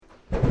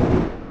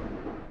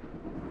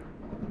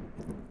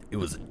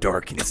was a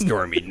dark and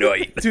stormy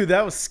night. Dude,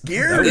 that was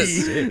scary. That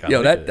was sick.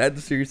 Yo, that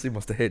seriously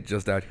must have hit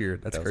just out here.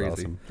 That's That was crazy.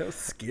 awesome. That was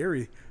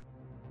scary.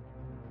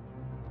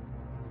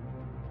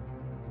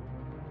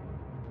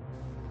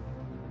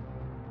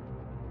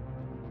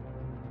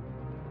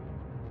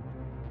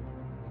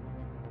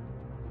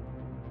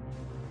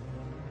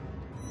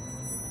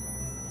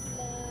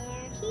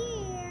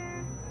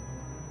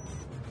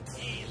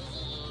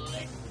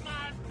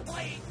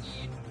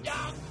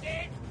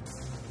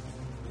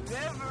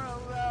 Never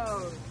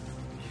alone.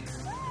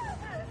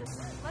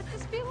 Let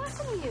this be a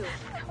lesson to you.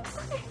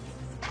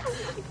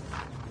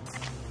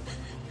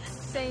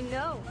 Say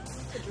no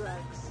to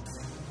drugs.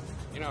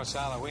 You know, it's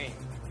Halloween.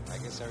 I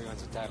guess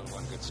everyone's entitled to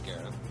one good scare.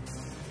 Huh?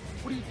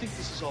 What do you think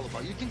this is all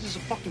about? You think this is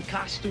a fucking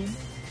costume?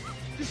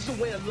 This is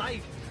a way of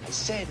life. I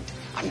said,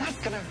 I'm not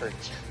gonna hurt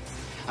you.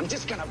 I'm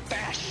just gonna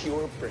bash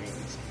your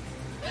brains.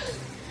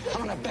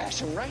 I'm gonna bash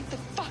them right the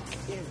fuck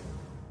in.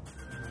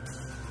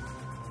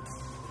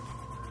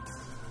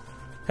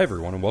 Hey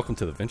everyone, and welcome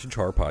to the Vintage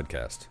Horror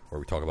Podcast, where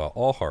we talk about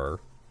all horror,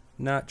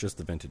 not just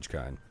the vintage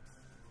kind.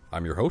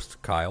 I'm your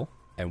host, Kyle,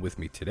 and with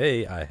me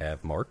today I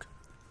have Mark.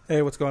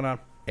 Hey, what's going on?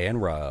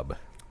 And Rob.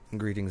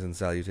 Greetings and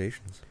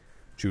salutations.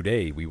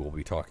 Today we will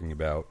be talking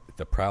about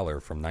the Prowler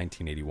from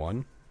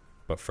 1981.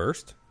 But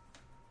first,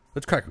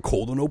 let's crack a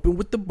cold one open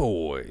with the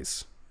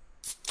boys.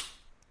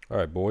 All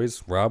right,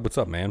 boys. Rob, what's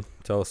up, man?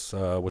 Tell us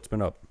what's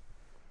been up.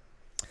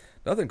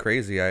 Nothing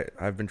crazy.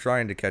 I've been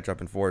trying to catch up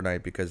in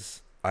Fortnite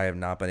because I have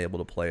not been able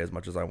to play as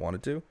much as I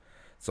wanted to.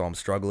 So I'm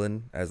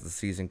struggling as the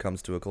season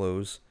comes to a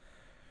close.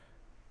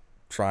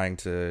 Trying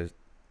to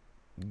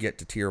get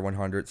to tier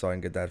 100 so I can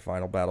get that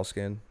final battle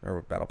skin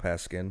or battle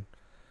pass skin.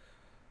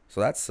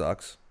 So that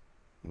sucks.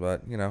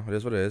 But, you know, it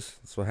is what it is.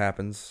 That's what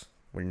happens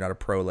when you're not a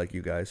pro like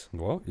you guys.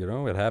 Well, you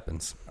know, it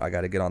happens. I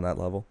got to get on that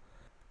level.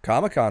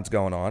 Comic-Con's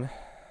going on.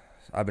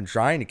 I've been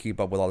trying to keep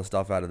up with all the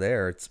stuff out of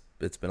there. It's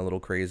been a little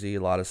crazy. A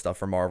lot of stuff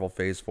from Marvel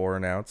Phase 4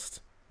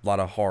 announced. A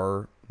lot of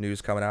horror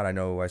news coming out. I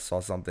know I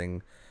saw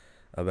something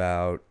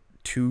about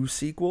 2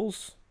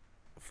 sequels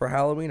for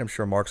Halloween. I'm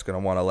sure Mark's going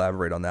to want to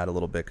elaborate on that a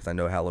little bit because I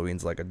know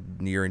Halloween's like a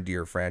near and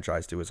dear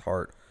franchise to his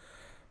heart.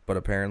 But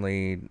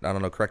apparently, I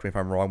don't know, correct me if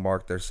I'm wrong,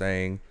 Mark, they're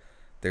saying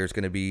there's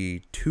going to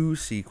be 2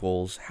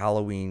 sequels,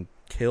 Halloween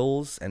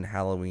Kills and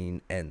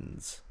Halloween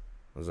Ends.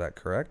 Is that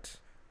correct?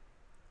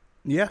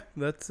 Yeah,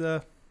 that's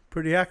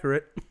pretty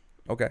accurate.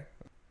 Okay.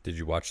 Did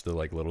you watch the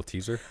little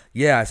teaser?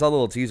 Yeah, I saw the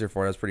little teaser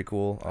for it. That's pretty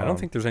cool. I don't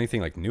think there's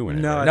anything new in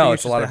it. No, right? I No, think it's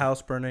it's a just lot the of-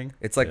 house burning.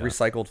 It's like Yeah.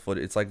 recycled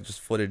footage. It's like just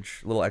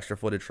footage, little extra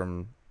footage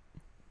from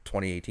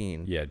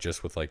 2018. Yeah,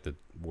 just with the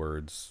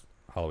words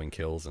Halloween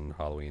Kills and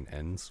Halloween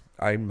Ends.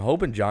 I'm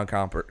hoping John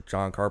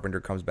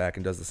Carpenter comes back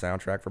and does the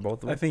soundtrack for both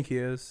of them. I think he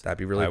is. That'd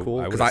be really cool.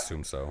 I would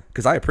assume so.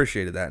 Because I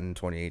appreciated that in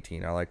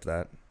 2018. I liked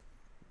that.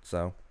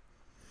 So,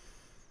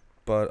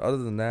 but other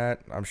than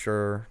that, I'm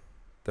sure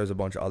there's a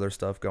bunch of other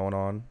stuff going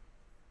on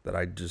that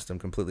I just am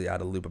completely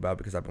out of the loop about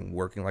because I've been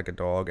working like a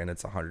dog and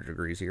it's 100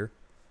 degrees here.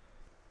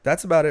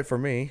 That's about it for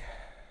me.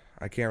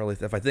 I can't really...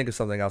 if I think of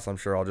something else, I'm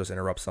sure I'll just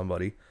interrupt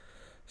somebody.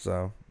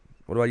 So,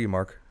 what about you,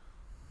 Mark?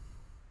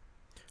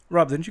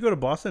 Rob, didn't you go to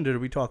Boston? Did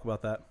we talk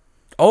about that?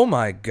 Oh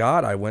my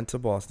God, I went to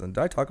Boston.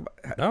 Did I talk about...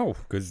 No,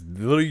 because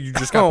literally you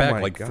just got Oh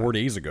back my God. 4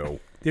 days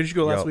ago. Did you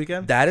go Yo, last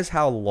weekend? That is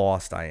how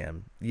lost I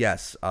am.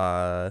 Yes.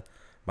 My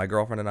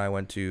girlfriend and I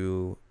went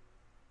to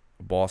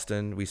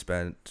Boston. We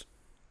spent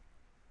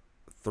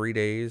 3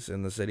 days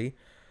in the city.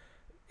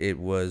 It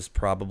was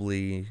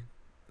probably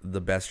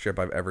the best trip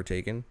I've ever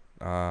taken.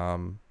 I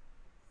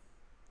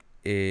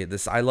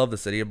love the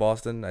city of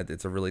Boston.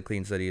 It's a really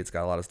clean city. It's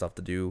got a lot of stuff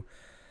to do.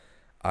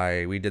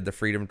 We did the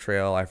Freedom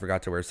Trail. I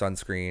forgot to wear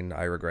sunscreen.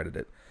 I regretted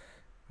it.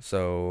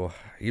 So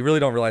you really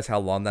don't realize how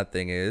long that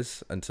thing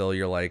is until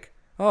you're like,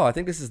 oh, I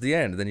think this is the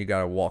end. Then you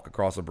got to walk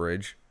across a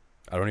bridge.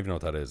 I don't even know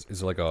what that is.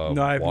 Is it like a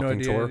No, I have no walking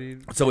idea.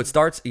 tour? So it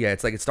starts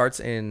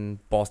in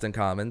Boston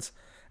Commons,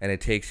 and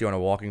it takes you on a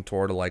walking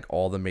tour to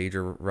all the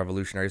major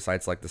revolutionary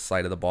sites, like the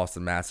site of the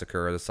Boston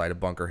Massacre, the site of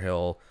Bunker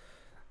Hill,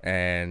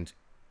 and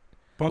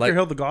Bunker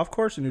Hill, the golf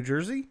course in New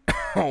Jersey?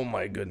 oh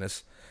my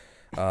goodness.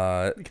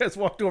 You guys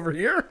walked over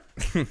here?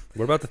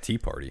 What about the Tea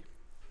Party?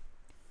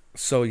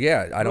 So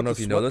yeah, I don't know What's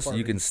if you the know sweat this, party?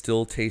 you can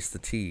still taste the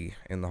tea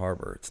in the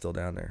harbor. It's still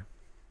down there.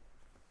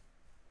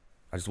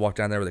 I just walked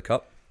down there with a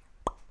cup.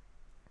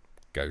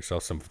 Got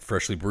yourself some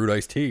freshly brewed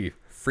iced tea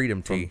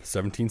Freedom from tea.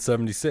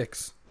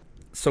 1776.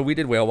 So we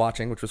did whale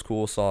watching, which was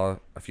cool. Saw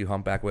a few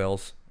humpback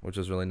whales, which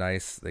was really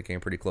nice. They came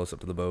pretty close up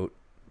to the boat.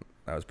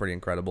 That was pretty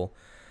incredible.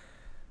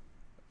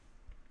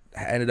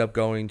 Ended up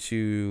going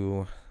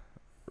to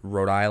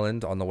Rhode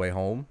Island on the way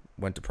home.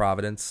 Went to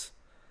Providence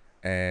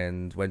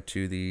and went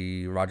to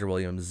the Roger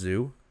Williams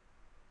Zoo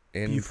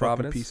in You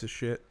Providence. fucking piece of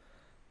shit.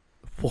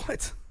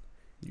 What?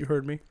 You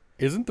heard me?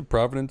 Isn't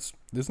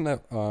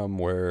that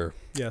where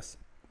Yes.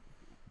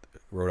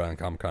 Rhode Island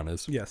Comic Con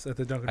is? Yes, at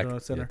the Dunkin'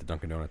 Donuts Center. Yeah, the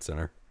Dunkin' Donuts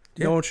Center.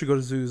 Yeah. No one should go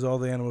to zoos. All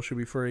the animals should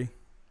be free.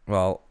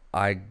 Well,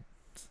 I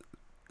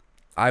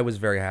was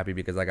very happy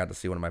because I got to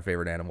see one of my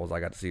favorite animals. I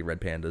got to see red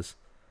pandas.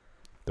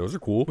 Those are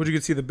cool. Would you get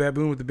to see the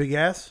baboon with the big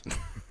ass?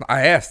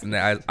 I asked, and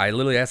I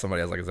literally asked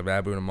somebody. I was like, "Is a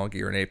baboon a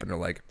monkey or an ape?" And they're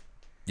like,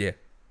 "Yeah."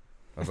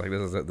 I was like,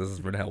 "This has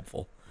been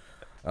helpful."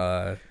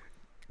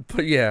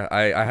 But yeah,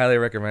 I highly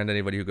recommend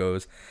anybody who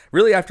goes.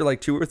 Really, after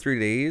like 2 or 3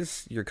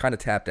 days, you're kind of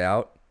tapped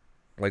out.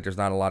 Like, there's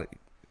not a lot of,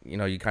 you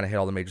kind of hit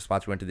all the major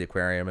spots. We went to the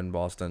aquarium in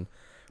Boston,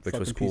 which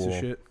was Fucking cool. Piece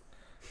of shit.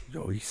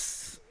 Yo,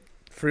 he's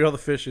Free all the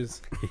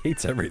fishes. He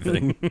hates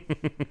everything.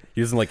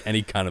 He doesn't like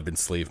any kind of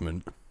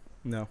enslavement.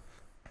 No.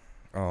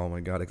 oh my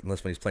god!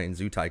 Unless when he's playing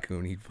Zoo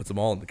Tycoon, he puts them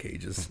all in the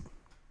cages.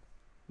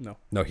 No.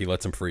 No, he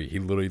lets him free. He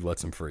literally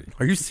lets him free.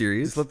 Are you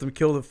serious, Just let them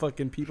kill the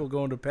fucking people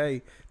going to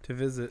pay to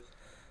visit.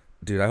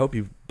 dude?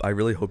 I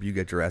really hope you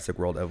get Jurassic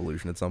World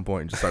Evolution at some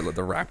point and just start let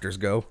the raptors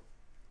go.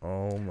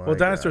 Oh my. Well,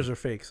 dinosaurs God. are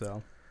fake,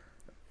 so.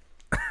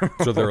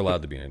 So they're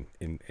allowed to be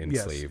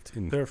enslaved,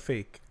 Yes, they're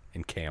fake.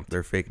 encamped.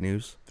 They're fake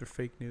news. They're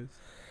fake news.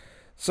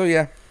 So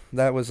yeah,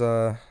 that was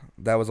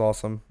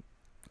awesome.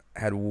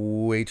 Had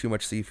way too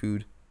much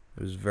seafood.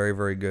 It was very,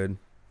 very good.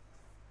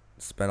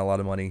 Spent a lot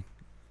of money.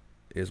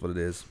 Is what it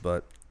is.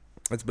 But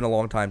it's been a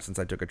long time since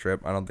I took a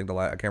trip. I don't think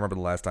I can't remember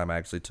the last time I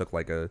actually took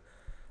like a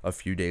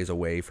few days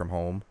away from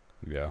home.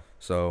 Yeah.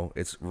 So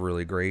it's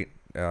really great.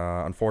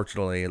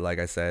 Unfortunately, like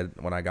I said,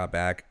 when I got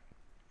back,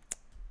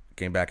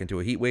 came back into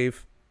a heat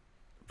wave,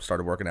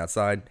 started working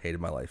outside, hated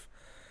my life.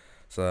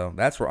 So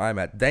that's where I'm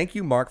at. Thank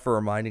you, Mark, for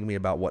reminding me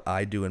about what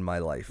I do in my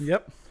life.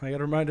 Yep. I got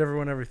to remind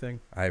everyone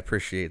everything. I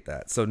appreciate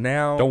that. So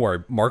now Don't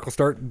worry. Mark will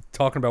start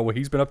talking about what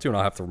he's been up to, and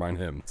I'll have to remind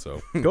him.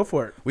 So, Go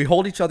for it. we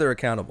hold each other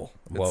accountable.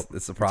 well,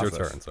 It's the process. It's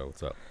your turn. So,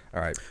 what's up?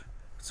 All right.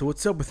 So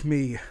what's up with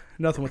me?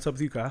 Nothing. What's up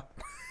with you, Kyle?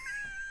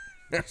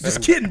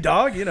 Just kidding,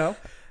 dog.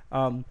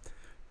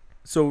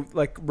 So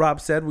like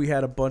Rob said, we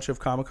had a bunch of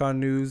Comic-Con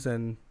news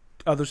and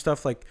other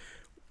stuff. Like,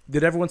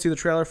 did everyone see the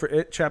trailer for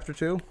It Chapter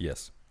 2?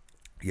 Yes.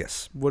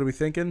 Yes. What are we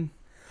thinking?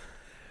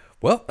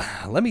 Well,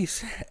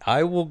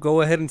 I will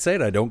go ahead and say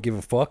it. I don't give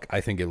a fuck.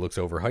 I think it looks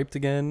overhyped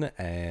again,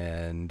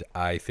 and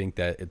I think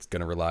that it's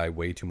going to rely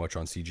way too much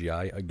on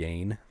CGI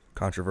again.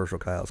 Controversial,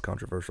 Kyle's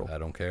controversial. I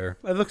don't care.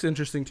 It looks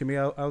interesting to me.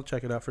 I'll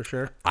check it out for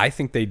sure. I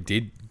think they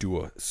did do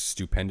a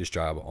stupendous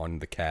job on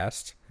the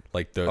cast.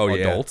 Like, the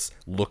yeah. adults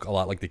look a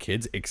lot like the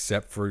kids,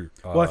 except for...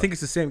 Well, I think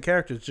it's the same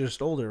character. It's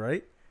just older,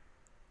 right?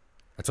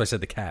 That's why I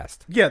said the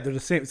cast. Yeah, they're the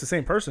same. It's the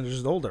same person. They're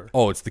just older.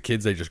 Oh, it's the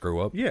kids they just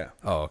grew up? Yeah.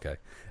 Oh, okay.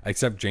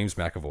 Except James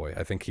McAvoy.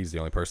 I think he's the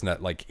only person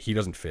that, like, he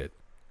doesn't fit.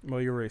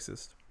 Well, you're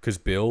racist. Because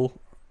Bill,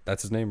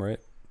 that's his name, right?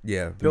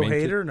 Yeah. Bill main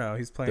kid- Hader? No,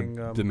 he's playing.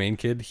 The main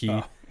kid,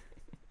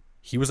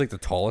 he was, like, the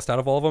tallest out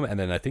of all of them, and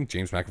then I think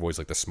James McAvoy's,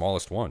 like, the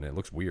smallest one. It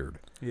looks weird.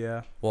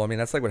 Yeah. Well, I mean,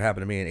 that's like what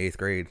happened to me in 8th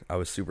grade. I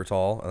was super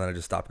tall, and then I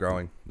just stopped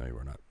growing. No, you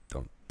were not.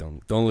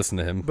 Don't listen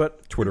to him.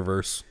 But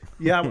Twitterverse.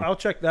 yeah, I'll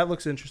check. That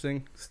looks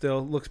interesting.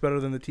 Still looks better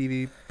than the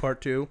TV part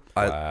 2.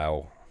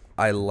 Wow.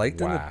 I liked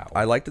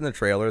in the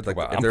trailer. Like,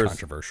 Wow, I'm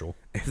controversial.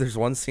 If there's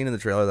one scene in the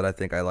trailer that I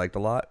think I liked a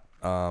lot,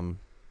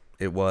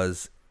 it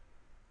was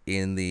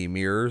in the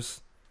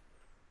mirrors,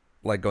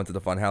 like going to the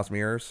funhouse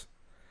mirrors.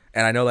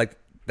 And I know like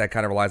that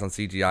kind of relies on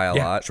CGI a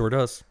lot. Sure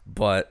does.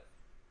 But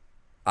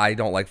I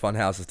don't like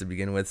funhouses to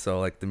begin with, so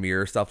like the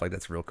mirror stuff, like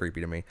that's real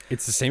creepy to me.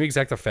 It's the same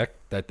exact effect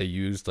that they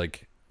used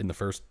like in the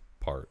first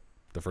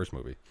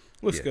movie.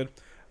 Looks Yeah. good.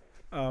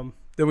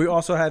 Then we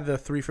also had the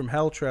 3 from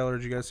Hell trailer.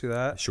 Did you guys see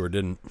that? Sure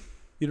didn't.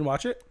 You didn't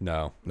watch it?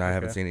 No. No, I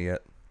haven't Okay. seen it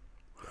yet.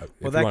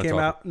 Well, that came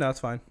out. No, it's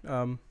fine.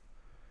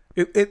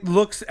 It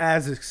looks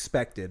as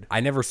expected.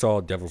 I never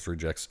saw Devil's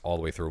Rejects all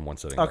the way through in one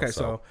sitting. Okay,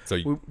 though, so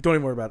we don't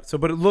even worry about it. So,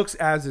 but it looks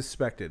as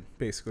expected,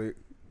 basically.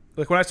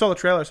 Like when I saw the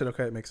trailer, I said,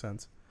 "Okay, it makes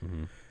sense."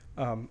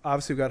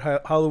 Obviously, we've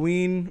got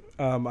Halloween.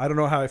 I don't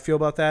know how I feel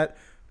about that.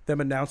 Them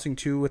announcing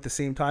 2 at the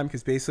same time,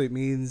 because basically it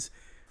means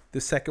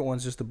the second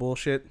one's just a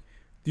bullshit.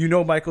 You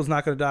know, Michael's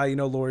not going to die. You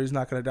know, Laurie's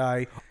not going to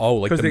die. Oh,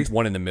 like 'Cause the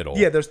one in the middle.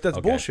 Yeah, that's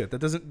Okay. bullshit. That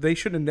doesn't. They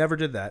should have never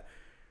did that.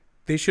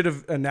 They should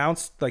have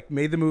announced, like,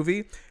 made the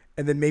movie,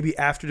 and then maybe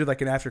after did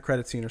like an after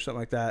credit scene or something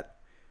like that.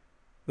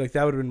 Like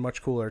that would have been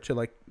much cooler. To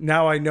like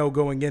now I know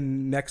going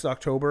in next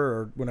October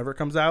or whenever it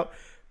comes out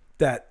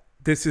that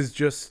this is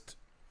just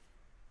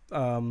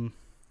how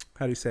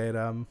do you say it?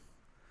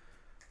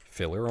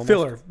 Filler almost?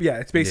 Filler. Yeah,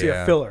 it's basically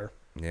Yeah. a filler.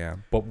 Yeah.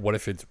 But what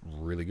if it's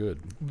really good?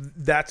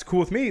 That's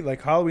cool with me.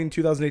 Like Halloween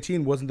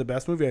 2018 wasn't the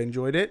best movie. I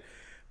enjoyed it,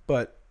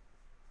 but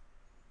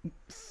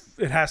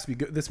it has to be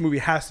good. This movie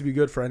has to be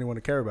good for anyone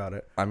to care about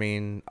it. I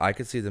mean, I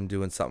could see them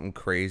doing something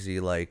crazy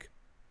like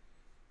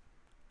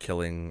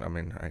killing. I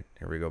mean,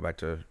 here we go back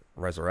to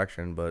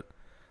Resurrection, but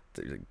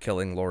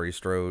killing Laurie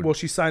Strode. Well,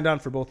 she signed on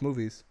for both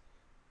movies.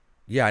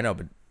 Yeah, I know,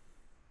 but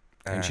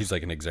And she's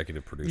like an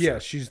executive producer.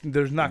 Yeah,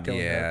 there's not killing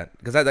yeah, her.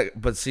 because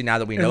but see now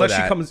that we know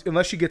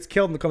Unless she gets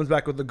killed and comes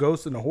back with a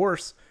ghost and a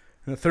horse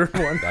in the third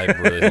one. I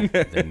really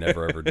hope they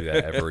never ever do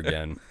that ever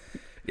again.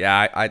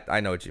 yeah,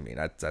 I know what you mean.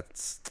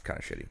 That's kind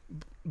of shitty.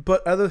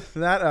 But other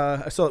than that,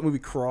 I saw that movie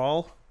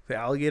Crawl, the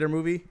alligator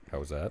movie. How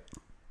was that?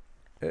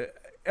 It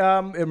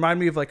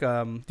reminded me of like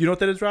do you know what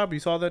that is, Rob? You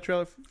saw that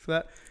trailer for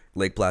that?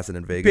 Lake Placid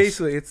in Vegas.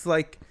 Basically, it's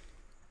like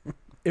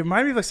It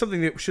reminded me of like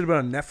something that should have been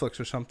on Netflix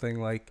or something.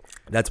 Like,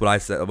 That's what I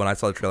said when I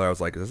saw the trailer. I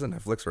was like, "Is this a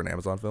Netflix or an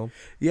Amazon film?"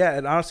 yeah,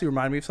 it honestly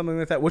reminded me of something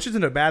like that, which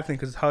isn't a bad thing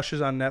because Hush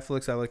is on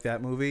Netflix. I like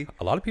that movie.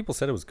 A lot of people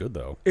said it was good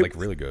though, It- like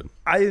really good.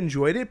 I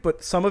enjoyed it,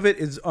 but some of it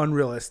is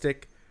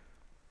unrealistic.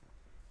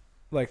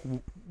 Like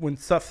when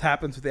stuff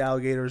happens with the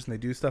alligators and they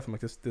do stuff, I'm like,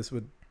 this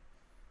would.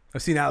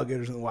 I've seen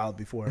alligators in the wild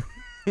before.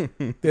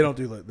 They don't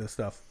do like this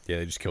stuff. Yeah,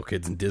 they just kill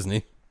kids in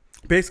Disney.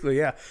 Basically,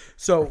 yeah.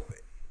 So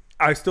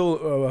I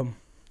still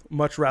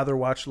much rather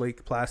watch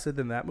Lake Placid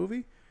than that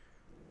movie,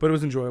 but it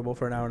was enjoyable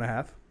for an hour and a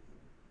half.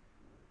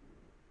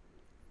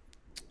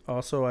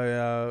 Also,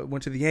 I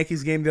went to the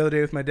Yankees game the other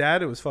day with my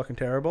dad. It was fucking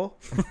terrible.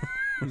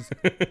 It was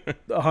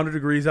 100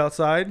 degrees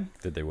outside.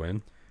 Did they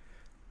win?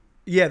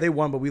 Yeah, they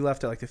won, but we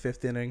left at like the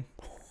 5th inning.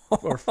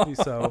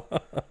 So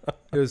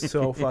it was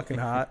so fucking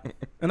hot.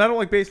 And I don't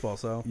like baseball,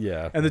 so.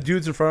 Yeah. And the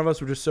dudes in front of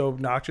us were just so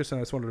obnoxious, and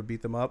I just wanted to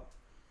beat them up.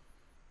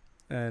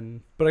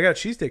 But I got a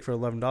cheesesteak for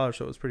 $11,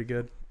 so it was pretty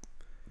good.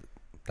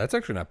 That's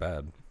actually not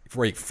bad.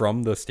 Right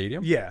from the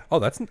stadium? Yeah. Oh,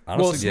 that's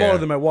honestly Well, it's smaller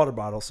than my water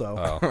bottle,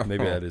 so. Oh,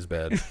 maybe that is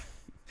bad.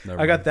 Never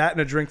I got mind. that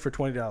and a drink for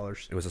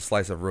 $20. It was a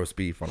slice of roast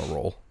beef on a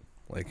roll.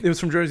 Like, It was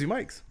from Jersey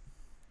Mike's.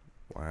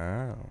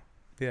 wow.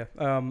 Yeah.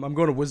 I'm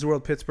going to Wizard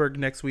World Pittsburgh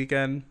next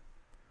weekend.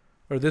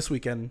 Or this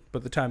weekend,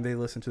 but the time they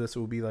listen to this, it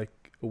will be like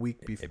a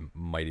week before. It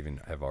might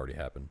even have already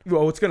happened.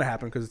 Well, it's going to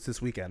happen because it's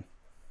this weekend.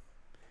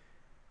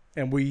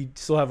 And we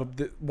still have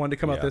one to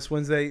come out Yeah. this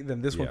Wednesday.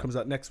 Then this one Yeah. comes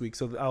out next week.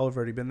 So I'll have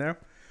already been there.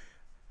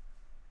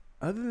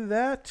 Other than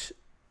that,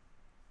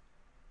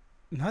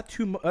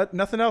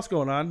 nothing else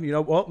going on. You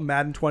know, well,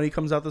 Madden 20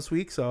 comes out this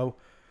week, so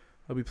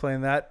I'll be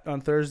playing that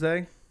on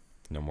Thursday.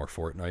 No more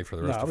Fortnite for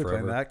the No, rest I'll of be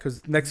forever. playing that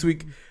because next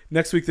week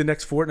the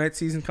next Fortnite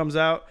season comes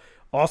out.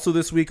 Also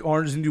this week,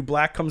 Orange is the New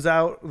Black comes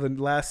out. The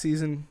last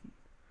season.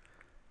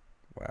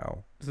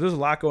 Wow. So there's a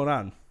lot going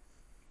on.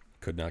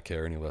 Could not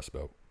care any less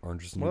about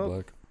Orange is the New Well,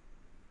 Black.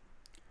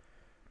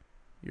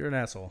 You're an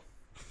asshole.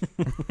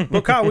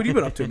 Well, Kyle, what have you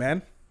been up to,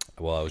 man?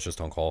 Well, I was just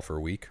on call for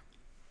a week.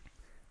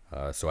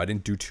 So I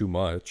didn't do too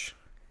much.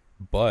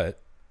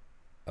 But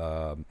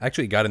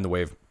actually it got in the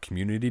way of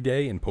Community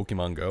Day in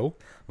Pokemon Go.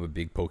 I'm a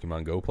big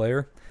Pokemon Go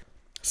player.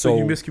 So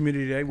you missed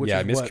Community Day? Which yeah, is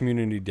I missed what?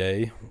 Community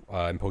Day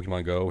in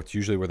Pokemon Go. It's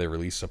usually where they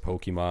release a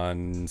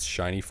Pokemon's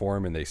shiny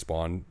form and they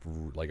spawn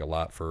like a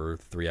lot for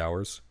 3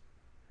 hours.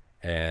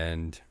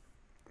 And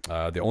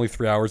the only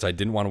 3 hours I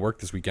didn't want to work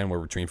this weekend were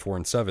between 4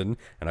 and 7,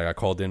 and I got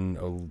called in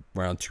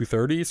around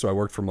 2:30, so I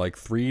worked from like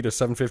 3 to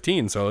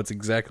 7:15. So it's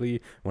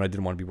exactly when I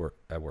didn't want to be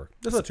at work.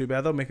 That's not too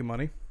bad though. Making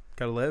money,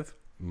 gotta live.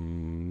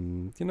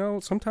 You know,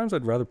 sometimes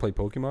I'd rather play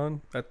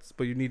Pokemon.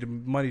 But you need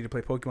money to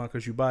play Pokemon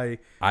because you buy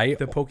I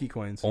the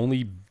Pokecoins.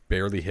 only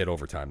barely hit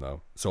overtime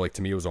though, so like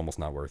to me it was almost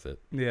not worth it.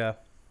 Yeah.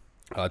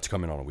 To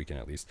come in on a weekend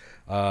at least.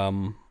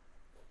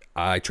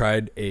 I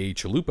tried a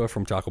chalupa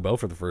from Taco Bell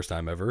for the first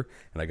time ever,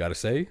 and I gotta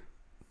say,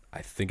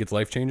 I think it's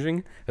life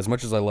changing. As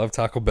much as I love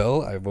Taco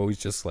Bell, I've always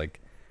just like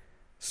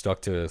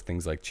stuck to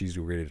things like cheesy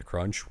grated to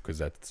crunch because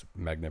that's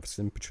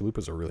magnificent. But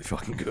chalupas are really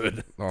fucking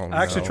good. Oh,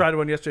 I actually no. tried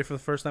one yesterday for the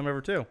first time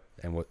ever too.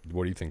 And what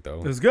do you think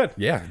though? It was good.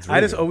 Yeah, it's I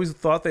really just good. always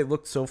thought they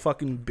looked so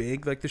fucking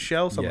big, like the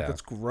shell. So I'm like, Yeah.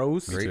 that's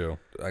gross. Me too.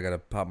 I gotta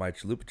pop my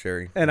chalupa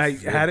cherry. And I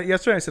had it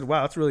yesterday. I said,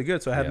 wow, that's really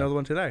good. So I had Yeah. another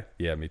one today.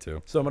 Yeah, me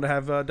too. So I'm gonna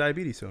have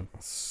diabetes soon.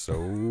 So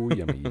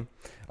yummy.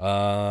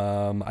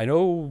 I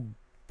know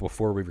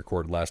before we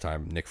recorded last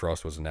time, Nick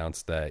Frost was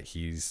announced that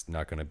he's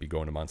not going to be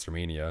going to Monster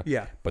Mania.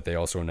 Yeah. But they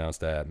also announced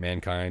that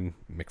Mankind,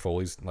 Mick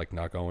Foley's like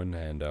not going,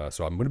 and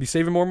so I'm going to be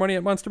saving more money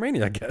at Monster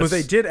Mania, I guess. But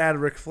they did add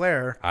Ric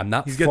Flair. I'm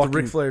not. He's got the fucking-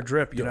 Ric Flair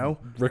drip, you know.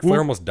 Ric Flair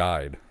almost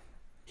died.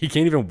 He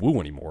can't even woo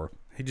anymore.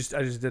 I just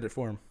did it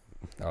for him.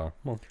 Oh,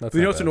 well, that's But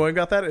you know not what's bad. annoying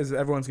about that is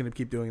everyone's gonna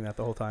keep doing that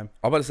the whole time.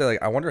 I'm about to say,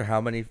 like, I wonder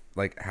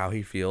how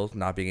he feels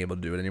not being able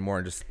to do it anymore,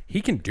 and just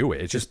He can do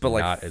it. It's just but,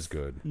 like, not as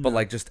good. but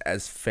like just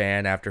as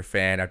fan after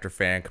fan after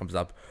fan comes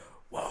up,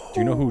 Do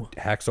you know who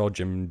Hacksaw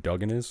Jim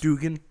Duggan is?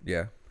 Dugan.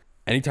 yeah,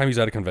 Anytime he's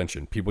at a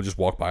convention, people just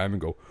walk by him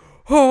and go,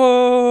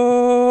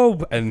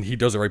 "Oh!" and he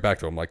does it right back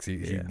to him. Like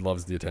he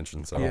loves the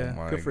attention. So Yeah,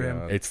 my good for him.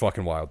 God. it's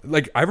fucking wild.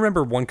 Like I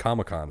remember one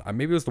Comic-Con.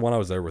 Maybe it was the one I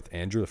was there with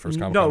Andrew. The first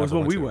Comic-Con. No, it I was ever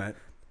when we to. went.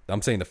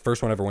 I'm saying the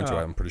first one I ever went to. Oh.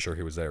 I'm pretty sure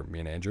he was there. Me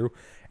and Andrew,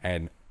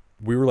 and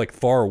we were like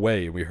far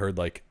away. And we heard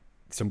like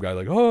some guy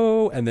like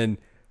 "Oh!" and then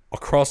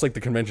across like the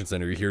convention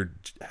center, you hear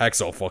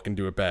Hacksaw fucking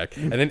do it back,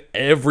 and then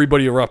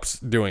everybody erupts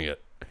doing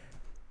it.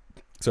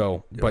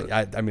 So, but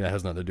I mean, that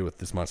has nothing to do with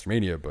this Monster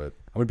Mania, but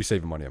I'm going to be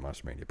saving money at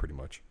Monster Mania pretty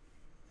much.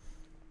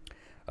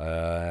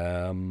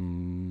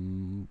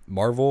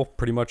 Marvel,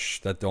 pretty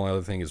much, the only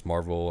other thing is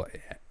Marvel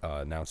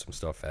announced some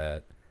stuff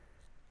at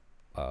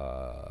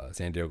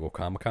San Diego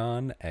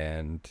Comic-Con,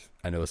 and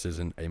I know this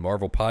isn't a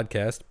Marvel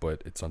podcast,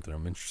 but it's something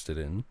I'm interested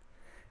in,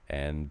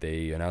 and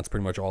they announced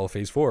pretty much all of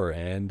Phase 4,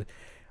 and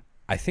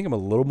I think I'm a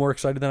little more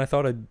excited than I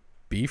thought I'd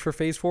be for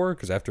Phase 4,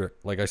 because after,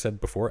 like I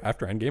said before,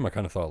 after Endgame, I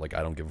kind of thought, like,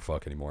 I don't give a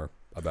fuck anymore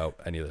about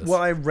any of this.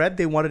 Well, I read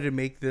they wanted to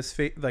make this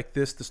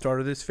the start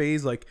of this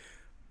phase, like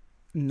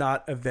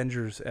not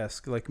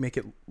Avengers-esque. Like, make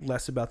it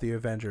less about the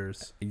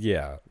Avengers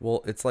Yeah.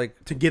 Well, it's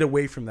like to get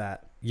away from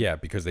that. Yeah,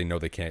 because they know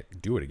they can't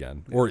do it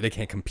again. Or they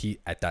can't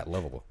compete at that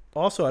level.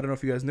 Also, I don't know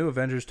if you guys knew,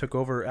 Avengers took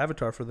over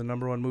Avatar for the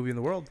 #1 movie in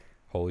the world.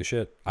 Holy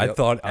shit. I Yep.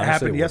 thought It honestly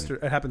happened it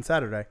yesterday. It happened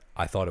Saturday.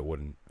 I thought it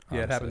wouldn't. Yeah,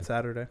 it happened honestly.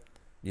 Saturday.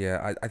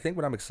 Yeah, I think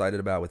what I'm excited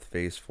about with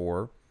Phase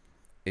 4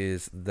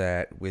 is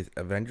that with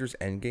Avengers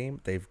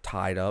Endgame, they've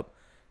tied up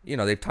a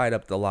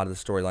lot of the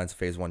storylines of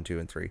Phase 1, 2,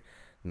 and 3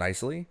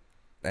 nicely.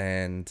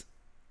 And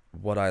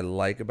what I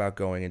like about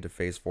going into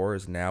Phase 4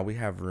 is now we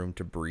have room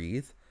to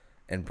breathe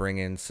and bring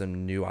in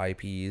some new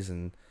IPs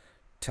and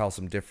tell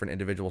some different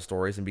individual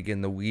stories and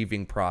begin the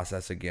weaving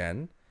process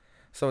again.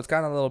 So it's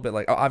kind of a little bit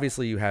like,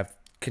 obviously you have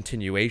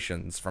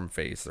continuations from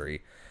Phase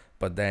 3,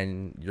 but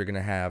then you're going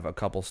to have a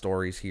couple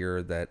stories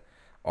here that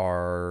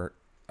are,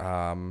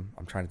 I'm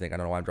trying to think, I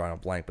don't know why I'm drawing a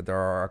blank, but there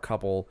are a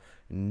couple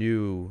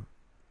new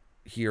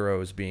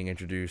heroes being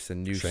introduced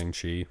and new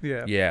Shang-Chi.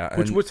 Yeah. Yeah,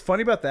 Which and- what's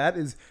funny about that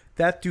is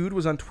that dude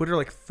was on Twitter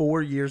like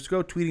 4 years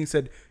ago tweeting,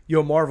 said,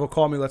 "Yo, Marvel,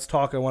 call me, let's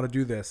talk, I want to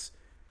do this."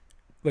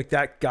 Like,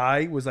 that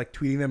guy was like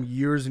tweeting them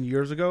years and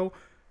years ago,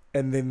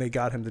 and then they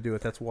got him to do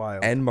it. That's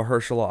wild. And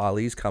Mahershala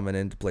Ali's coming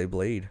in to play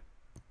Blade.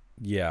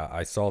 Yeah,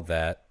 I saw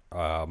that.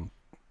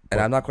 And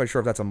I'm not quite sure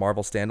if that's a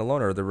Marvel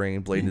standalone or they're bringing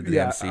Blade into the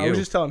yeah, MCU. I was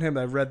just telling him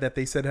that I read that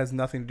they said it has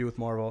nothing to do with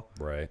Marvel.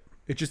 Right.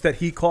 It's just that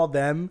he called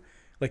them,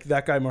 like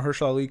that guy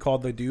Mahershala Ali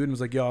called the dude and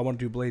was like, "Yo, I want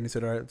to do Blade," and he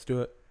said, "All right, let's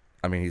do it."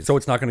 I mean, he's So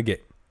it's not going to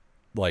get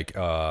like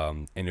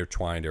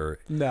intertwined or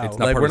No. it's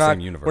not like part we're of the not same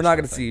universe. we're not kind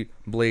going of to thing. see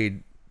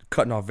Blade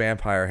cutting off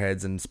vampire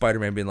heads and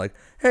Spider-Man being like,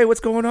 "Hey, what's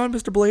going on,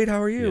 Mr. Blade?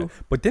 How are you?" Yeah.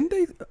 But didn't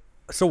they?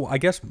 So I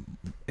guess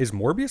is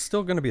Morbius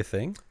still going to be a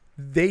thing?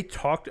 They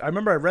talked. I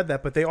remember I read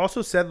that, but they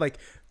also said like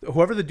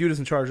whoever the dude is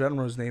in charge, I don't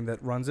know his name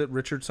that runs it,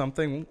 Richard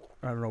something.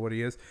 I don't know what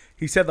he is.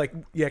 He said like,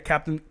 yeah,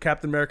 Captain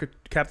America,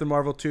 Captain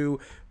Marvel 2,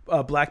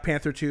 Black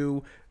Panther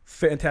 2,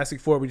 Fantastic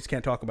Four. We just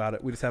can't talk about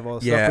it. We just have all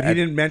this Yeah, stuff. But he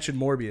didn't mention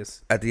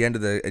Morbius. At the end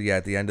of the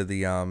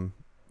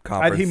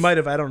conference, He might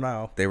have. I don't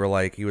know. They were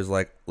like, he was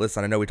like,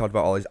 "Listen, I know we talked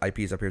about all these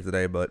IPs up here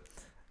today, but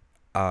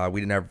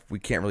we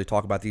can't really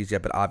talk about these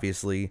yet. But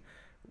obviously,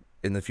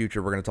 in the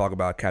future, we're going to talk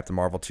about Captain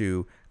Marvel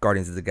 2,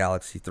 Guardians of the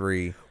Galaxy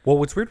 3." Well,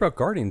 what's weird about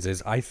Guardians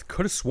is I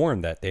could have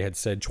sworn that they had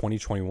said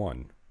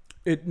 2021.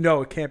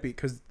 No, it can't be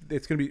because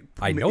it's going to be.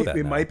 I know that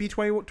it now. might be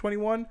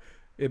 2021,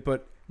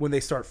 but when they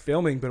start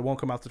filming, but it won't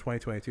come out to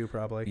 2022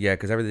 probably. Yeah,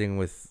 because everything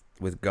with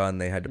Gunn,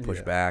 they had to push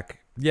Yeah. back.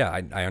 Yeah,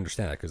 I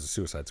understand that because of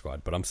Suicide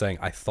Squad, but I'm saying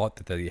I thought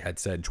that they had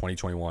said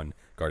 2021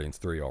 Guardians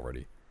 3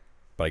 already,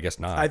 but I guess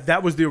not.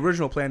 That was the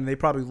original plan, and they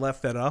probably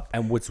left that up.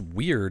 And what's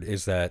weird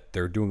is that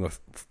they're doing a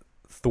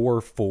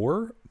Thor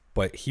 4,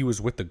 but he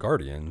was with the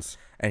Guardians.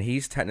 And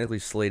he's technically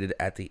slated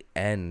at the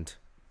end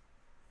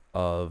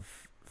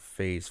of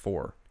Phase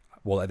 4.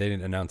 Well, they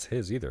didn't announce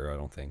his either, I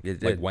don't think.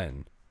 It Like did.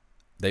 when?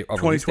 They a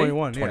release date?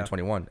 2021.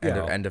 2021,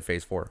 Yeah. end of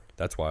Phase 4.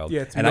 That's wild.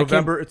 Yeah, it's And I can't-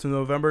 November. It's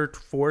November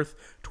 4th,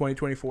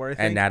 2024. I think.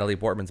 And Natalie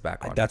Portman's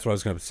back on. That's what I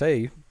was going to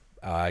say.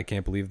 I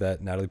can't believe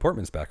that Natalie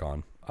Portman's back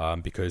on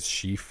because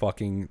she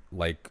fucking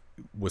like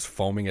was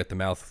foaming at the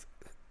mouth,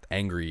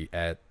 angry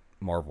at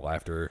Marvel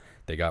after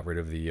they got rid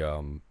of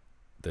the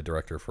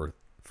director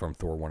from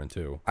Thor 1 and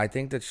 2. I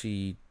think that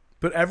she,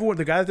 But everyone,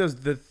 the guy that does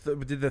did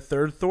the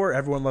third Thor,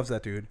 everyone loves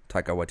that dude.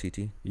 Taika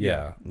Waititi.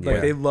 Yeah, Like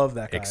they love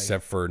that guy.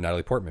 except for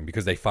Natalie Portman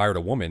because they fired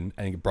a woman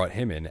and brought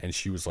him in, and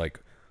she was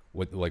like,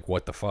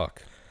 what the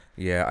fuck?"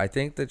 Yeah, I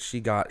think that she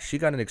got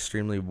an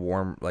extremely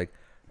warm, like,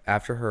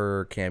 after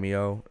her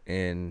cameo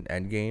in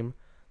Endgame,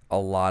 a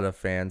lot of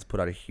fans put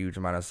out a huge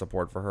amount of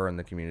support for her in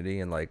the community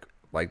and like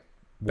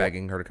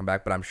begging her to come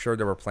back. But I'm sure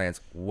there were plans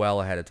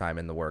well ahead of time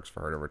in the works for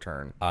her to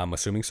return. I'm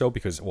assuming so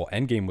because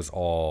Endgame was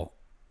all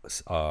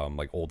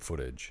like old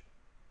footage.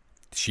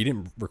 She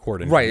didn't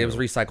record anything. Right, it new. was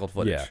recycled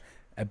footage.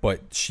 Yeah,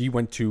 but she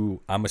went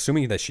to. I'm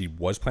assuming that she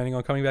was planning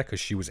on coming back because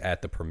she was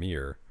at the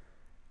premiere,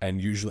 and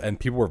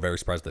people were very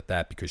surprised at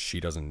that because she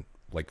doesn't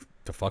like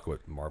to fuck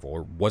with Marvel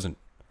or wasn't.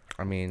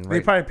 I mean, They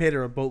right, probably paid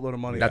her a boatload of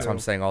money. that's too. what I'm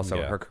saying. Also,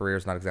 Yeah. her career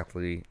is not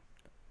exactly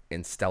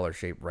in stellar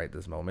shape right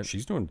this moment.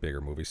 She's doing bigger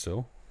movies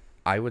still.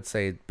 I would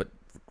say, but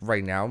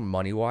right now,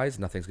 money wise,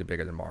 nothing's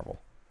bigger than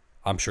Marvel.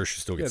 I'm sure she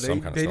still Yeah, gets they, some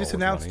kind of. they Star just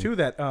Wars announced money. too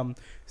that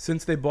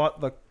since they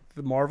bought the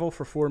Marvel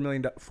for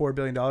 $4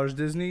 billion,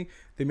 Disney,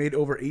 they made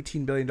over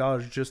 $18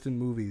 billion just in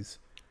movies.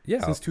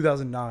 Yeah. Since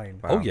 2009.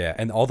 Oh yeah,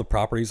 and all the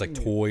properties like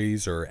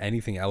toys or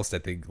anything else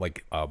that they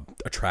like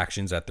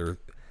attractions at their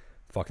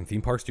fucking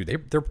theme parks, dude.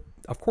 They're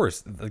of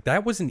course like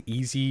that was an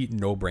easy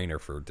no brainer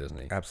for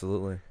Disney.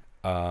 Absolutely.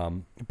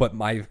 But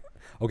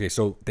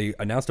so they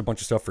announced a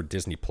bunch of stuff for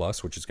Disney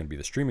Plus, which is going to be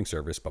the streaming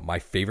service. But my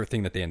favorite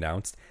thing that they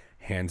announced,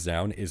 hands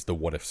down, is the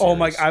What If series. Oh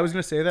my! I was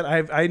gonna say that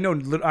I know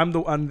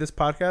on this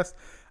podcast,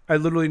 I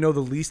literally know the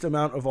least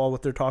amount of all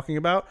what they're talking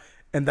about,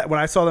 and that when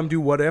I saw them do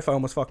What If, I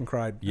almost fucking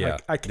cried. Yeah.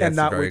 Like, I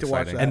cannot very wait to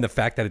watch exciting. that. And the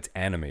fact that it's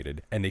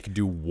animated and they can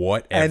do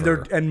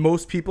whatever. and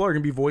most people are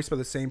gonna be voiced by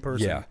the same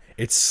person. Yeah,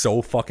 it's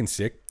so fucking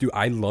sick, dude.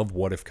 I love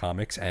What If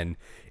comics, and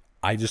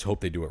I just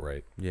hope they do it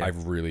right. Yeah. I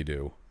really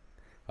do.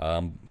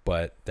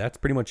 But that's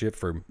pretty much it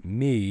for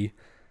me.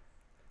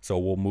 So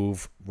we'll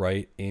move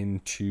right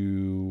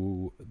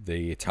into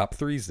the top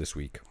threes this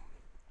week.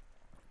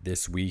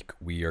 This week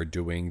we are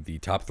doing the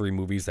top 3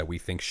 movies that we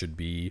think should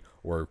be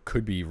or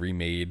could be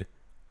remade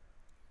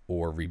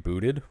or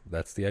rebooted.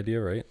 That's the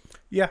idea, right?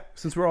 Yeah,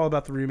 since we're all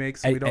about the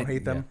remakes, we don't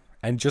hate them. Yeah.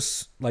 And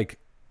just like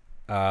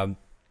not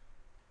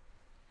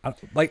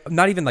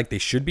even like they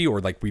should be, or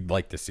like we'd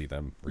like to see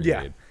them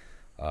remade.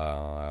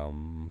 Yeah.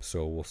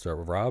 So we'll start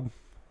with Rob.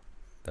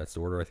 That's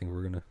the order I think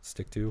we're gonna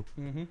stick to.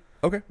 Mm-hmm.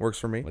 Okay, works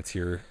for me. Let's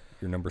hear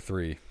your number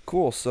 3.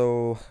 Cool.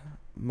 So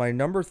my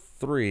number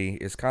 3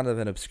 is kind of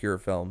an obscure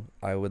film.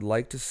 I would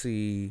like to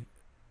see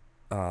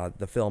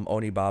the film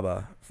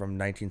Onibaba from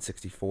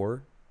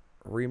 1964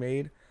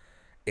 remade.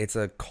 It's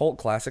a cult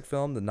classic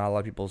film that not a lot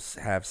of people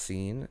have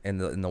seen in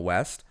the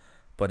West,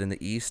 but in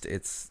the East,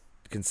 it's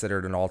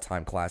considered an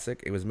all-time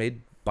classic. It was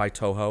made by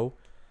Toho,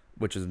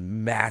 which is a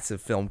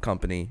massive film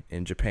company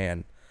in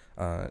Japan,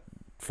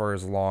 for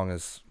as long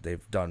as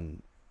they've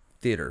done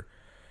theater.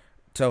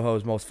 Toho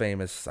is most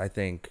famous, I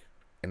think,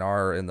 in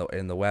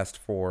the West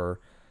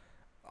for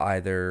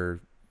either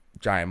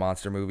giant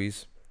monster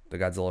movies, the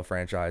Godzilla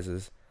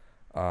franchises,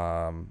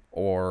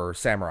 or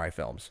samurai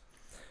films.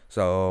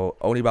 So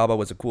Onibaba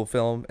was a cool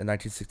film in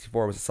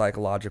 1964. It was a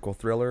psychological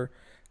thriller,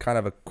 kind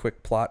of a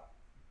quick plot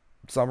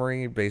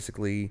summary.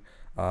 Basically,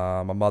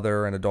 a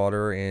mother and a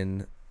daughter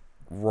in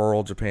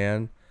rural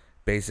Japan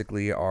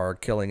basically are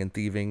killing and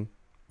thieving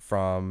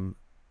from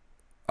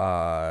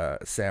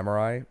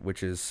samurai,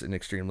 which is an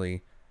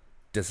extremely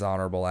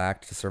dishonorable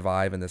act to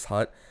survive in this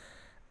hut.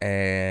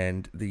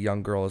 And the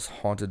young girl is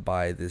haunted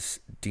by this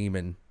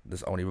demon,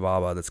 this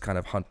Onibaba, that's kind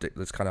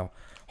of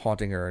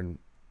haunting her and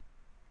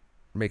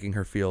making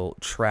her feel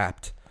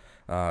trapped.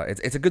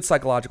 It's a good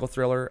psychological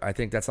thriller. I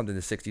think that's something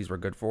the 60s were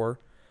good for.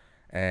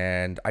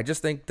 And I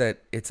just think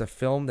that it's a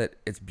film that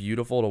it's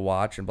beautiful to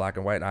watch in black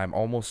and white. And I'm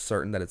almost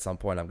certain that at some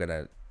point I'm going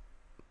to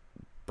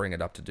bring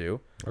it up to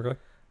do. Okay.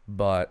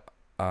 But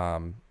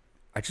I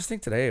just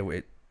think today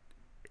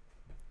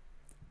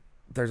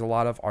there's a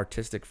lot of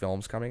artistic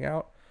films coming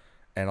out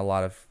and a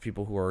lot of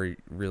people who are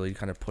really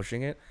kind of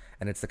pushing it.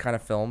 And it's the kind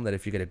of film that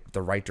if you get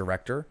the right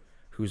director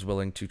who's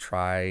willing to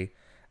try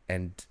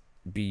and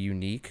be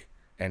unique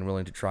and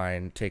willing to try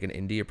and take an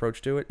indie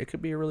approach to it, it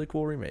could be a really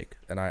cool remake.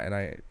 And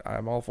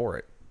I'm all for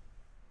it.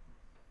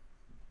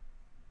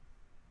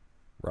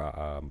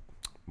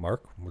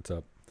 Mark, what's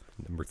up?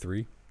 Number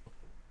 3.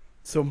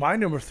 So my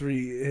number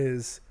 3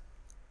 is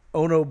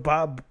Ono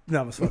Bob.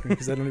 No, I'm just fucking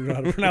because I don't even know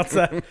how to pronounce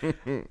that.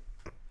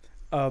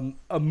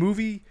 A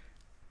movie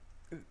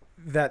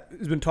that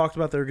has been talked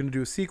about. They're going to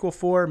do a sequel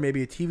for,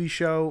 maybe a TV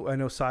show. I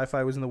know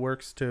Sci-Fi was in the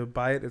works to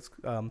buy it. It's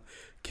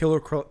Killer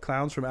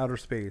Clowns from Outer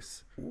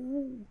Space.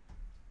 Ooh.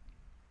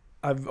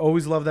 I've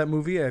always loved that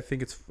movie. I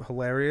think it's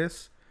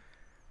hilarious.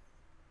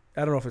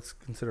 I don't know if it's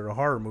considered a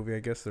horror movie. I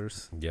guess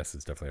there's... Yes,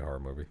 it's definitely a horror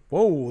movie.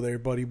 Whoa there,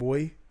 buddy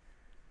boy.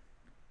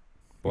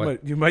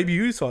 What?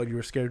 You saw it. You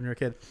were scared when you were a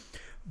kid.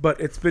 But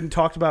it's been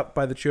talked about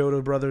by the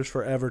Chiodo brothers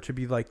forever to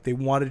be like they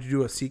wanted to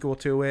do a sequel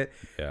to it.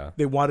 Yeah.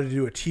 They wanted to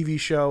do a TV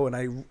show.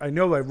 And I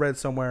know I read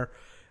somewhere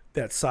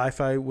that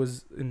Sci-Fi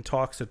was in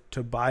talks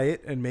to buy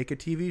it and make a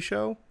TV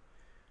show.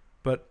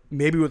 But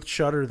maybe with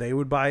Shudder, they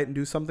would buy it and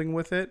do something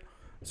with it.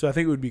 So I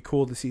think it would be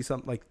cool to see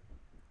something like,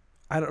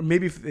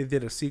 maybe if they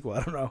did a sequel,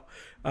 I don't know.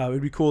 It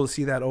would be cool to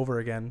see that over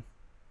again.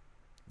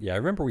 Yeah, I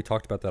remember we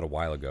talked about that a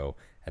while ago,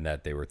 and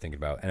that they were thinking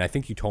about, and I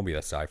think you told me that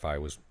Sci-Fi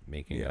was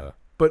making a...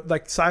 But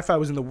like Sci-Fi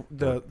was in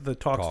the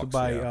talks to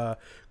buy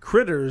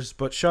Critters,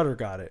 but Shudder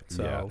got it.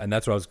 So. Yeah, and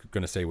that's what I was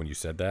going to say when you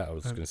said that. I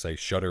was going to say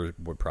Shudder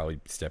would probably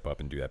step up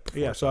and do that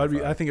before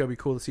Sci-Fi. I think it would be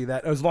cool to see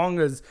that, as long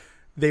as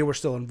they were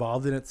still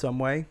involved in it some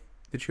way,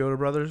 the Chiodo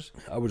brothers.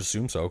 I would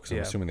assume so, because I'm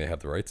assuming they have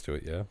the rights to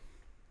it, yeah.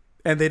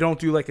 And they don't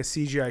do like a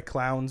CGI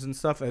clowns and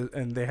stuff,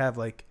 and they have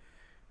like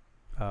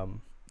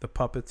the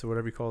puppets or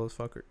whatever you call those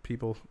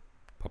people.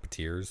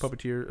 Puppeteers.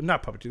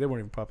 Not puppeteer. They weren't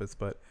even puppets,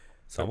 but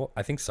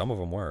I think some of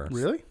them were.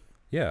 Really?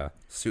 Yeah.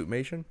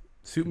 Suitmation,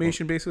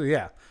 basically,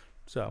 yeah.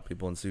 So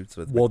people in suits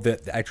with. Well, the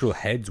actual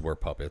heads were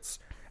puppets,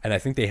 and I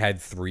think they had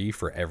 3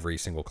 for every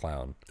single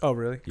clown. Oh,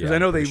 really? Because I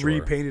know they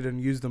repainted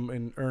and used them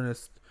in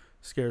Ernest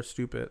Scare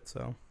Stupid.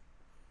 So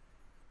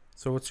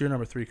what's your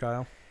number 3,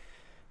 Kyle?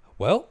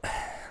 Well,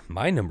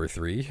 my number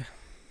 3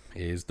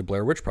 is the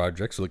Blair Witch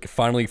Project, so they can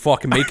finally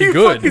fucking make it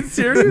good. Are you fucking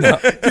serious? No,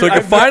 so they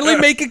can finally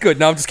make it good.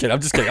 No, I'm just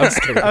kidding.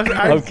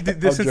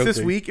 Since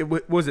this week,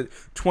 was it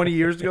 20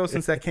 years ago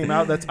since that came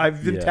out?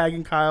 I've been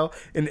tagging Kyle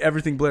in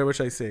everything Blair Witch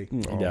I see.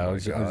 Yeah, I'm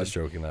just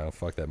joking though.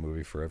 Fuck that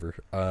movie forever.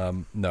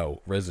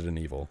 No, Resident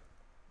Evil.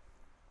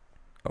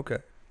 Okay.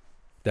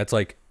 That's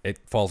like, it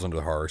falls under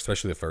the horror,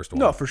 especially the first one.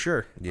 No, for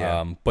sure.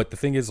 Yeah. But the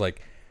thing is,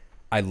 like,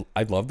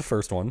 I love the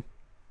first one,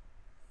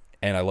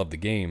 and I love the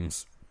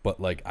games. But,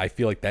 like, I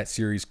feel like that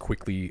series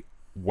quickly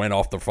went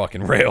off the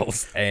fucking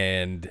rails.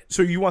 And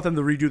so you want them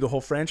to redo the whole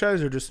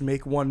franchise or just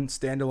make one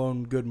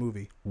standalone good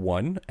movie?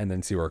 One, and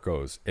then see where it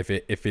goes. If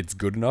it's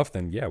good enough,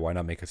 then, yeah, why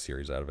not make a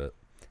series out of it?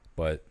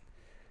 But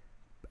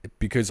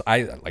because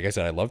like I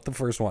said, I loved the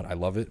first one. I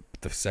love it.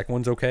 The second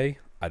one's okay.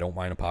 I don't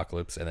mind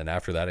Apocalypse, and then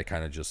after that, it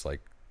kind of just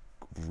like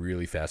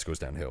really fast goes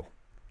downhill.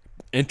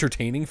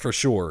 Entertaining for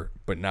sure,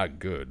 but not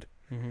good.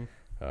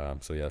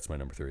 So yeah, that's my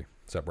number 3.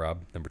 What's up,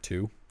 Rob? Number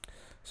 2.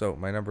 So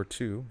my number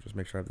 2, just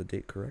make sure I have the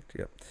date correct.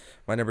 Yep.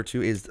 My number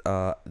 2 is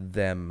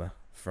Them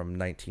from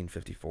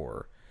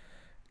 1954.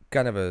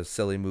 Kind of a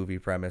silly movie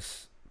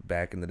premise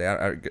back in the day.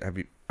 Have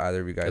you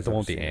either of you guys? That's the one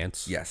with ever the seen it?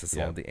 ants? Yes, it's the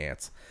Yeah. one with the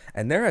ants.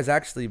 And there has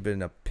actually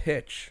been a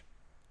pitch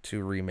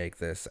to remake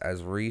this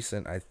as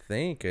recent, I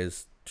think,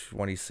 as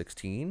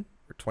 2016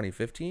 or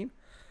 2015.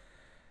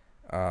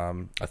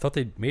 I thought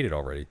they made it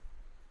already.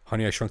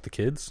 Honey, I Shrunk the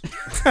Kids.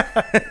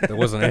 There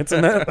wasn't ants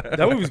in that.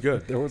 That movie's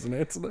good. There wasn't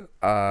ants in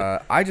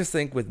that. I just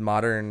think with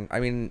modern, I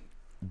mean,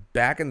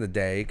 back in the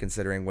day,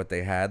 considering what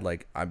they had,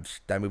 like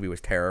that movie was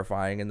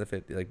terrifying in the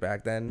 50s, like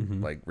back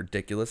then, like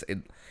ridiculous. It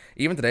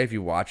even today, if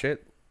you watch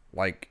it,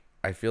 like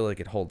I feel like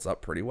it holds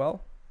up pretty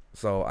well.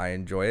 So I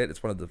enjoy it.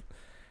 It's one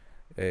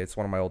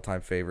of my old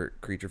time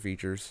favorite creature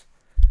features,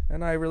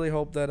 and I really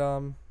hope that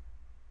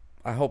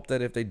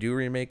if they do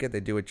remake it, they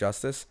do it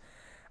justice.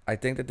 I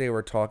think that they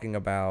were talking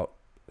about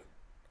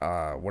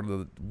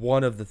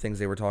one of the things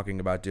they were talking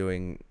about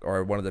doing,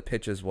 or one of the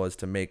pitches was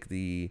to make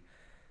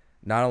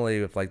not only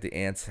if like the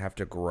ants have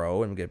to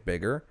grow and get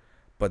bigger,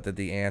 but that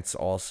the ants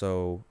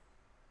also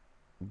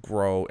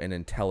grow in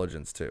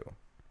intelligence too.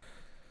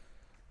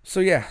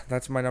 So yeah,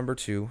 that's my number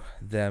 2.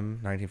 Them,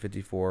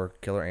 1954,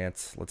 Killer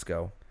Ants. Let's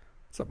go.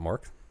 What's up,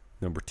 Mark?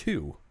 Number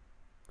 2.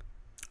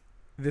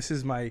 This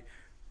is my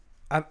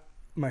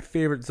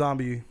favorite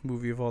zombie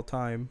movie of all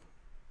time,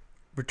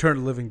 Return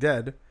of the Living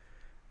Dead.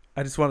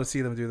 I just want to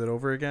see them do that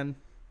over again.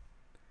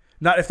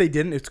 Not if they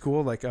didn't, it's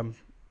cool. Like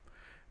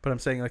but I'm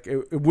saying like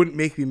it wouldn't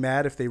make me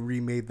mad if they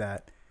remade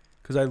that,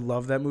 because I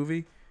love that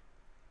movie.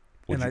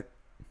 Would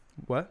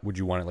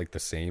you want it like the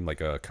same,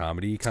 like a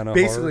comedy kind of?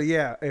 Basically,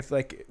 yeah. If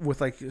like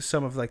with like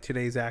some of like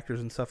today's actors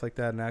and stuff like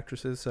that and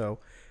actresses, so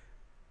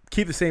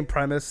keep the same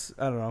premise.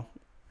 I don't know.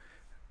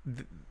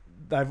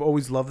 I've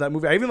always loved that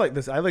movie. I even like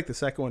this. I like the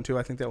second one too.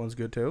 I think that one's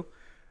good too.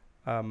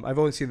 I've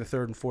only seen the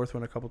third and fourth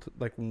one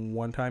like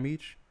one time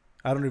each.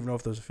 I don't even know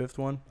if there's a fifth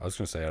one. I was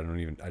gonna say I didn't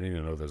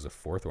even know there's a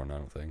fourth one. I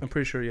don't think. I'm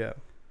pretty sure, yeah.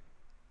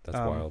 That's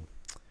wild.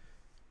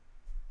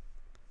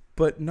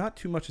 But not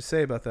too much to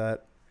say about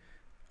that,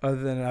 other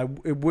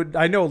than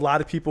I know a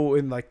lot of people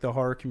in like the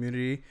horror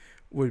community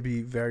would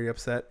be very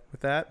upset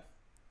with that.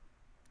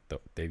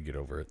 They'd get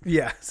over it.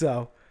 Yeah.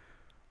 So,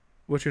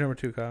 what's your number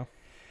 2, Kyle?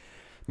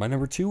 My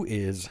number 2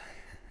 is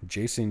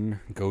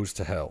Jason Goes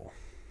to Hell.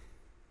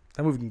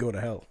 That movie can go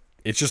to hell.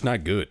 It's just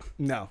not good.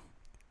 No.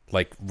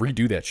 Like,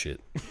 redo that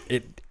shit.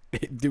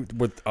 Dude,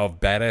 with a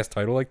badass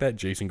title like that,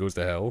 Jason Goes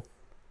to Hell.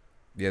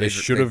 Yeah, they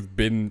should have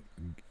been.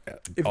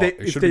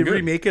 If they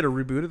remake it or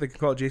reboot it, they can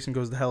call it Jason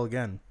Goes to Hell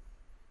again.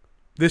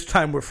 This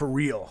time we're for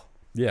real.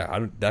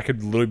 Yeah, that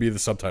could literally be the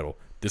subtitle.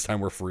 This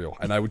time we're for real,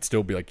 and I would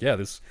still be like, yeah,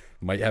 this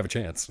might have a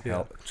chance.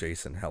 Hell,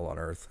 Jason, Hell on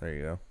Earth. There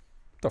you go.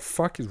 The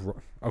fuck is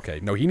wrong? Okay,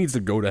 no, he needs to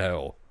go to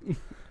hell.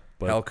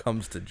 But hell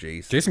comes to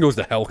Jason. Jason Goes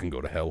to Hell can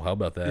go to hell. How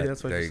about that? Yeah,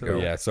 that's what there you you said. go.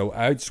 Yeah, so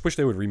I just wish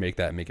they would remake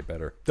that and make it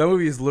better. That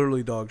movie is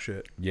literally dog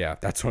shit. Yeah,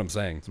 that's what I'm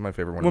saying. It's my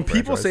favorite one. When in the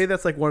people franchise. say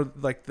that's like one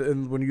of like I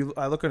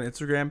look on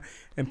Instagram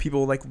and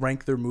people like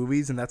rank their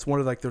movies and that's one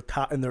of like their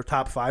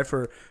top 5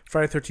 for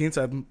Friday the 13th.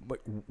 So I'm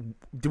like,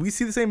 do we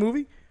see the same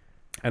movie?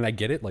 And I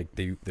get it, like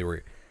they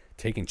were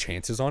taking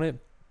chances on it,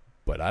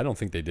 but I don't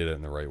think they did it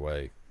in the right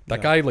way.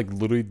 That guy like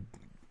literally,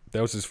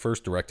 that was his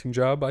first directing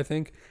job, I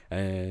think,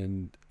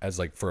 and as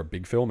like for a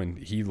big film, and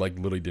he like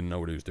literally didn't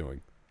know what he was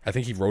doing. I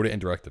think he wrote it and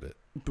directed it.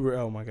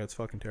 Oh my god, it's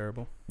fucking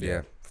terrible.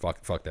 Yeah.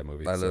 Fuck that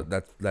movie.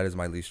 That is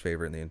my least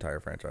favorite in the entire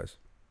franchise.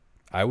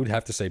 I would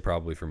have to say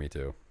probably for me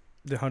too.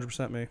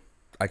 100% me.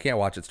 I can't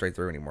watch it straight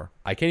through anymore.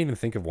 I can't even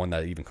think of one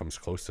that even comes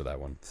close to that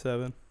one.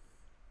 7.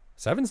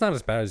 7's not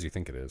as bad as you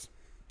think it is.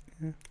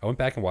 Yeah. I went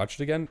back and watched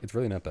it again. It's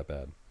really not that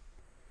bad.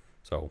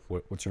 So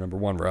what's your number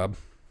 1, Rob?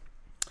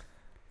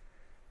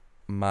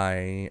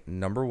 My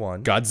number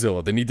 1.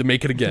 Godzilla. They need to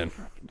make it again.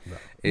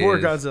 More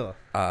Godzilla.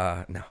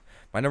 No.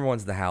 My number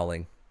 1's The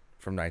Howling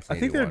from 1981. I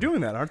think they're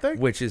doing that, aren't they?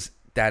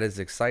 That is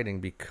exciting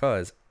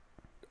because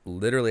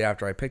literally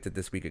after I picked it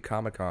this week at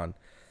Comic-Con,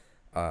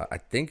 I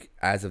think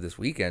as of this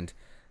weekend,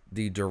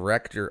 the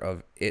director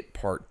of It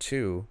Part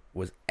 2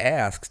 was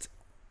asked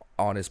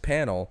on his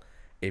panel,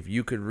 if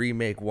you could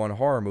remake one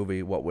horror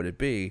movie, what would it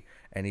be?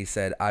 And he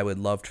said, I would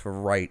love to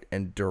write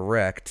and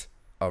direct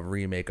a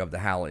remake of The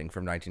Howling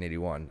from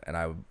 1981. And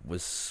I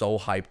was so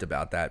hyped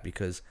about that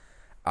because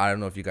I don't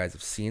know if you guys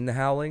have seen The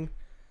Howling.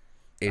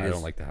 I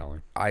don't like The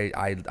Howling.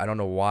 I don't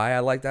know why I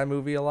like that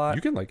movie a lot.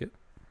 You can like it.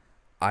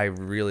 I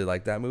really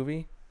like that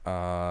movie.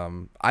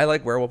 I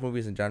like werewolf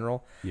movies in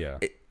general. Yeah.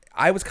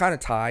 I was kind of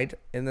tied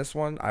in this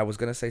one. I was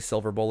gonna say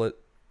Silver Bullet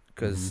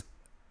because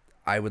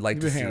I would like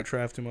You've to been see. hanging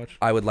Trav too much.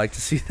 I would like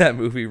to see that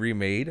movie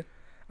remade.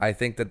 I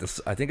think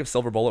if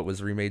Silver Bullet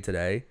was remade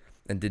today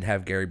and didn't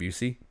have Gary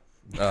Busey,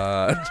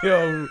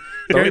 Yo,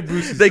 Gary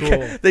Busey's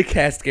cool. they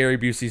cast Gary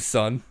Busey's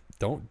son.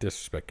 Don't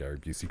disrespect Gary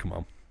Busey. Come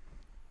on.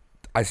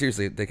 I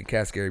seriously, they could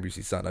cast Gary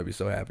Busey's son. I'd be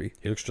so happy.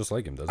 He looks just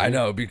like him, doesn't he? I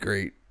know, it'd be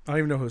great. I don't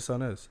even know who his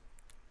son is.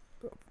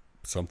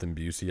 Something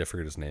Busey. I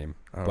forget his name.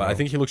 don't But I know.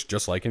 think he looks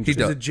just like him. He Is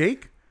does. it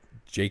Jake?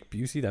 Jake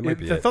Busey? That might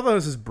be I it. thought that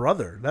was his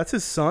brother. That's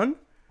his son?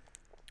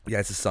 Yeah,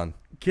 it's his son.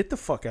 Get the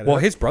fuck out of Well,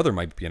 here. his brother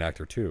might be an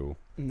actor too.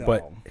 No.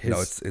 But his, No,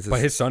 it's but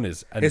his- his son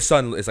is. And His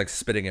son is like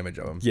spitting image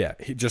of him. yeah,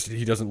 he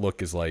doesn't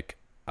look as like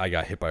I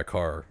got hit by a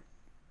car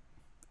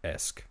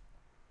esque.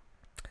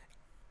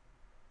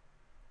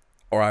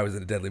 Or I was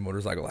in a deadly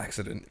motorcycle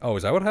accident. Oh,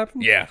 is that what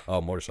happened? Yeah. Oh,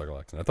 motorcycle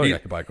accident. I thought he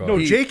got hit by a car. No,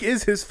 He- Jake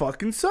is his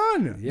fucking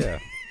son. Yeah.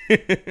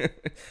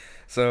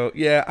 So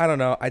yeah, I don't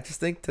know. I just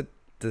think that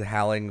the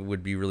Howling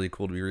would be really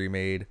cool to be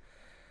remade.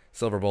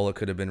 Silver Bullet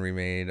could have been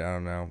remade. I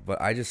don't know,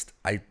 but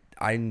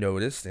I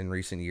noticed in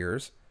recent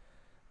years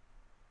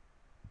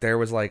there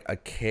was like a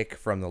kick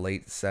from the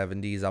late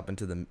 70s up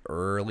into the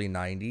early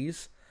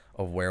 90s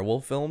of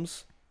werewolf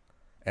films,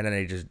 and then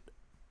they just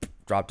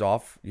dropped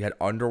off. You had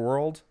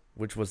Underworld,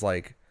 which was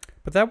like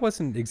But that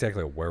wasn't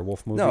exactly a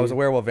werewolf movie. no, it was a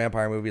werewolf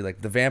vampire movie.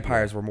 Like the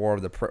vampires were more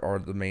of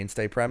the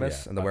mainstay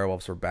premise, Yeah, and the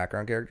werewolves were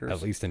background characters.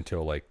 At least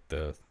until like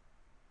the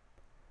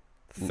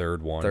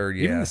third one. Third,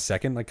 Even yeah. the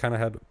second like kind of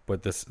had,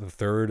 but the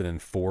third and then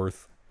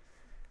fourth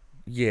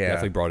yeah,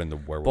 definitely brought in the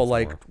werewolf. but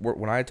like more.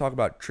 when I talk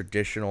about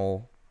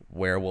traditional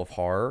werewolf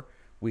horror,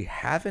 we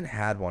haven't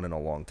had one in a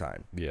long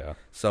time. Yeah,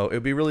 So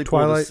it'd be really cool.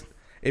 Twilight.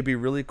 It'd be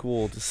really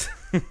cool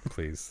to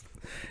please.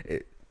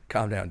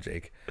 calm down,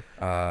 Jake.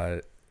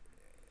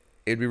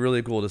 It'd be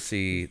really cool to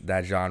see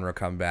that genre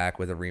come back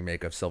with a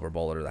remake of Silver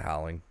Bullet or The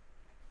Howling.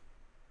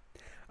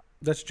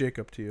 That's Jake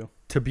up to you.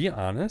 To be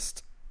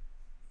honest,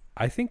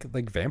 I think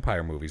like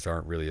vampire movies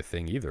aren't really a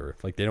thing either.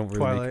 Like they don't really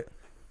Twilight. make.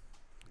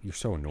 You're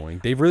so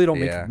annoying. They really don't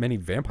Yeah. make many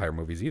vampire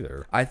movies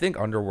either. I think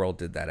Underworld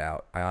did that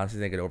out. I honestly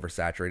think it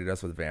oversaturated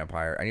us with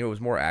vampire. I knew it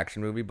was more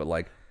action movie, but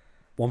like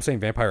Well, I'm saying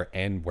vampire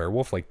and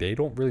werewolf, like they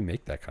don't really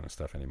make that kind of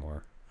stuff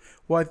anymore.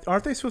 Well,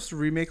 aren't they supposed to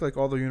remake like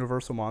all the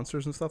Universal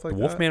monsters and stuff like The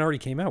that? Wolfman already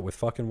came out with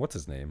fucking what's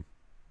his name,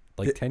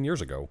 like Did- 10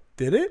 years ago.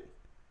 Did it?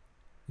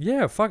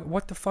 Yeah, fuck.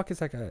 What the fuck is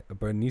that guy?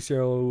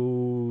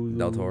 Benicio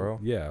Del Toro?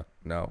 Yeah,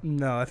 no.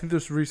 No, I think they're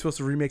supposed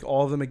to remake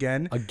all of them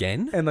again.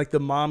 again. And like the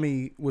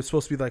mommy was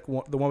supposed to be like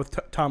the one with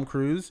Tom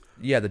Cruise,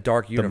 Yeah, the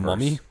Dark The Universe.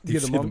 Mummy. Did Yeah, you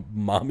the say mum- the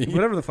mommy.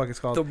 whatever the fuck it's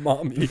called. The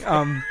mommy.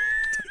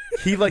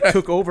 He like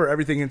took over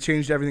everything and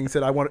changed everything and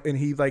said I want, and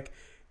he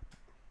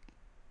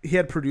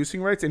had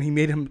producing rights and he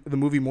made the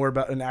movie more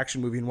about an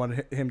action movie and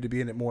wanted him to be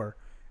in it more.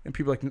 And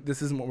people were like,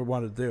 this isn't what we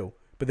wanted to do,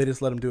 but they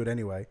just let him do it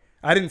anyway.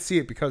 I didn't see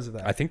it because of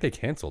that. I think they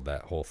canceled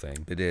that whole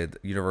thing. They did.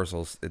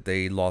 Universal's.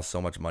 They lost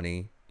so much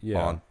money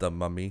Yeah. on the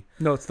Mummy,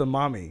 No, it's the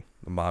mommy.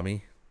 the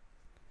Mommy.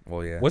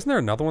 Well, yeah. Wasn't there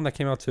another one that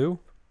came out too?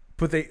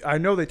 But I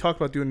know they talked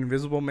about doing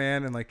Invisible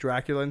Man and like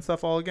Dracula and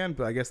stuff all again,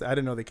 but I guess I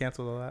didn't know they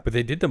canceled all that. But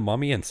they did the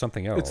Mummy and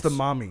something else. It's the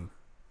mommy.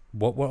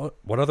 What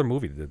other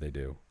movie did they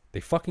do? They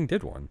fucking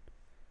did one.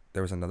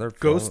 There was another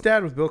Ghost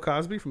Dad with Bill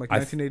Cosby from like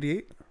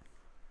 1988.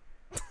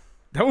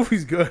 That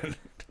movie's good.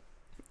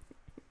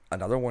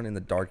 another one in the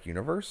Dark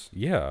Universe.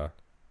 Yeah.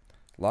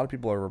 A lot of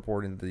people are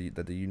reporting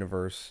that the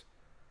universe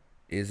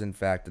is in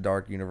fact the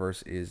Dark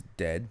Universe is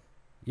dead,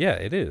 Yeah,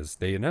 it is.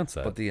 They announced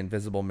that. but the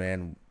Invisible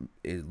Man,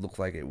 it looks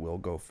like it will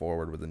go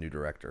forward with a new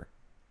director.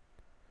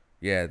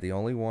 Yeah, the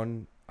only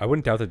one I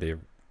wouldn't doubt that they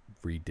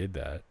redid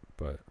that,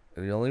 but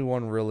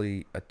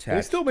really attached.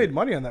 They still made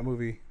money on that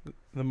movie,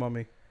 The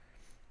Mummy.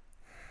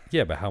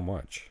 yeah, but how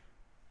much?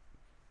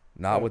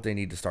 not what they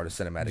need to start a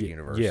cinematic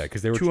universe. Yeah,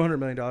 because they were $200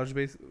 million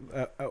base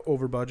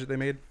over budget they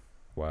made.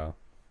 wow.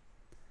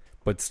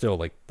 But still,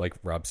 like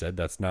Rob said,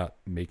 that's not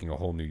making a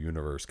whole new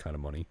universe kind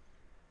of money.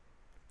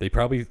 They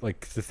probably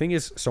like the thing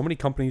is, so many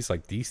companies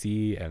like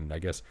DC and I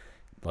guess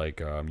like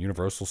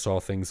Universal saw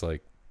things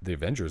like the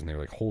Avengers and they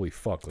were like, "Holy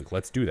fuck! Like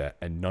let's do that,"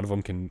 and none of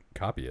them can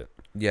copy it.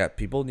 Yeah,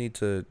 people need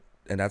to,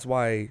 and that's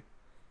why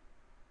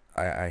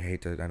I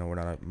hate to. I know we're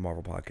not a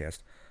Marvel podcast,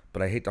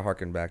 but I hate to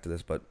harken back to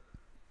this. But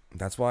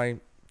that's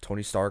why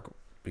Tony Stark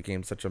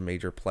became such a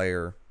major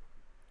player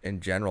in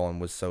general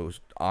and was so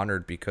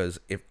honored, because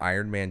if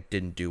Iron Man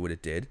didn't do what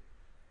it did,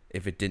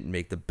 if it didn't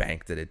make the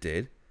bank that it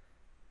did,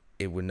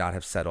 it would not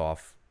have set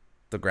off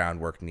the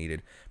groundwork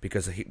needed.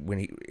 Because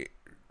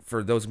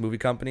for those movie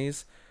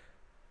companies,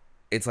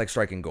 it's like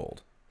striking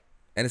gold.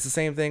 And it's the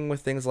same thing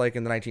with things like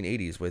in the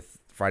 1980s with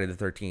Friday the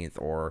 13th,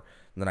 or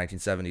in the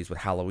 1970s with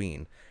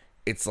Halloween.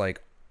 It's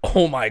like,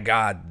 oh my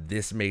God,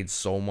 this made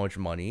so much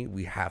money,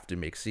 we have to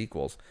make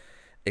sequels.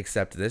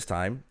 Except this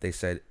time, they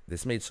said,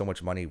 this made so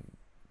much money,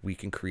 we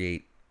can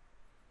create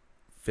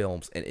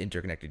films in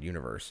interconnected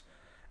universe.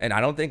 And I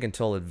don't think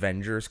until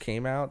Avengers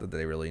came out that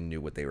they really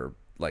knew what they were,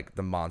 like,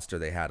 the monster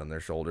they had on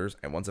their shoulders.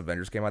 And once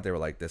Avengers came out, they were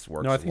like, this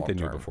works. No, I think they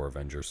long knew term. before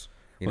Avengers.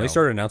 You When they know.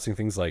 started announcing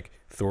things like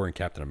Thor and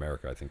Captain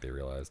America, I think they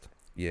realized.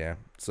 Yeah,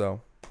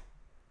 so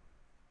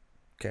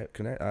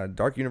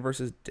Dark Universe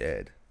is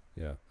dead.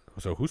 Yeah.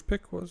 So whose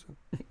pick was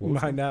it?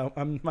 What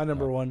was My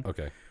number one,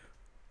 Okay.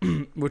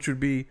 which would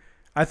be,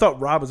 I thought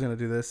Rob was going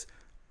to do this,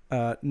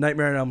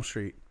 Nightmare on Elm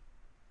Street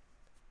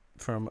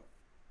from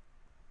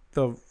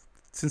the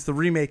since the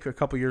remake a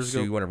couple years So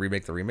ago. you want to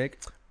remake the remake?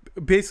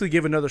 Basically,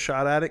 give another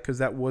shot at it because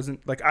that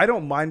wasn't like I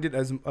don't mind it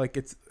as like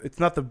it's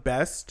not the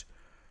best,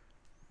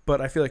 but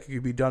I feel like it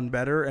could be done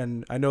better.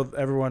 And I know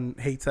everyone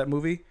hates that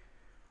movie.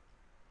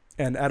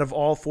 And out of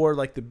all four,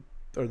 like the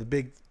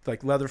big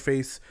like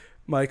Leatherface,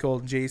 Michael,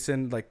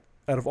 Jason, like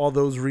out of all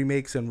those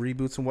remakes and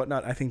reboots and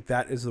whatnot, I think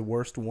that is the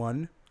worst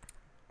one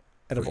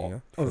out of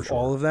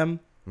all of them.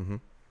 Mm-hmm.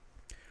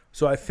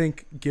 So I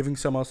think giving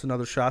someone else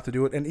another shot to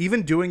do it, and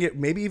even doing it,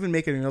 maybe even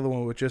making another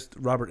one with just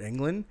Robert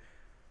Englund.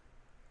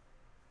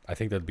 I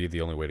think that'd be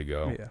the only way to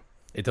go. Yeah,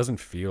 It doesn't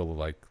feel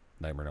like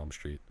Nightmare on Elm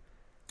Street.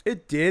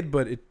 it did,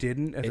 but it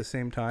didn't at the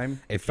same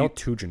time. It felt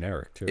too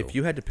generic too. If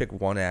you had to pick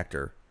one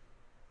actor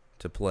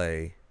to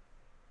play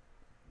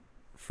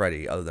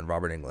Freddy other than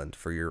Robert Englund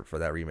for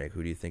that remake,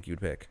 who do you think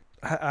you'd pick?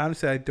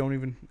 Honestly,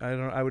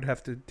 I would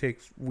have to take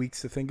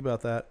weeks to think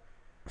about that.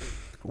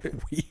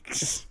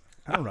 Weeks.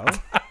 I don't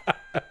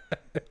know.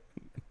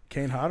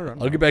 Kane Hodder.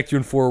 I'll get back to you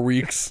in 4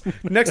 weeks.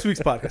 Next week's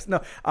podcast.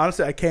 No,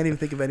 honestly, I can't even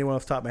think of anyone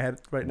off the top of my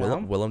head right now.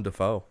 Willem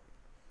Dafoe.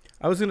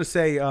 I was gonna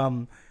say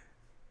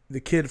the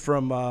kid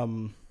from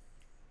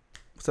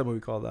what's that movie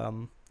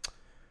called?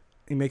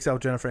 He makes out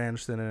with Jennifer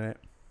Aniston in it.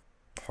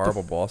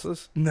 Horrible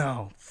Bosses?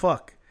 No,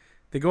 fuck.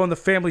 They go on the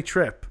family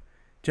trip.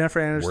 Jennifer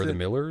Aniston. We're the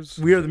Millers.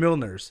 We are the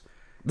Milners.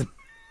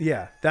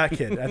 Yeah, that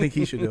kid. I think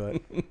he should do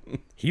it.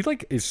 He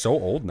like is so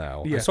old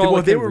now. Yeah. I saw,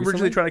 Well, they him were originally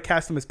recently. trying to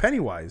cast him as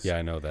Pennywise. Yeah,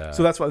 I know that.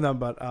 So that's why. No,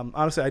 but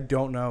honestly, I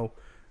don't know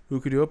who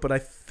could do it. But I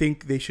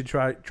think they should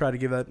try to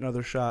give that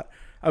another shot.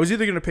 I was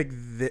either going to pick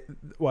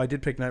I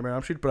did pick Nightmare on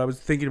Elm Street, but I was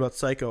thinking about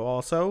Psycho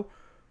also.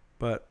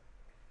 But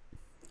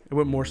it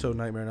went more so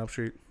Nightmare on Elm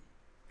Street.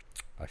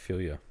 I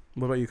feel you.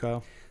 What about you,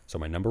 Kyle? So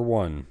my number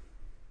one.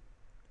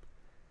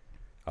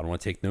 I don't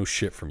want to take no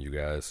shit from you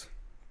guys.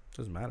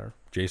 Doesn't matter.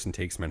 Jason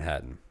Takes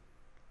Manhattan.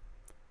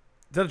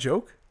 Is that a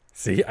joke?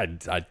 See,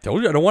 I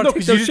told you I don't want to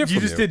take no shit from you. You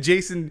just did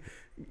Jason.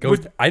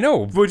 I know.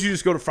 Would you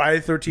just go to Friday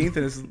the 13th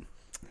and is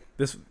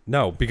this?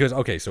 No, because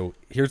okay. So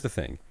here's the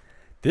thing.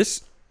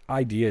 This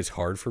idea is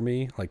hard for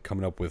me, like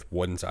coming up with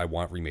ones I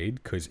want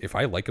remade. Because if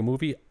I like a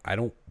movie, I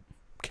don't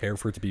care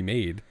for it to be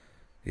made.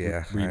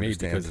 Yeah, I remade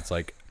understand. because it's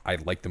like I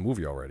like the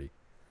movie already.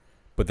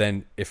 But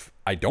then if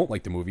I don't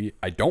like the movie,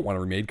 I don't want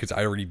it remade because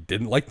I already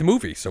didn't like the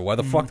movie. So why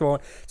the fuck do I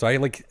want? So I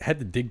like had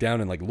to dig down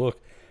and like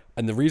look.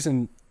 And the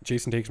reason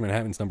Jason Takes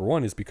Manhattan's number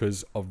one is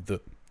because of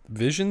the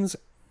visions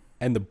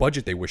and the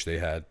budget they wish they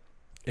had.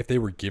 If they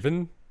were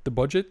given the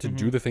budget to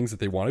do the things that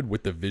they wanted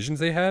with the visions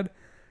they had,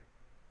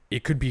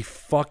 it could be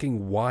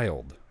fucking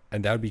wild.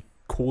 And that would be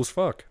cool as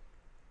fuck.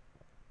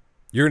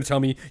 You're going to tell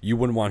me you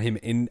wouldn't want him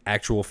in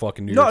actual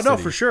fucking New York City? No,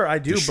 for sure I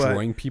do.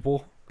 Destroying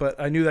people? But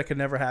I knew that could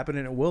never happen,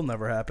 and it will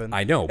never happen.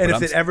 I know. And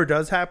but if it ever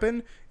does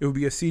happen, it would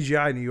be a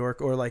CGI New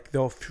York, or like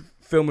they'll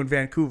film in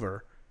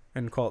Vancouver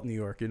and call it New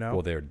York. You know?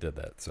 Well, they already did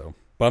that. So,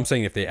 but I'm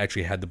saying if they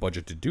actually had the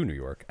budget to do New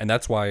York, and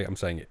that's why I'm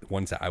saying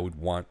ones that I would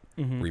want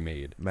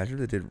remade.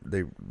 Imagine if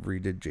they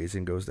redid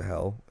Jason Goes to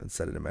Hell and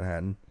set it in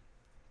Manhattan.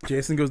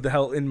 Jason Goes to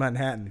Hell in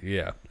Manhattan.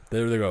 Yeah,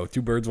 there they go.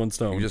 2 birds, 1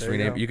 stone. You just There you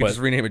rename. go. You could But- just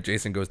rename it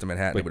Jason Goes to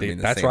Manhattan. It But would mean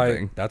the that's same why.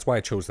 thing. That's why I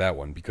chose that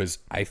one because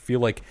I feel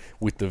like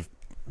with the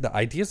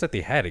ideas that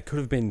they had, it could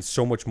have been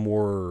so much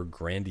more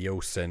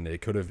grandiose and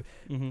it could have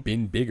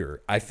been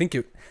bigger. I think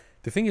it.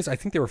 The thing is, I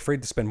think they were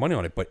afraid to spend money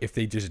on it. But if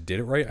they just did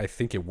it right, I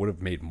think it would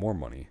have made more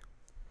money.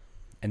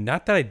 And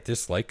not that I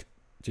dislike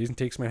Jason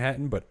Takes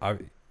Manhattan, but I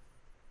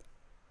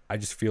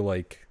just feel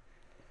like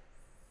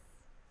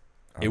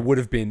it would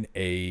have been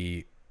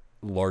a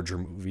larger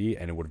movie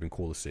and it would have been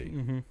cool to see.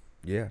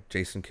 Yeah,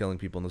 Jason killing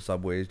people in the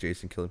subways,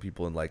 Jason killing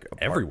people in like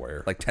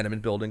Everywhere. like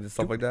tenement buildings and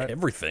stuff like that.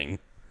 Everything.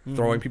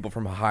 Throwing people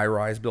from a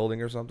high-rise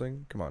building or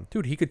something. Come on.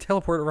 Dude, he could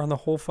teleport around the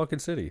whole fucking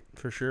city.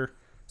 For sure.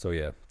 So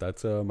yeah,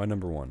 that's my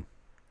number one.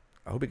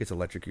 I hope he gets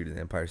electrocuted in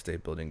the Empire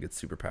State Building and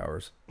gets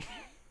superpowers.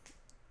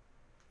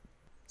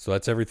 So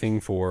that's everything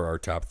for our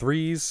top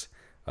threes.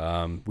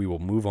 We will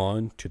move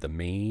on to the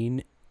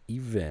main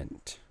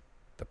event,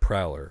 The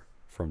Prowler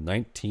from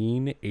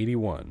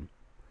 1981.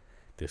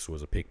 This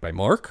was a pick by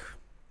Mark.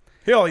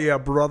 Hell yeah,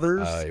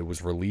 brothers. It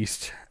was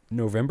released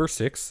November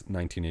 6th,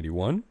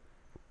 1981.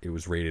 It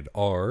was rated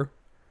R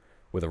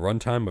with a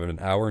runtime of 1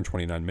 hour and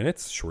 29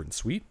 minutes, short and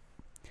sweet.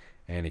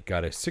 And it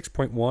got a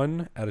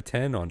 6.1 out of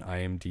 10 on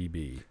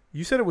IMDb.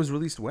 You said it was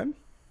released when?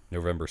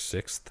 November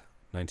 6th,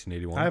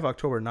 1981. I have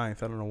October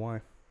 9th. I don't know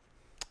why.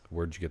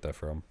 Where'd you get that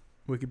from?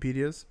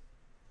 Wikipedia's.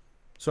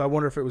 So I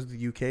wonder if it was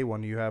the UK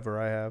one you have or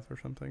I have or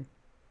something.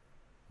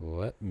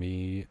 Let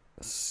me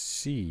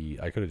see.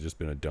 I could have just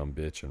been a dumb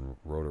bitch and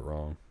wrote it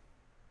wrong.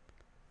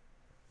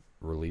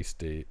 Release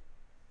date.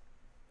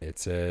 It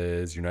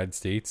says United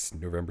States,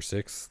 November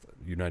 6th.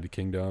 United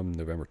Kingdom,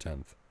 November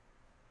 10th.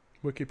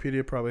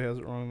 Wikipedia probably has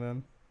it wrong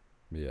then.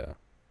 Yeah.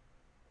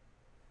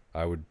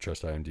 I would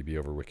trust IMDb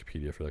over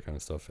Wikipedia for that kind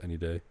of stuff any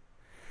day.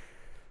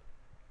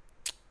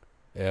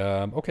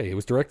 Okay, it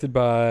was directed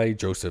by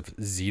Joseph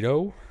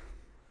Zito,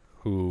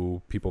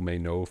 who people may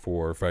know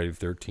for Friday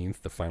the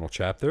 13th, The Final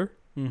Chapter,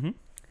 Mm-hmm.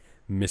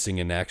 Missing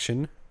in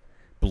Action,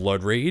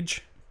 Blood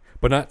Rage,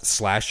 but not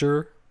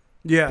slasher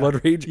Yeah,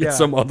 Blood Rage. Yeah. It's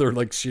some other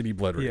like shitty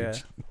Blood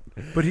Rage.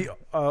 Yeah. But he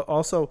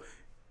also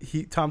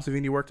Tom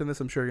Savini worked on this.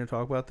 I'm sure you're gonna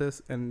talk about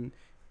this, and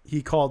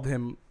he called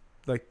him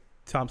like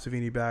Tom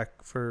Savini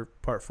back for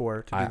part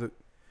 4 to do the.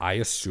 I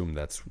assume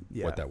that's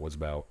Yeah. what that was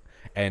about,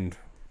 and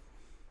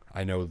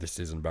I know this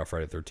isn't about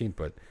Friday the 13th,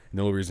 but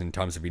the only reason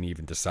Tom Savini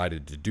even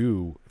decided to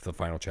do the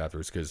final chapter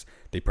is because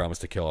they promised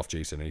to kill off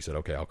Jason, and he said,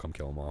 "Okay, I'll come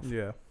kill him off."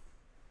 Yeah.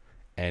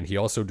 And he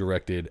also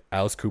directed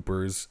Alice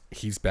Cooper's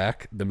 "He's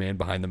Back, the Man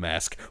Behind the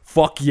Mask."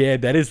 Fuck yeah,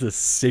 that is the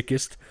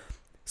sickest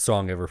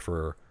song ever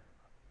for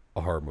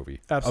a horror movie.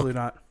 Absolutely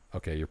not.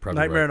 Okay, you're probably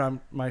Nightmare right. on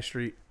My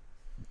Street.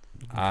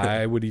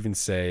 I would even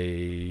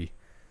say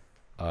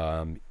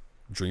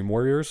Dream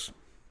Warriors.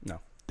 No.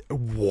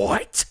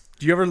 What?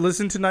 Do you ever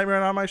listen to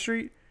Nightmare on My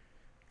Street?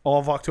 All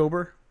of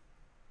October.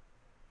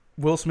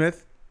 Will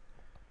Smith.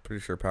 Pretty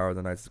sure Power of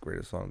the Night's the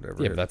greatest song to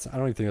ever Yeah, hit. but I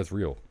don't even think that's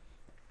real.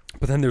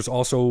 But then there's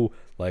also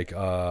like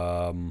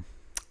what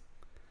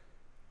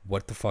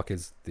the fuck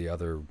is the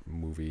other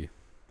movie?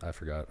 I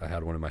forgot. I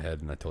had one in my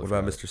head and I totally What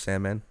about forgot it. Mr.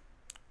 Sandman?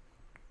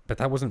 But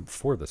that wasn't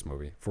for this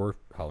movie. For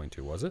Halloween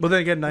 2, was it? But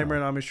then again, Nightmare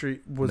on Elm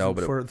Street was No,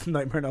 but for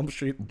Nightmare on Elm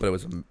Street. But it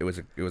was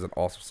an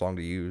awesome song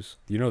to use.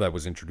 You know that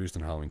was introduced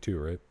in Halloween 2,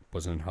 right?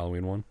 Wasn't in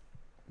Halloween 1?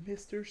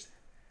 Mr.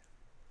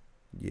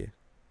 Yeah.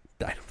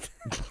 I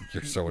don't,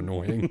 you're so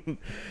annoying.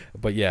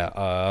 But yeah,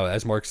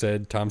 as Mark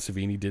said, Tom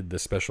Savini did the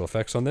special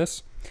effects on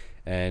this.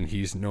 And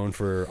he's known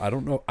for, I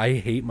don't know, I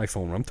hate my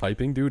phone when I'm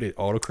typing, dude. It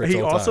autocorrects He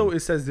all the also time.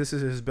 it says this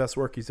is his best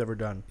work he's ever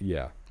done,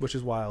 Yeah. which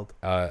is wild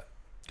because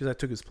I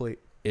took his plate.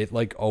 It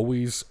like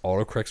always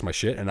autocorrects my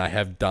shit, and I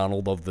have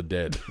Donald of the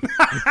Dead.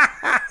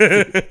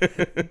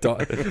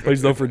 But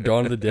he's known for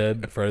Dawn of the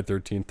Dead, Friday the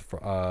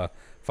 13th,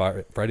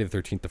 Friday the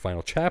 13th, the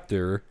final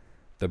chapter,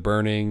 The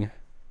Burning,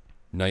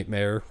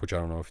 Nightmare, which I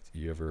don't know if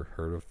you ever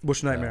heard of.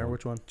 Which Nightmare?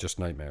 Which one? Just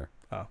Nightmare.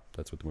 Oh.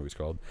 That's what the movie's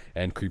called.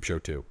 And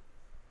Creepshow 2.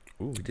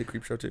 Ooh, he did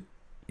Creepshow too.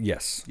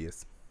 Yes.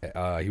 Yes.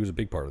 He was a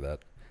big part of that.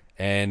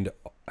 And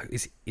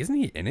isn't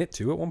he in it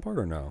too at one part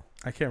or no?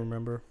 I can't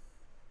remember.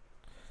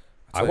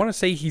 I want to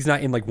say he's not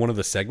in like one of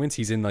the segments.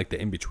 He's in like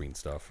the in-between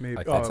stuff. Maybe.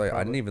 I Oh, thought. It's like I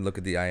probably. didn't even look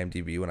at the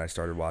IMDb when I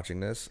started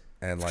watching this,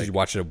 and Because like, you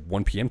watched it at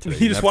 1 p.m. today.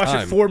 He You just have watched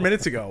time. it 4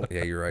 minutes ago.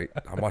 yeah, you're right.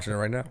 I'm watching it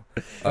right now.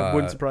 That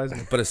wouldn't surprise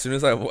me. But as soon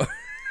as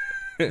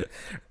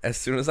as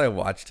soon as I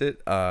watched it,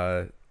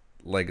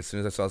 like as soon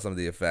as I saw some of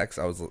the effects,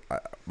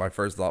 my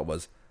first thought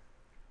was,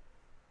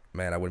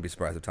 man, I wouldn't be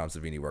surprised if Tom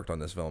Savini worked on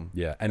this film.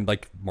 Yeah, and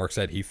like Mark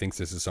said, he thinks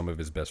this is some of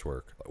his best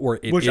work,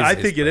 or it Which is I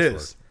his think it best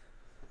is. work.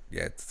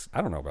 Yeah, it's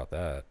I don't know about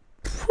that.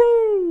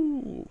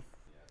 Whew.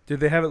 Did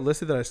they have it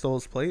listed that I stole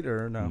his plate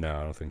or no? No,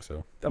 I don't think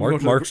so. I'm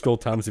going Mark to- stole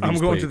Tom Savini's I'm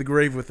going plate. to the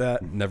grave with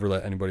that. Never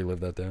let anybody live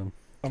that down.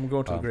 I'm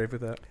going to the grave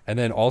with that. And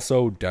then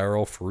also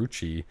Daryl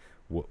Ferrucci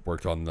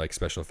worked on like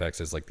special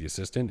effects as like the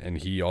assistant, and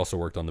he also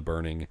worked on The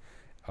Burning.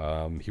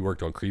 He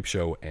worked on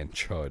Creepshow and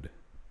Chud,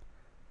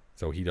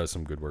 so he does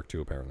some good work too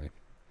apparently.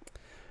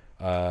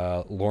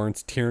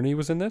 Lawrence Tierney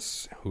was in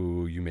this,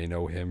 who you may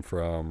know him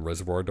from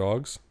Reservoir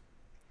Dogs,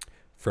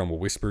 From a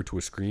Whisper to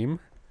a Scream,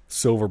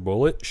 Silver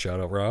Bullet, shout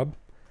out Rob,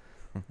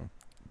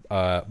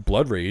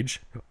 Blood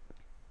Rage,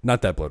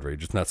 not that Blood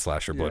Rage, it's not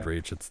slasher Blood Yeah.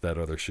 Rage, it's that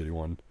other shitty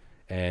one,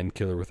 and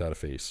Killer Without a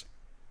Face.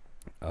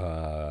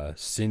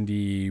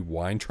 Cindy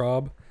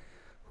Weintraub,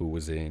 who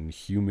was in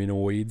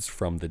Humanoids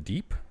from the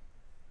Deep,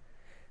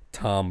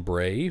 Tom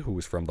Bray, who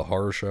was from The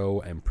Horror Show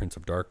and Prince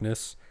of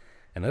Darkness.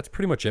 And that's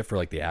pretty much it for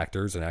like the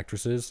actors and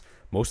actresses.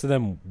 Most of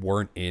them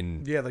weren't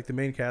in Yeah, like the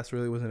main cast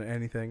really wasn't in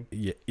anything.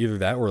 either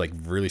that or like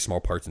really small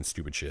parts and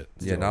stupid shit.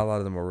 yeah. So, Not a lot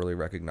of them were really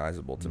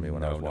recognizable to me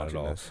when I no, was not at watching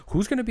all. this.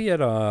 Who's going to be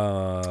at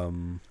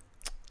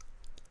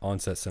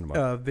On-Set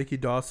Cinema? Vicky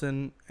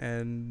Dawson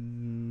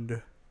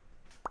and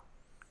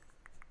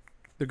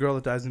the girl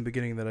that dies in the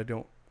beginning that I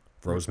don't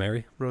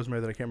Rosemary? Rosemary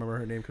that I can't remember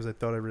her name because I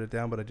thought I wrote it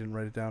down but I didn't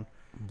write it down.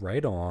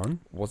 Right on.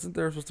 Wasn't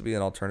there supposed to be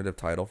an alternative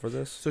title for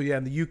this? So yeah,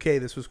 in the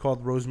UK this was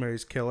called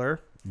Rosemary's Killer.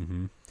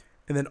 Mm-hmm.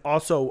 And then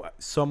also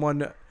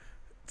someone,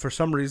 for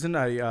some reason,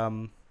 I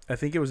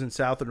think it was in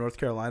South or North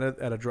Carolina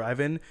at a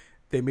drive-in,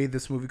 they made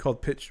this movie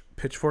called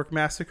Pitchfork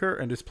Massacre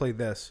and just played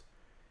this,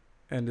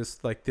 and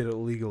just like did it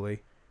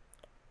legally.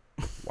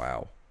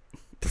 Wow.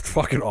 That's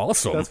fucking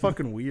awesome. That's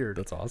fucking weird.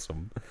 That's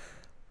awesome.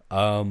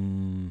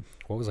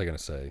 What was I gonna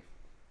say?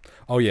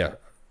 Oh yeah,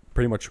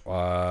 pretty much.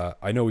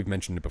 I know we've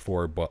mentioned it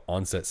before, but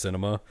On-Set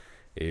Cinema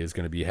is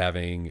going to be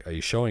having a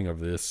showing of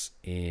this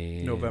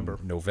in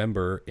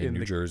November in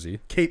New Jersey,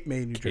 Cape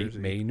May, New Cape Jersey.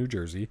 May, New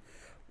Jersey.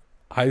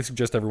 I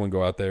suggest everyone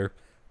go out there.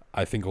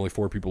 I think only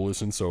 4 people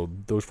listen, so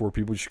those 4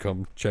 people should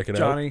come check it out.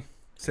 Johnny,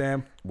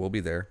 Sam, We'll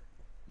be there.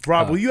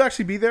 Rob, will you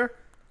actually be there?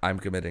 I'm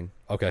committing.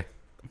 Okay,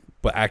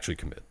 but actually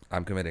commit.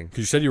 I'm committing. Because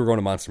you said you were going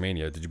to Monster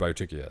Mania. Did you buy your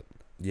ticket yet?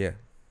 Yeah.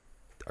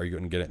 Are you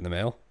going to get it in the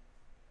mail?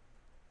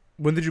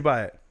 When did you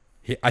buy it?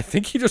 I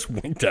think he just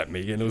winked at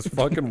me, and it was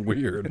fucking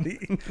weird.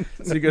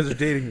 So you guys are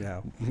dating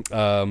now.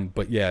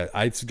 But yeah,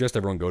 I'd suggest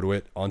everyone go to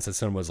it. On-Set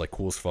Cinema is like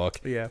cool as fuck.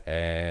 Yeah.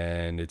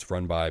 And it's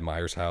run by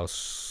Myers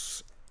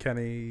House.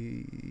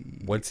 Kenny.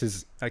 What's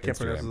his I can't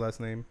pronounce Instagram? his last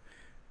name.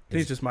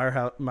 He's just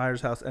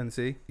Myers House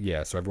NC.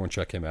 Yeah, so everyone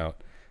check him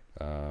out.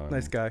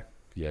 Nice guy.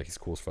 Yeah, he's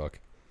cool as fuck.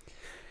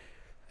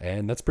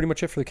 And that's pretty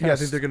much it for the cast. Yeah, I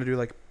think they're gonna do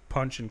like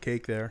Punch and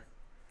Cake there.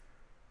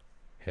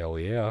 Hell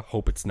yeah.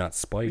 Hope it's not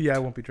spiked. Yeah, I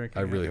won't be drinking.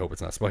 I really hope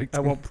it's not spiked. I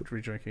won't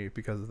be drinking it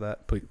because of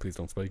that. Please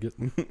don't spike it.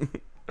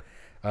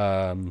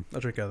 I'll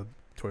drink out of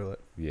the toilet.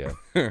 Yeah.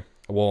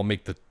 Well, I'll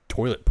make the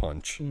toilet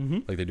punch Mm-hmm.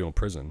 like they do in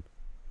prison.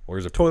 Or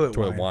is it Toilet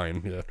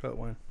wine? Yeah. Toilet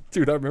wine.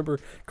 Dude, I remember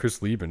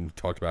Chris Lieben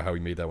talked about how he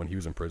made that when he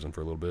was in prison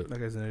for a little bit. That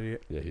guy's an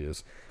idiot. Yeah, he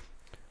is.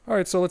 All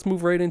right, so let's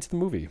move right into the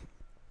movie.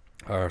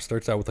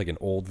 Starts out with like an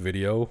old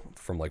video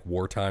from like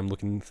wartime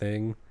looking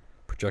thing,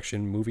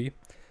 projection movie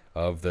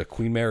of the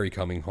Queen Mary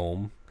coming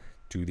home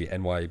to the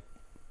NY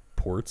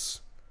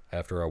ports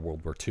after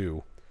World War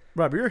II.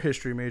 Rob, you're a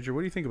history major.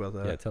 What do you think about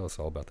that? Yeah, tell us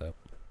all about that.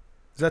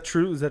 Is that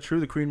true? Is that true?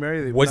 The Queen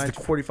Mary, Was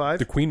 1945?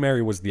 The Queen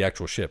Mary was the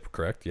actual ship,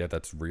 correct? Yeah,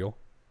 that's real.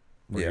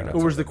 Yeah.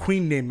 Or was the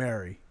Queen named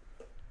Mary?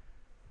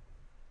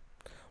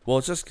 Well,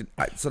 it's just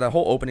so that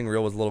whole opening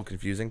reel was a little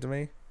confusing to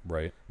me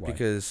Right. Why?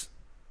 because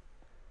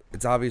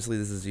it's obviously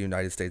this is a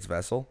United States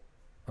vessel.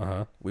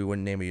 Uh-huh. We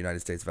wouldn't name a United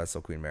States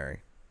vessel Queen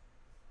Mary.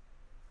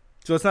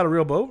 So it's not a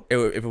real boat?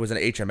 If it was an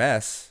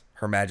HMS,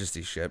 Her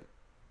Majesty's ship.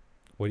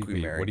 What do you Queen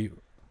mean? Mary. What do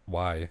you?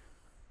 Why?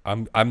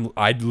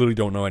 I literally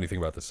don't know anything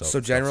about this. So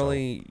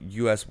generally,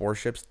 U.S.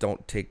 warships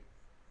don't take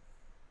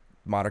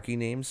monarchy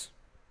names.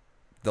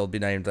 They'll be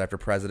named after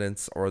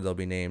presidents, or they'll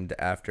be named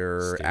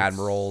after States.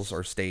 admirals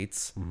or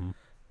states. Mm-hmm. What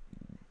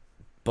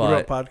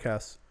But about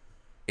podcasts?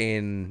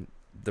 in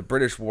the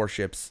British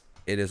warships,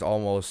 it is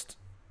almost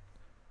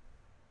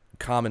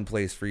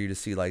commonplace for you to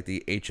see like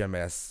the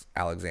HMS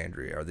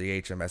Alexandria or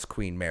the HMS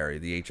Queen Mary,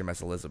 the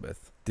HMS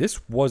Elizabeth.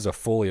 This was a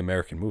fully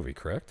American movie,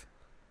 correct?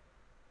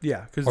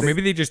 Yeah, because Or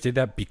maybe they just did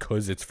that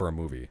because it's for a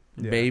movie.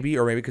 Maybe,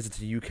 or maybe because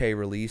it's a UK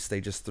release,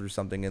 they just threw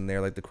something in there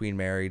like the Queen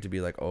Mary to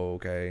be like, oh,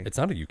 okay. It's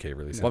not a UK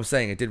release. Well, I'm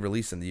saying it did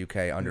release in the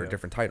UK under a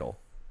different title.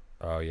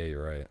 Oh yeah,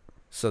 you're right.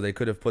 So they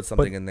could have put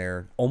something in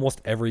there.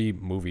 Almost every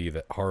movie,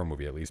 horror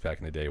movie at least back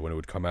in the day, when it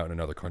would come out in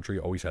another country,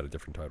 always had a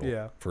different title.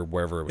 Yeah. For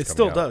wherever it was. it coming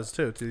still out. does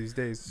too to these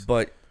days.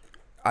 But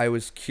I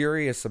was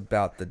curious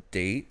about the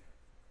date.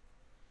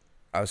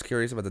 I was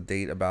curious about the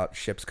date about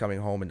ships coming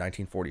home in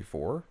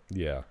 1944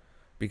 Yeah.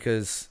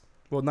 because,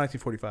 Well,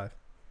 1945.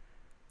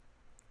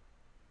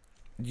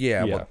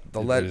 yeah, well, the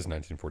it letter is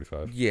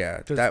 1945. yeah,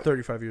 That's that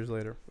 35 years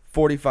later.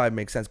 45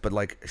 makes sense, but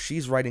like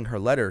she's writing her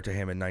letter to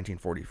him in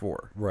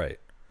 1944. Right.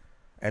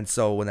 And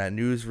so when that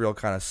newsreel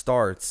kind of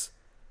starts,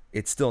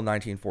 it's still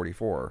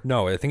 1944.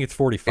 No, I think it's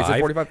 45. Is it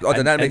 45? Oh,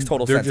 then that makes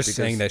total they're sense. They're just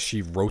saying because- that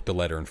she wrote the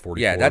letter in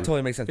 44. Yeah, that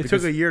totally makes sense. It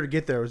took a year to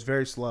get there. It was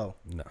very slow.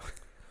 No.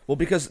 Well,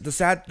 because the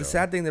sad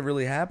thing that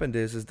really happened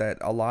is that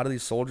a lot of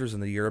these soldiers in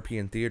the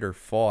European theater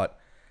fought,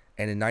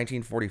 and in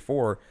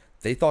 1944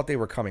 they thought they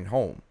were coming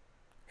home.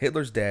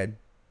 Hitler's dead,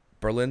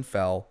 Berlin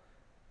fell,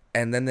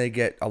 and then they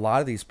get a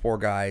lot of these poor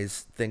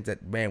guys think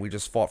that, man, we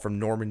just fought from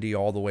Normandy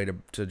all the way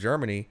to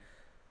Germany,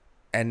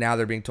 and now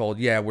they're being told,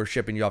 yeah, we're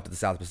shipping you off to the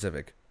South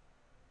Pacific.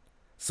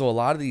 So a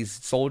lot of these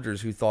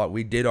soldiers who thought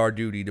we did our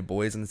duty, the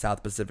boys in the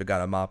South Pacific got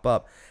to mop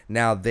up,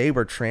 now they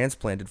were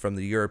transplanted from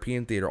the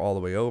European theater all the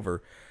way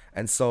over.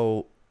 And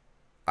so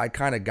I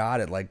kind of got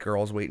it, like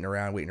girls waiting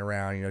around.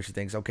 You know, she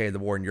thinks, okay, the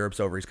war in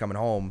Europe's over. He's coming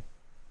home.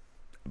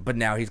 But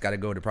now he's got to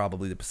go to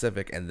probably the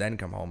Pacific and then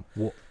come home.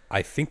 Well,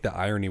 I think the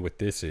irony with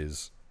this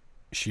is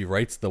she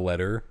writes the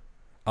letter.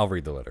 I'll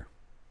read the letter.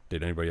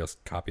 Did anybody else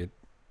copy it?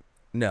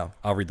 No.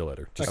 I'll read the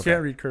letter. I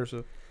can't read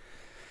cursive.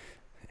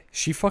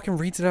 She fucking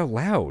reads it out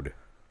loud.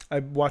 I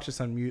watch this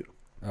on mute.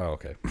 Oh,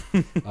 okay.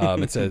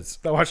 It says,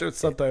 I watch it with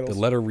subtitles. the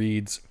letter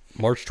reads,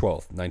 March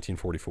 12th,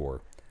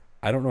 1944.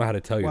 I don't know how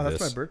to tell you Wow, this.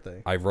 that's my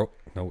birthday. I wrote...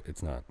 No,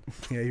 it's not.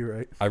 Yeah, you're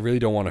right. I really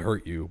don't want to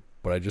hurt you,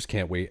 but I just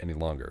can't wait any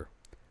longer.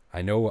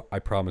 I know I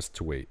promised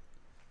to wait.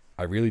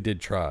 I really did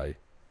try,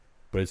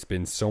 but it's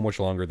been so much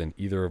longer than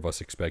either of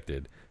us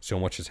expected. So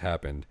much has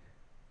happened,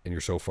 and you're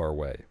so far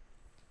away.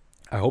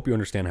 I hope you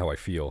understand how I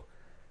feel.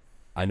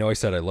 I know I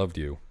said I loved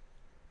you,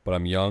 but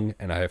I'm young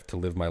and I have to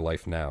live my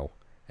life now,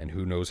 and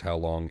who knows how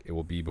long it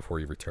will be before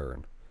you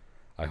return.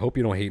 I hope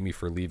you don't hate me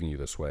for leaving you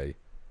this way,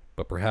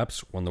 but perhaps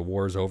when the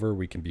war is over,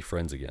 we can be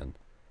friends again.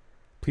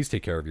 Please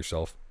take care of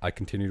yourself. I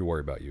continue to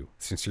worry about you.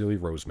 Sincerely,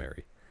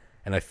 Rosemary.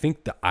 And I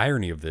think the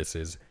irony of this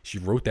is she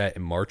wrote that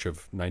in March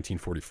of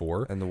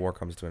 1944, And the war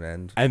comes to an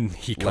end. and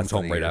he Less comes than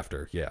home a right year.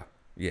 after. Yeah.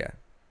 Yeah.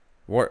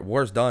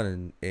 War's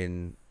done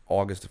in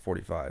August of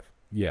 45.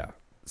 Yeah.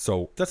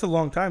 So, That's a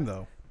long time,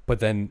 though. but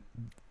then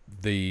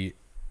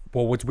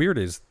what's weird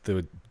is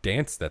the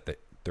dance that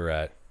they're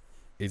at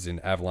is in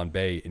Avalon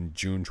Bay in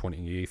June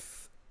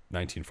 28th,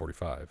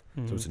 1945.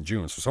 So it's in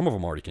June. So some of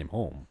them already came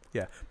home.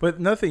 Yeah. But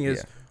another thing is,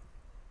 Yeah.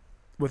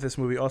 with this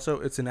movie, also,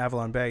 it's in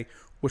Avalon Bay,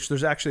 which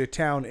there's actually a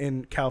town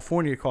in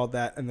California called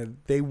that, and then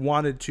they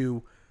wanted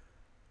to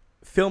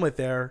film it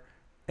there,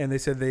 and they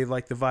said they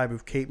liked the vibe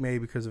of Cape May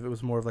because it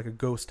was more of like a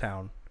ghost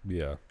town.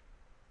 Yeah.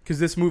 Because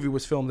this movie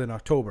was filmed in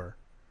October,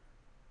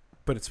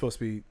 but it's supposed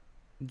to be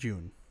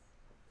June.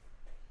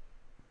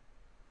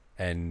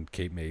 And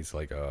Cape May's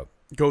like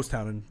Ghost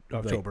Town in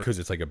October. because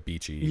it's like a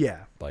beachy,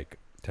 Yeah. like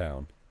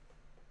town.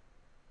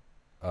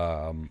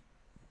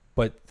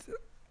 But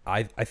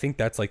I think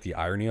that's like the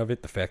irony of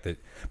it, the fact that.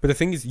 But the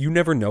thing is, you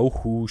never know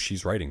who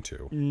she's writing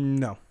to.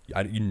 No.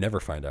 You never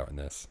find out in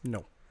this.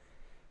 No.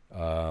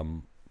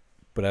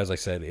 But as I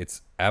said,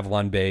 it's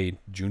Avalon Bay,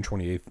 June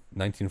 28th,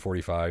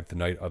 1945, the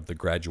night of the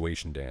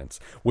graduation dance.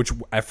 Which,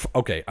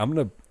 okay,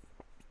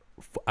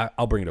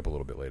 I'll bring it up a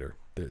little bit later.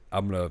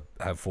 I'm gonna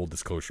have full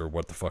disclosure of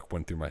what the fuck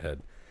went through my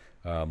head.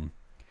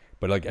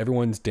 But like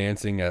everyone's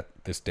dancing at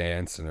this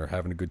dance and they're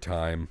having a good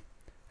time,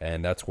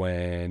 and that's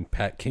when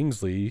Pat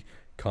Kingsley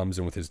comes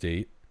in with his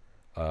date,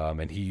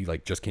 and he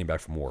like just came back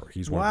from war.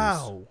 He's one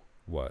of these,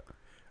 what?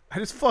 I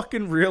just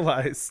fucking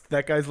realized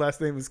that guy's last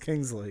name is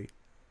Kingsley.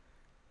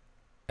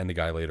 And the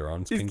guy later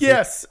on is Kingsley?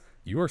 Yes.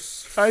 You are.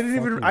 I didn't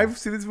even. I've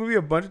seen this movie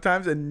a bunch of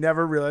times and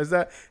never realized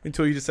that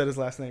until you just said his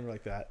last name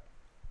like that.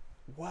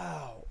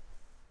 Wow.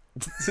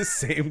 It's the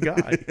same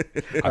guy.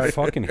 I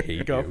fucking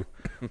hate Go.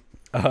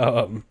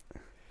 you.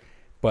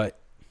 But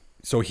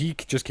so he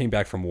just came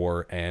back from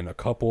war, and a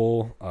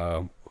couple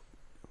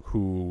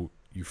who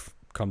you've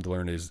come to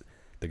learn is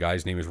the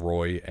guy's name is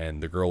Roy,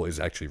 and the girl is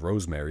actually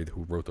Rosemary,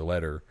 who wrote the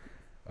letter.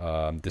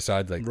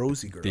 Decide like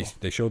Rosie girl.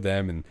 They show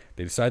them, and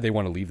they decide they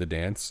want to leave the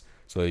dance,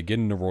 so they get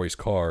into Roy's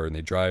car and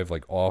they drive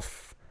like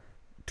off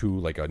to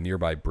like a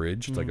nearby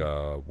bridge. It's like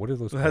a what are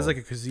those? It has like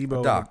a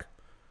gazebo. A dock.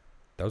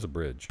 That was a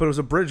bridge, But it was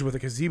a bridge with a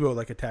gazebo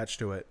like attached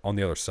to it. on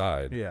the other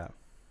side. Yeah.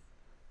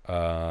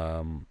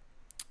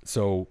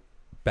 So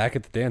back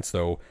at the dance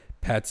though,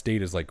 Pat's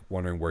date is like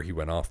wondering where he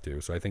went off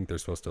to. So I think they're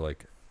supposed to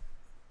like,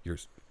 you're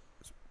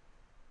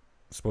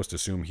supposed to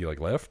assume he like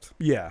left,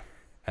 Yeah.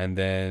 and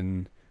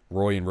then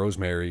Roy and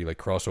Rosemary like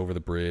cross over the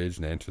bridge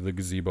and enter the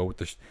gazebo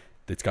with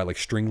it's got like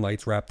string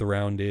lights wrapped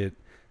around it,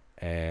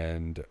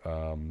 and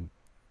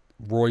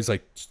Roy's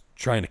like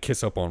trying to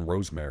kiss up on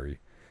Rosemary,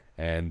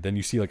 and then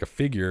you see like a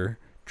figure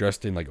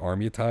dressed in like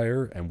army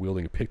attire and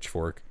wielding a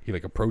pitchfork. He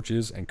like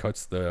approaches and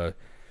cuts the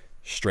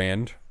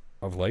strand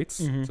of lights,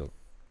 so,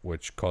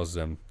 which causes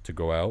them to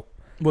go out.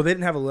 Well, they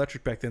didn't have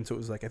electric back then, so it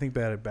was like I think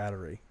they had a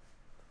battery.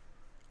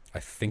 I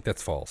think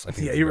that's false. I think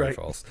Yeah, that's you're very right.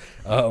 false.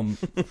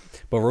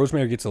 But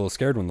Rosemary gets a little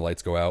scared when the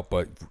lights go out.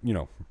 But you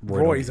know,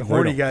 Roy's a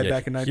horny guy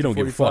back in He don't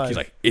give a fuck. 1945. He's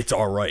like, it's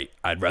all right.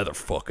 I'd rather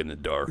fuck in the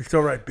dark. It's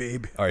all right,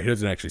 babe. All right, he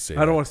doesn't actually say.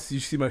 I don't that. want to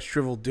see my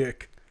shriveled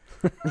dick.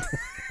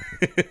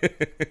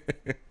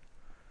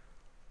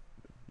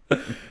 He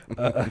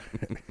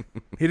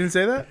didn't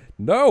say that?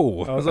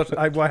 No.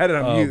 I had it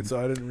on mute, so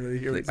I didn't really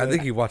hear what he I said.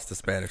 think he watched the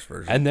Spanish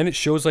version. And then it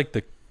shows like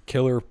the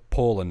killer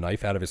pull a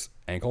knife out of his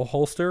ankle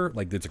holster.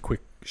 Like there's a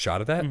quick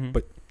shot of that.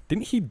 But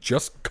didn't he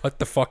just cut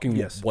the fucking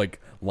Yes. like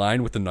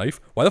line with the knife?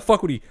 Why the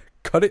fuck would he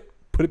cut it,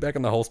 put it back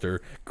in the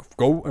holster,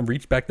 go and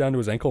reach back down to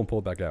his ankle and pull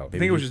it back out? I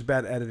think it was just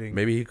bad editing.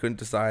 Maybe he couldn't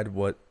decide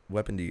what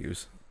weapon to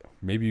use.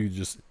 Maybe you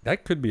just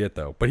that could be it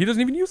though. But he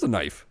doesn't even use the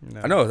knife.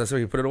 No. I know, that's why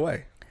he put it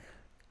away.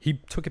 He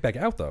took it back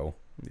out though.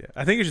 Yeah,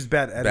 I think it's just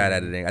bad editing. Bad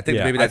editing. I think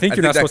Yeah, maybe I that, think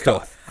you're not that supposed to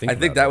cut- think I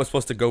think about that it. was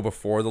supposed to go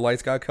before the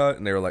lights got cut,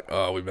 and they were like,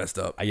 "Oh, we messed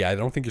up." Yeah, I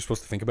don't think you're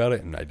supposed to think about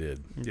it, and I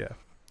did Yeah,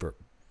 for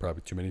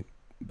probably too many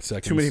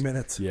seconds. too many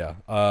minutes. Yeah.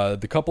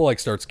 The couple like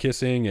starts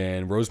kissing,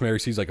 and Rosemary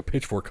sees like a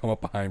pitchfork come up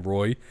behind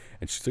Roy,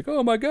 and she's like,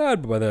 "Oh my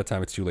god!" But by that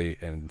time, it's too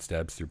late, and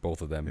stabs through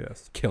both of them,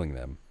 Yes. killing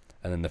them.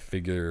 And then the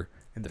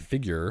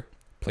figure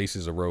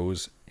places a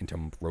rose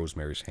into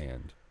Rosemary's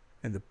hand.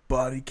 And the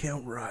body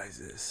count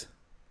rises.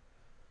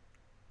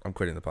 I'm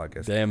quitting the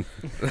podcast. Damn,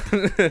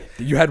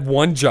 you had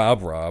one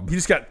job, Rob. You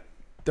just got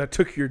that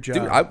took your job.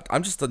 Dude,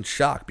 I'm just in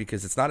shock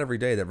because it's not every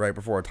day that right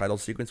before a title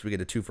sequence we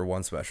get a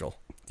 2-for-1 special.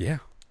 Yeah,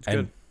 good.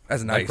 and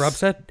That's like nice. Rob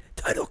said,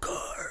 title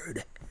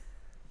card.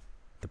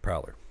 The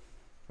Prowler.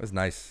 That's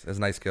nice. That's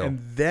a nice kill. And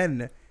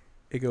then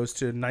it goes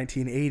to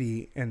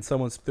 1980, and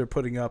they're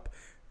putting up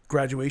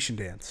Graduation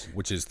Dance.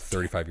 Which is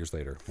 35 years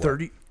later. What?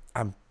 30.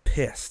 I'm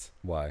pissed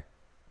Why?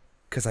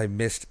 because I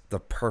missed the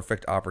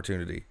perfect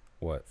opportunity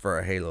What? for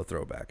a Halo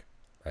throwback.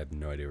 I have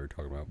no idea what you're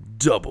talking about.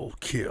 Double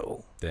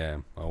kill.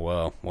 Damn. Oh,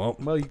 well. Well,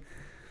 Well, you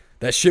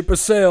that ship has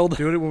sailed.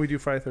 do it when we do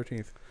Friday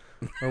 13th,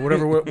 or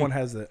whatever one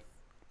has it.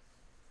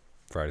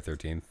 Friday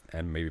 13th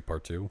and maybe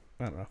part 2.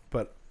 I don't know,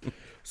 but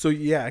so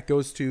yeah, it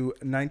goes to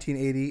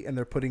 1980, and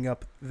they're putting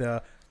up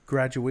the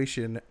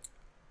Graduation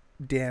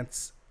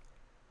Dance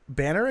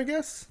banner, I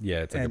guess. Yeah,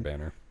 it's like And a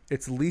banner.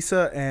 It's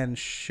Lisa and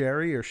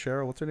Sherry or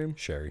Cheryl. What's her name?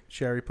 Sherry.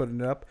 Sherry putting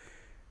it up,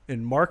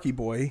 and Marky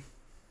Boy.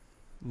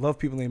 Love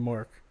people named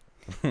Mark.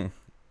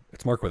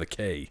 It's Mark with a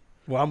K.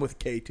 Well, I'm with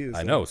K too. I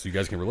so- know, so you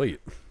guys can relate.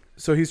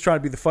 So he's trying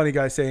to be the funny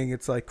guy, saying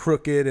it's like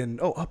crooked and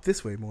up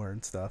this way more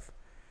and stuff.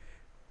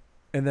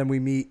 And then we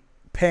meet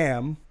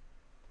Pam.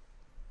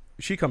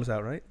 She comes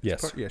out, right?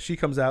 Yes. Yeah, she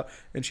comes out,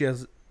 and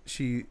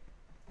she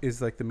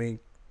is like the main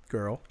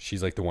girl.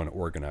 She's like the one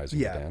organizing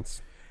Yeah. the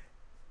dance.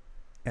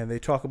 And they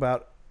talk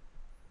about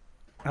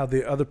how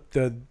the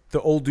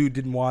old dude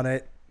didn't want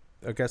it.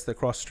 I guess the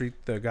cross street,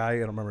 the guy, I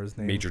don't remember his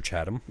name. Major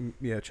Chatham.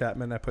 Yeah,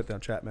 Chapman. I put down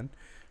Chapman.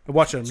 I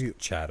watched it on mute.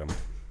 Chatham.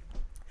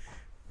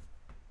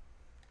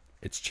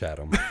 It's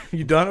Chatham.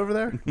 You done over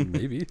there?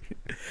 Maybe.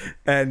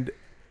 And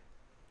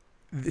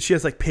she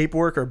has like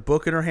paperwork or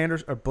book in her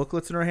hand or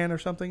booklets in her hand or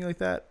something like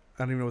that.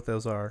 I don't even know what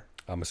those are.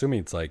 I'm assuming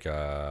it's like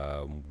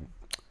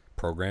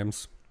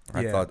programs.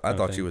 I Yeah.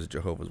 thought she was a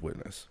Jehovah's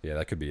Witness. Yeah,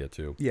 that could be it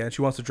too. Yeah, and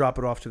she wants to drop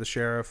it off to the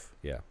sheriff.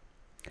 Yeah.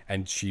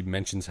 And she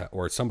mentions,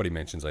 or somebody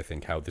mentions, I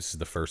think, how this is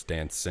the first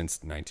dance since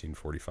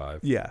 1945.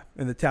 Yeah,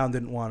 and the town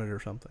didn't want it or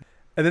something.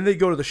 And then they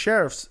go to the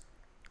sheriff's.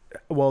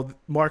 Well,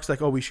 Mark's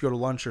like, "Oh, we should go to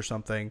lunch or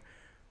something."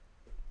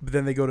 But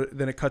then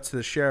then it cuts to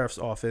the sheriff's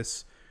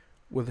office,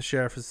 where the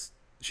sheriff is.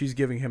 She's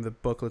giving him the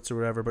booklets or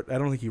whatever, but I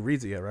don't think he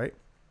reads it yet, right?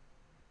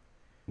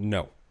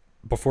 No.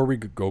 Before we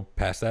go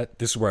past that,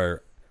 this is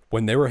where,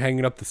 when they were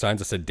hanging up the signs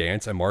that said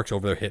dance and Mark's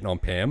over there hitting on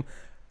Pam,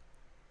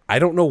 I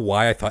don't know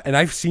why I thought, and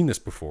I've seen this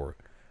before,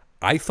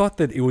 I thought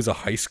that it was a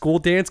high school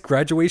dance,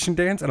 graduation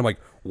dance, and I'm like,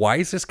 why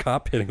is this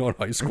cop hitting on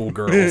high school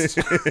girls?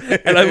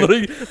 And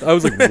I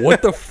was like,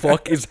 what the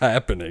fuck is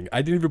happening?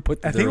 I didn't even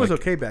put. I think it was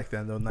okay back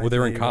then, though. Well, they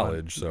were in 1981.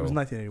 college, so It was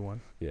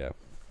 1981. Yeah,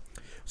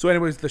 So,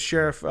 anyways, the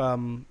sheriff,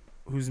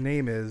 whose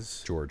name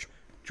is George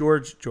in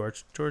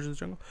the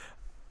Jungle,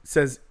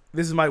 says,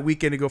 "This is my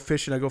weekend to go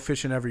fishing. I go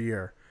fishing every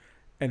year,"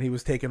 and he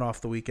was taken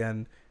off the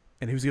weekend,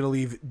 and he was going to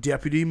leave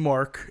Deputy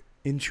Mark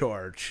in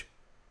charge.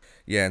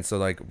 Yeah, and so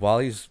like while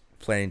he's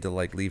planning to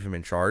like leave him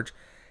in charge,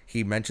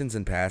 he mentions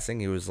in passing,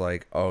 he was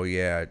like, "Oh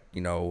yeah,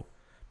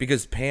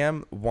 because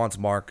Pam wants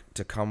Mark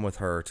to come with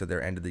her to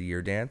their end of the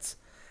year dance,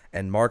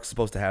 and Mark's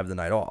supposed to have the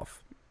night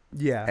off."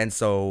 Yeah, And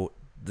so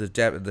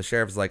the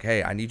sheriff's like,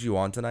 "Hey, I need you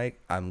on tonight.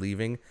 I'm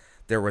leaving."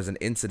 There was an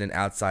incident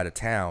outside of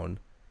town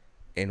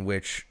in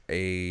which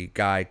a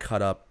guy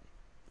cut up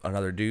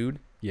another dude.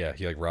 yeah,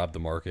 he like robbed the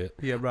market.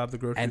 yeah, robbed the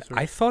grocery And store.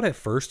 I thought at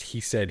first he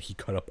said he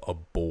cut up a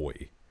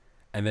boy,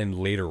 and then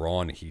later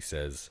on he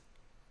says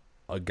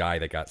a guy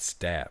that got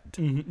stabbed.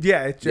 Yeah, it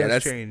Yeah, just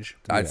that's- changed.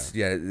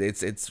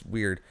 It's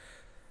weird.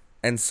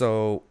 And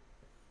so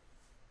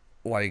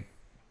like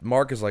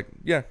Mark is like,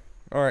 "Yeah,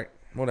 all right,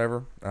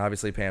 whatever." And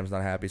obviously Pam's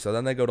not happy. So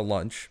then they go to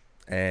lunch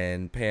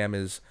and Pam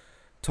is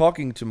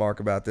talking to Mark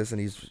about this,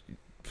 and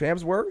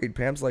Pam's worried.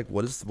 Pam's like,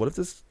 what if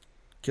this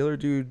killer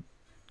dude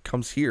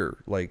comes here?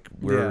 Like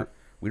we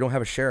don't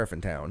have a sheriff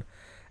in town.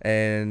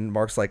 And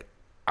Mark's like,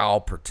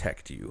 "I'll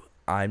protect you.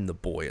 I'm the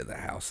boy of the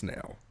house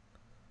now.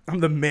 I'm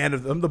the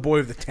boy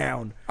of the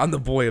town. I'm the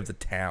boy of the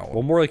town."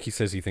 Well, more like he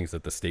says he thinks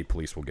that the state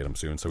police will get him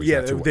soon, so he's Yeah,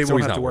 not too, they so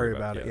won't he's have to not worry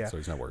about it. Yeah, so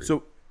he's not worried.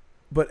 So,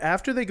 but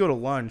after they go to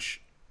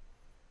lunch,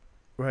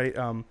 right?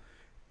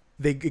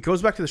 It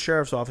goes back to the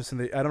sheriff's office,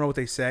 and I don't know what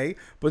they say,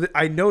 but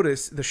I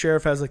noticed the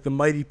sheriff has like the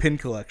mighty pin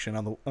collection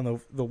on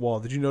the wall.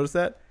 Did you notice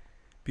that?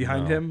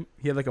 Behind No. him,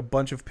 he had like a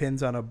bunch of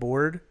pins on a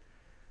board.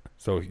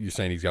 So you're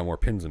saying he's got more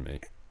pins than me?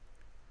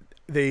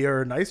 They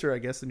are nicer, I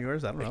guess, than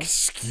yours. I don't know.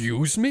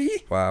 Excuse me?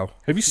 Wow.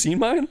 Have you seen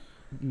mine?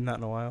 Not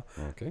in a while.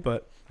 Okay.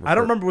 But I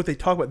don't remember what they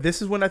talk about. This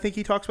is when I think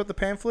he talks about the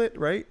pamphlet,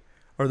 right?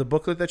 Or the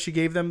booklet that she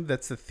gave them.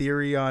 That's the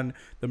theory on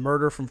the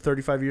murder from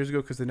 35 years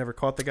ago because they never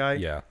caught the guy.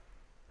 Yeah.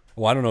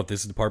 Well, I don't know if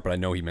this is the part, but I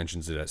know he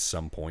mentions it at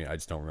some point. I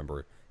just don't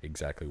remember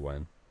exactly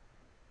when.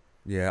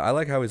 Yeah, I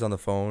like how he's on the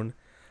phone.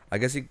 I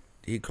guess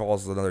he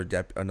calls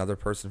another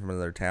person from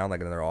another town,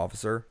 like another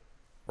officer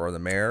or the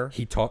mayor.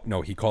 He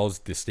calls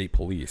the state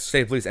police.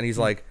 State police, and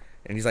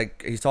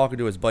he's talking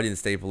to his buddy in the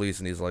state police,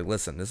 and he's like,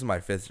 "Listen, this is my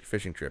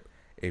fishing trip.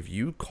 If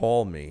you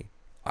call me,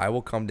 I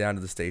will come down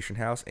to the station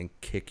house and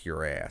kick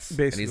your ass."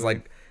 Basically. And he's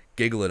like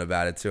giggling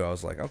about it too. I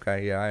was like,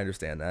 "Okay, yeah, I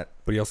understand that."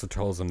 But he also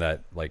tells them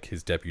that like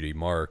his deputy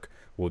Mark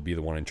would be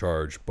the one in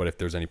charge, but if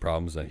there's any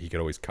problems, then he could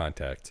always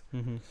contact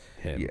him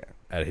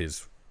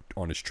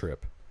on his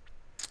trip.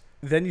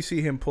 Then you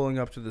see him pulling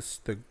up to the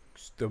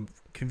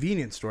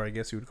convenience store, I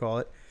guess you would call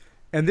it.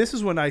 And this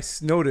is when I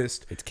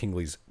noticed It's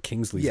Kingsley's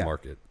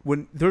Market.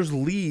 when there's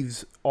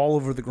leaves all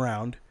over the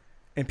ground,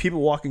 and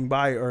people walking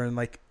by are in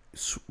like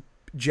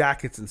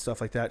jackets and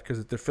stuff like that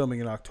because they're filming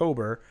in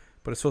October,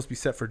 but it's supposed to be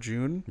set for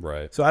June.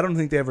 Right. So I don't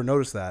think they ever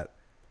noticed that.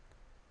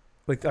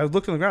 Like I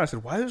looked on the ground, I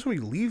said, "Why are there so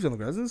many leaves on the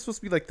ground? Isn't this supposed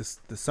to be like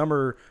the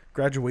summer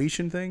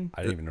graduation thing?"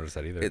 I didn't even notice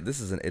that either. This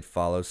is an It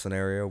Follows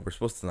scenario. We're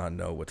supposed to not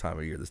know what time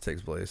of year this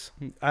takes place.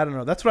 I don't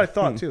know. That's what I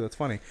thought too. That's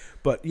funny.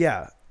 But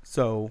yeah,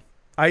 so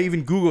I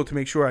even Googled to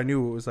make sure I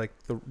knew it was like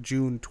the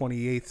June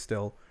 28th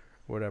still,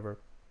 or whatever.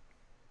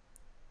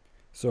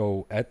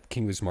 So at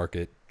Kingsley's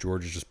Market,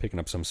 George is just picking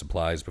up some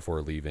supplies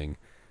before leaving.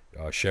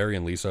 Sherry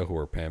and Lisa, who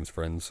are Pam's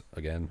friends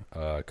again,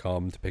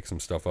 come to pick some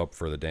stuff up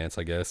for the dance,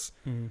 I guess.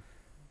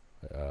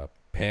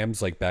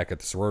 Pam's like back at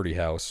the sorority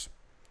house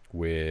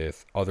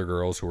with other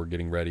girls who are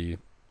getting ready.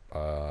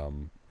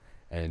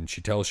 And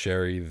she tells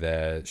Sherry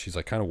that she's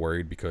like kind of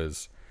worried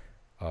because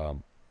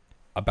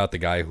about the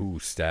guy who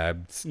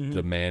stabbed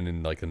the man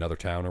in like another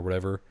town or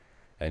whatever.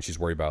 And she's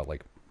worried about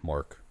like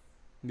Mark.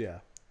 Yeah.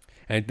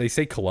 And they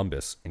say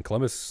Columbus, and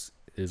Columbus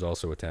is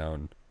also a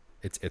town.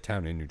 It's a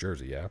town in New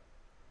Jersey, yeah.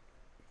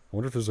 I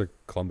wonder if there's a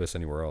Columbus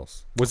anywhere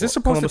else. Was this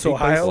supposed Columbus, to take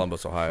Ohio? place?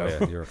 Columbus, Ohio.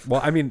 Oh, yeah,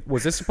 well, I mean,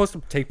 was this supposed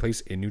to take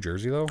place in New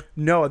Jersey though?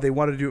 No, they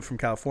wanted to do it from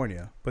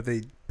California, but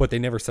they But they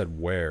never said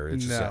where.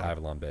 It's just No. at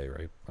Avalon Bay,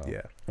 right? Oh,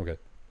 Yeah. Okay.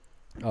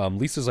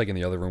 Lisa's like in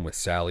the other room with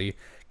Sally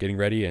getting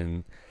ready,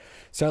 and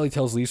Sally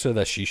tells Lisa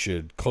that she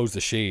should close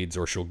the shades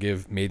or she'll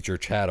give Major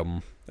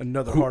Chatham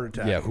Another heart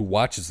attack. Yeah, who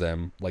watches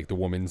them, like the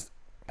woman's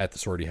at the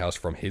sorority house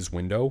from his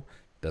window,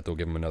 that they'll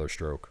give him another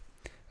stroke.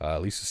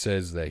 Lisa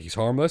says that he's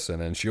harmless,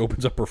 and then she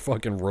opens up her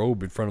fucking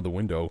robe in front of the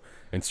window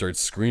and starts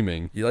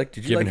screaming, Did you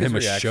giving like his him a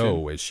reaction?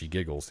 show as she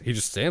giggles. He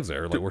just stands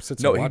there like we're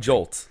sitting. No, watching. he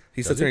jolts.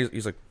 He sits he? there.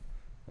 He's like,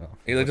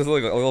 he like just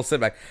like a little sit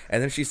back,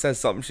 and then she says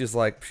something. She's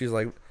like,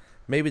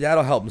 maybe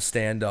that'll help him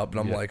stand up. And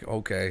I'm like,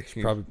 okay.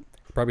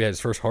 Probably had his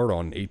first heart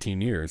on in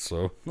 18 years.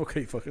 So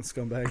Okay, you fucking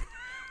scumbag.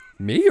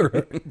 me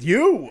or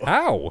You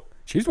how?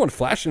 She's the one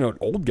flashing an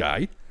old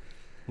guy.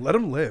 let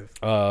him live.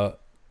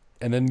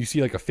 And then you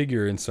see like a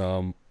figure in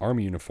some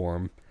army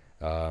uniform,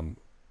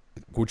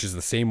 which is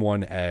the same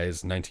one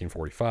as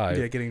 1945.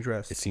 Yeah, getting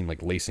dressed. It's seen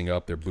like lacing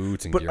up their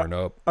boots and But gearing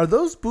up. Are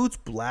those boots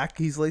black?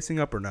 He's lacing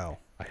up or no?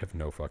 I have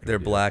no fucking. They're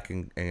idea. black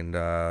and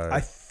I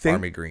think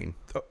army green.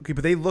 Okay,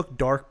 but they look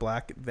dark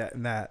black.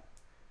 That.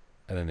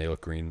 And then they look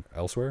green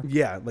elsewhere.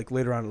 Yeah, like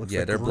later on it looks. Yeah,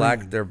 like they're green.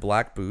 black. They're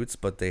black boots,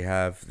 but they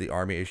have the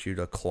army issued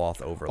a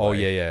cloth overlay. Oh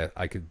yeah.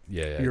 I could.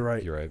 Yeah. You're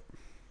right. You're right.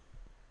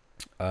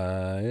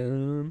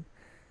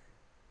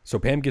 So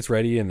Pam gets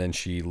ready and then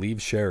she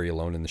leaves Sherry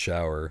alone in the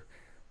shower.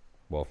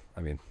 Well,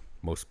 I mean,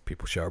 most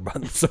people shower by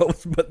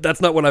themselves, but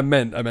that's not what I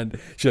meant. I meant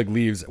she like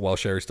leaves while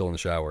Sherry's still in the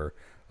shower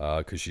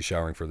because she's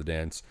showering for the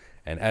dance.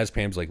 And as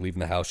Pam's like leaving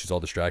the house, she's all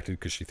distracted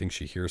because she thinks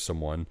she hears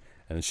someone,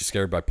 and then she's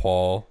scared by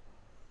Paul,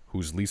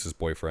 who's Lisa's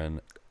boyfriend.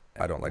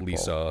 I don't like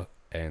Lisa Paul.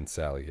 and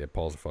Sally. Yeah,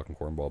 Paul's a fucking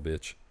cornball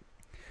bitch.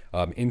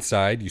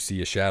 Inside, you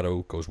see a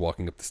shadow goes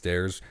walking up the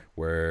stairs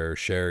where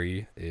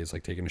Sherry is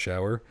like taking a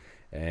shower,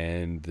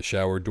 and the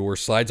shower door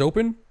slides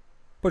open,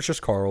 but it's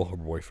just Carl, her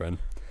boyfriend.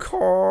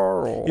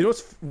 Carl. You know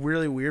what's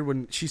really weird?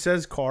 When she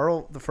says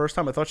Carl the first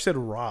time, I thought she said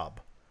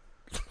Rob.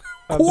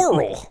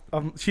 Coral.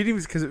 She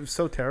didn't because it was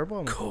so terrible.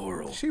 I'm like,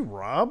 Coral. Is she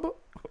Rob?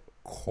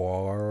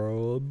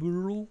 Carl.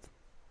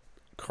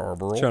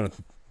 Carl. Trying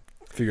to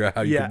figure out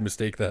how you Yeah. could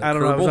mistake that. I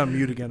don't know. I was Kerbal. on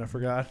mute again. I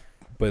forgot.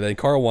 But then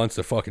Carl wants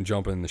to fucking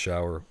jump in the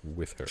shower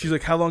with her. She's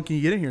like, "How long can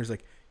you get in here?" He's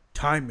like,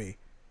 "Time me."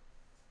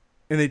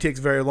 And it takes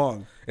very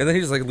long. And then he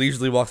just like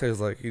leisurely walks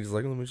out. He's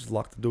like, let me just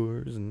lock the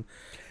doors and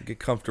get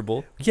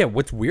comfortable. Yeah,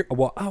 what's weird?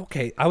 Well,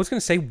 okay, I was gonna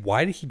say,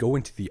 why did he go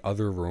into the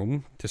other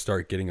room to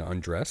start getting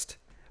undressed?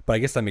 But I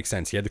guess that makes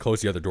sense. He had to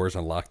close the other doors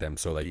and lock them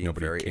so that Being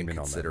nobody very came in on them.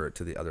 inconsiderate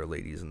to the other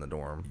ladies in the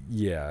dorm.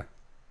 Yeah.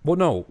 Well,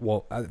 no.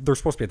 Well, they're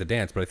supposed to be at the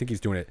dance, but I think he's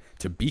doing it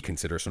to be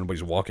considerate, so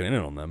nobody's walking in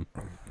on them.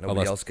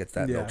 Nobody else gets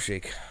that Yeah.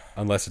 milkshake.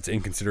 Unless it's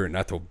inconsiderate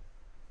not to.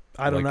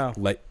 I don't like,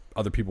 know. Let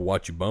other people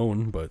watch you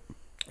bone, but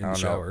in I the don't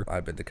shower. know.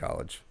 I've been to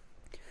college.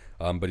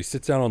 But he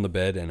sits down on the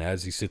bed, and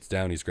as he sits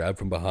down, he's grabbed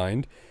from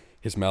behind,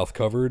 his mouth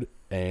covered,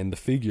 and the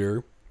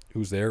figure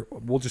who's there,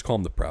 we'll just call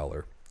him the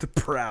Prowler. The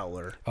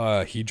Prowler.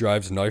 He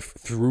drives a knife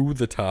through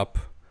the top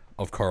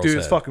of Carl's Dude, head.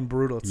 it's fucking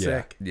brutal. It's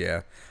Yeah. sick.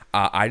 Yeah.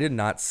 I did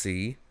not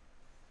see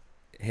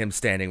him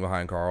standing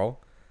behind Carl.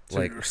 So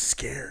Like, you're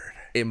scared.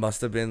 it must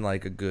have been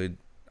like a good.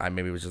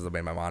 Maybe it was just the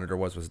way my monitor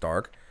was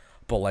dark,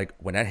 but like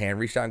when that hand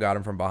reached out and got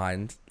him from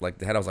behind, like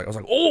the head, I was like,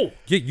 oh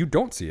Yeah, you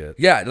don't see it.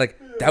 yeah, like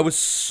that was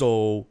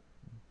so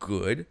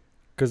good.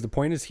 Because the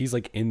point is, he's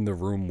like in the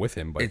room with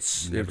him, but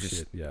It's you it never was see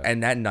just, it. Yeah.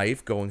 and that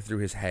knife going through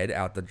his head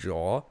out the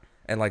jaw,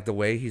 and like the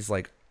way he's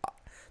like,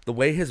 the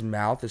way his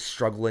mouth is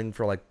struggling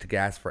for like to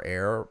gasp for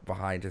air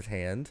behind his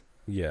hand.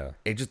 Yeah.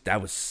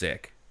 That was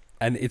sick.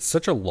 And it's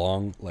such a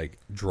long, like,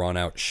 drawn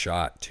out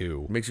shot,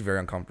 too. It makes you very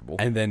uncomfortable.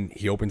 And then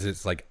he opens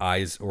his, like,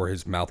 eyes or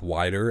his mouth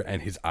wider,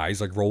 and his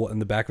eyes, like, roll in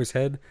the back of his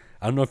head.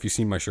 I don't know if you've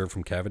seen my shirt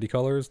from Cavity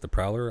Colors, the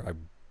Prowler. I've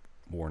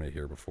worn it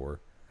here before.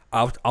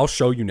 I'll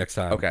show you next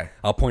time. Okay.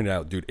 I'll point it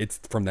out. Dude, it's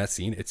from that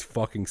scene. It's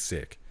fucking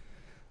sick.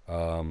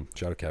 Shout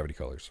out Cavity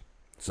Colors.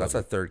 So that's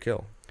a third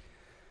kill.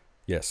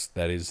 Yes,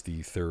 that is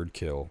the third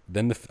kill.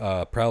 Then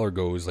the Prowler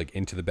goes like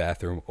into the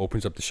bathroom,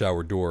 opens up the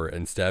shower door,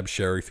 and stabs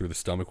Sherry through the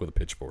stomach with a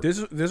pitchfork. This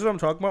is what I'm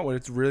talking about when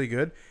it's really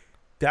good.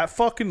 That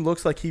fucking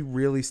looks like he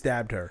really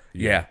stabbed her.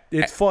 Yeah.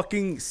 It's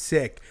fucking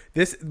sick.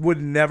 This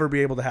would never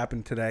be able to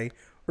happen today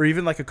or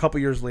even like a couple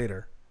years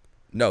later.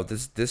 No,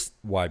 this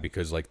Why?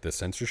 Because like the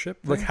censorship.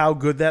 Like how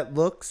good that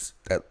looks.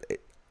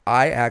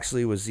 I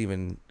actually was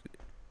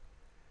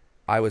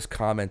I was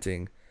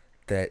commenting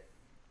that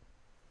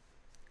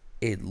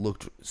it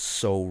looked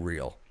so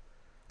real.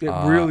 It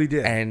really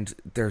did. And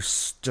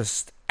there's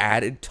just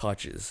added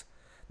touches.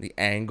 The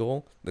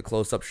angle, the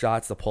close-up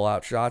shots, the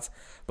pull-out shots.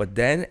 But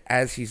then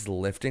as he's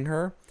lifting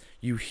her,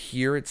 you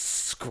hear it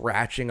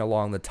scratching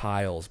along the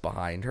tiles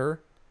behind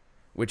her,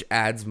 which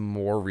adds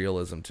more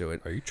realism to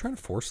it. Are you trying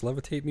to force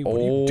levitate me? What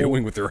are you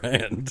doing with your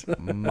hand?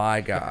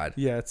 My God.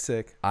 Yeah, it's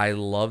sick. I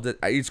loved it.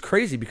 It's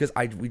crazy because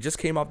we just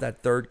came off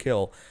that third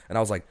kill, and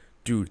I was like,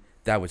 dude,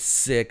 that was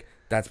sick.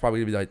 That's probably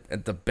going to be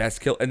like the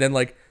best kill. And then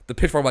like the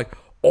pitchfork, I'm like,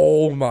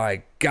 oh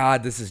my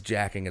God, this is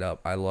jacking it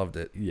up. I loved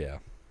it. Yeah,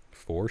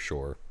 for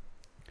sure.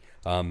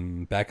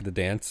 Back at the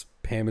dance,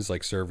 Pam is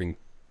like serving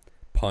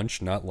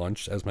punch, not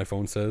lunch, as my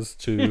phone says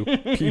to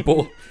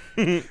people.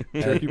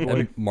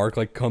 And Mark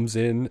like comes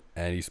in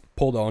and he's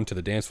pulled onto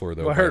the dance floor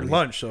though. Well, I heard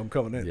lunch, so I'm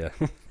coming in.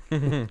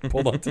 Yeah.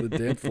 Pulled onto the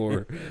dance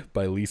floor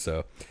by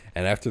Lisa.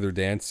 And after their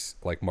dance,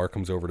 like Mark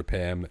comes over to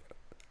Pam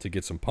to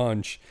get some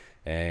punch,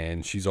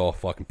 and she's all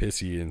fucking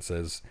pissy and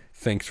says,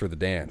 "Thanks for the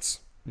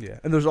dance." Yeah.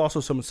 And there's also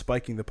someone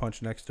spiking the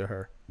punch next to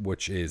her.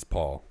 Which is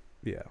Paul.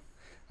 Yeah.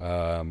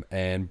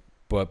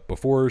 But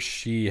before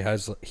he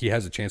has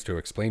a chance to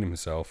explain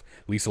himself,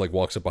 Lisa like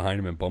walks up behind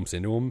him and bumps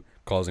into him,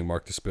 causing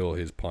Mark to spill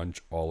his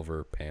punch all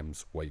over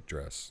Pam's white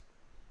dress.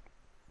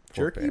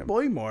 Poor Jerky Pam.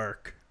 boy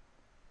Mark.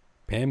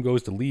 Pam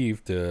goes to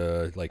leave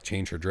to like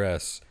change her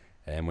dress,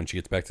 and when she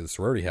gets back to the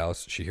sorority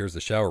house, she hears the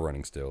shower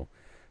running still,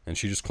 and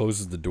she just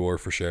closes the door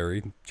for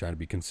Sherry, trying to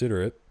be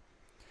considerate,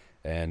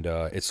 and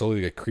it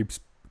slowly like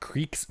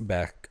creaks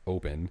back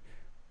open,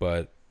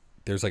 but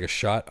there's like a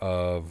shot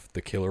of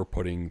the killer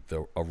putting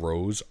a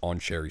rose on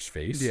Sherry's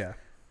face. Yeah.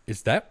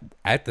 Is that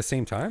at the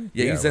same time?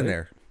 Yeah, he's in right?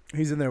 there.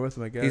 He's in there with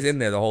him, I guess. He's in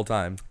there the whole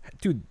time.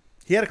 Dude,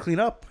 He had to clean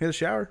up. He had a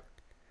shower.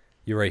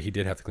 you're right. He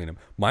did have to clean him.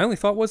 My only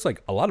thought was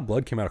like a lot of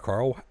blood came out of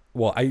Carl.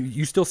 Well,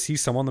 you still see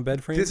some on the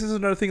bed frame. This is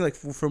another thing, like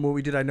from what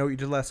we did. I know what you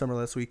did last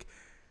week,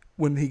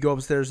 when he go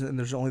upstairs and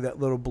there's only that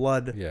little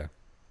blood. Yeah.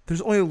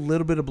 There's only a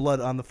little bit of blood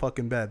on the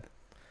fucking bed.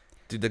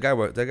 Dude, that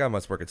guy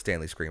must work at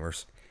Stanley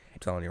Screamers. I'm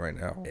telling you right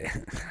now.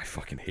 I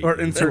fucking hate Or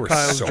these. insert They were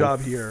Kyle's so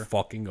job here.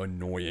 Fucking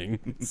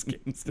annoying.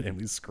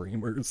 Stanley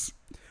Screamers.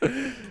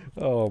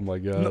 Oh my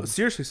god. No,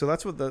 seriously. So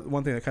that's what the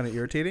one thing that kind of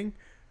irritating.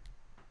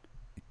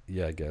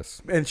 Yeah, I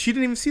guess. And she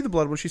didn't even see the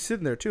blood when she's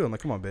sitting there too. I'm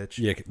like, come on, bitch.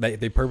 Yeah,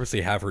 they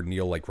purposely have her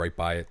kneel like right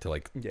by it to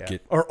like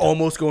get Or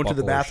almost go into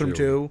the buckle her bathroom shoe.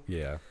 too.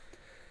 Yeah.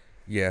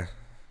 Yeah.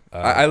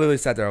 I literally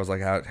sat there. I was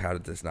like,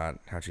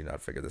 how'd she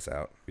not figure this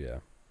out? Yeah.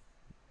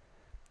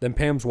 Then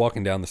Pam's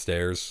walking down the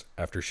stairs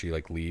after she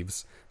like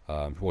leaves.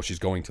 She's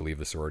going to leave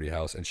the sorority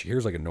house, and she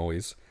hears like a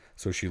noise.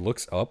 So she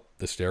looks up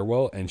the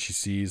stairwell, and she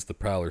sees the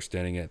Prowler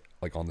standing at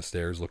like on the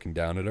stairs, looking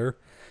down at her.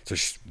 So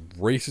she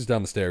races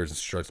down the stairs and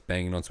starts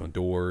banging on some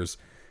doors,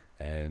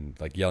 and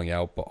like yelling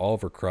out. But all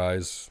of her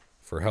cries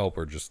for help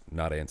are just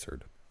not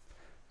answered.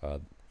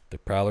 The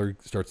Prowler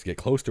starts to get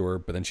close to her,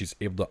 but then she's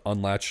able to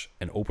unlatch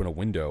and open a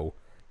window,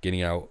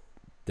 getting out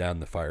down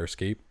the fire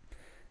escape,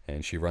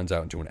 and she runs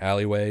out into an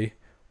alleyway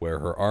where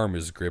her arm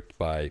is gripped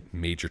by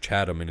Major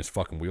Chatham in his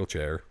fucking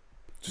wheelchair.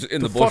 Just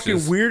in The the, bushes.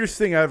 fucking weirdest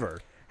thing ever.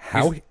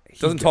 How He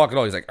doesn't talk at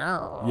all. He's like,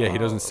 "Ow." Yeah, he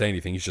doesn't say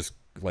anything. He's just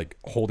like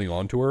holding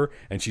on to her,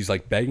 and she's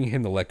like begging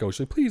him to let go.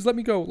 She's like, "Please let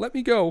me go, let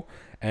me go."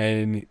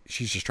 And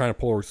she's just trying to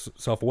pull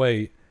herself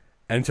away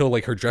until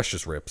like her dress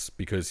just rips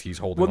because he's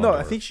holding. Well, on no, to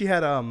I her. think she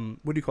had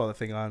what do you call that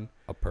thing on?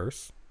 A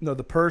purse. No,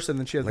 the purse, and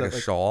then she has Like that,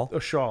 a shawl? A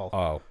shawl.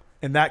 Oh,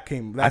 And that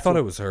came. I thought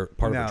it was her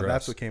part of No, her dress.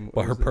 that's what came-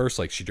 But her was it? purse,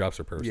 like she drops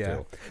her purse Yeah.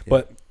 too.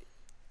 But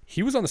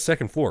he was on the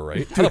second floor,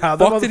 right? How Dude, the how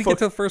the fuck did he get motherfucker-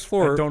 to the first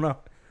floor I don't know.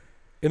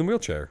 in a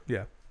wheelchair?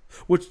 Yeah.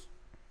 Which,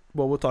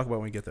 well, we'll talk about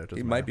when we get there.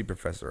 He might be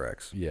Professor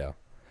X. Yeah.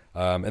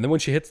 And then when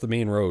she hits the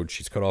main road,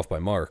 she's cut off by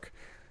Mark.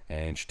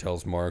 And she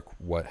tells Mark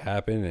what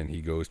happened, and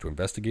he goes to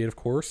investigate, of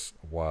course,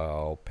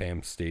 while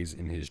Pam stays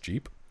in his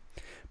Jeep.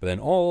 But then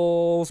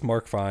all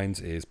Mark finds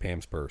is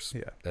Pam's purse.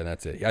 Yeah. And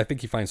that's it. I think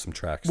he finds some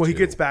tracks, Well, he too.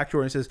 gets back to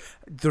her and says,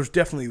 "There's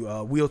definitely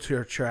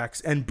wheelchair tracks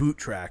and boot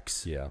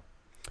tracks." Yeah.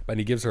 But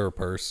he gives her a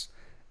purse,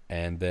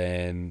 and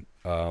then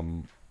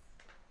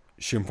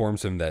she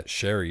informs him that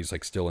Sherry's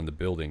like still in the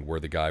building where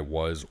the guy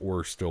was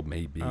or still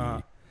may be.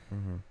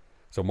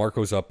 So Mark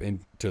goes up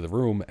into the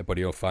room, but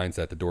he finds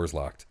that the door's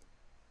locked.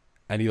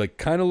 And he like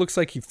kind of looks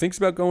like he thinks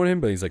about going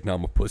in, but he's like, "No,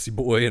 I'm a pussy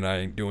boy, and I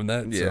ain't doing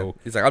that." Yeah. So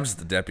He's like, I'm just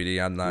the deputy.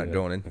 I'm not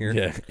going in here.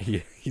 yeah,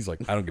 he's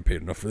like, "I don't get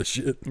paid enough for this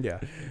shit." Yeah.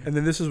 And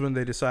then this is when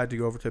they decide to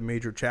go over to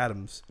Major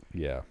Chatham's,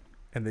 Yeah.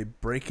 and they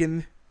break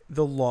in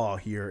the law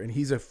here, and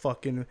he's a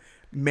fucking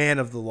man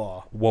of the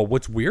law. Well,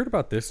 what's weird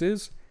about this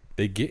is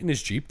they get in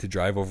his Jeep to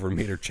drive over to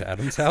Mater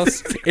Chatham's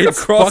house.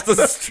 It's Across the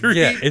fucking- street.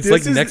 Yeah, it's This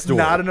like is next door.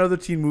 Not another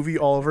teen movie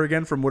all over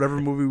again from whatever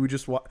movie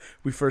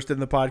we first did in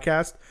the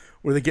podcast,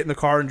 where they get in the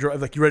car and drive,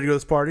 like, "You ready to go to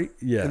this party?"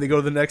 Yeah. And they go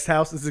to the next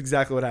house. This is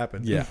exactly what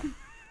happened. Yeah.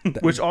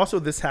 Which also,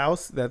 this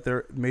house that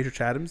they're Major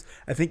Chatham's,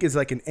 I think, is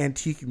like an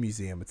antique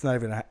museum. It's not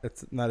even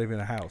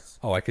a house.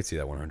 Oh, I could see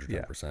that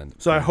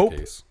 110%. So I being the hope-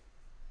 case.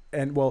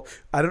 And well,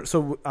 I don't.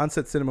 So on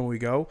Set Cinema, when we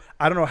go,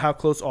 I don't know how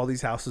close all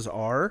these houses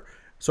are.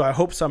 So I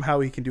hope somehow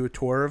he can do a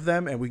tour of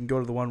them, and we can go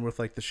to the one with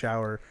like the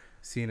shower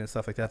scene and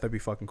stuff like that. That'd be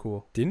fucking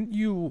cool. Didn't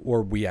you,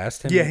 or we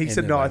asked him? Yeah, he in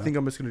said no. I Atlanta? think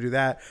I'm just going to do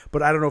that,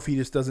 but I don't know if he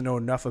just doesn't know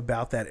enough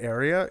about that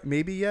area.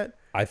 Maybe yet.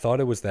 I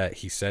thought it was that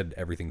he said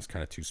everything's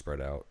kind of too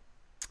spread out.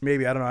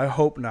 Maybe I don't know. I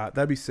hope not.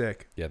 That'd be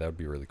sick. Yeah, that would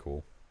be really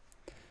cool.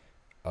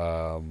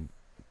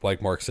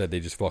 Like Mark said, they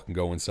just fucking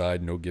go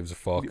inside, no gives a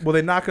fuck, Well,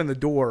 they knock on the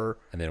door.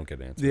 and they don't get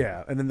an answer.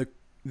 Yeah, and then they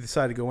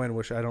decide to go in,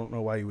 which I don't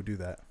know why he would do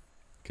that.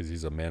 Because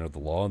he's a man of the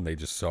law, and they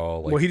just saw,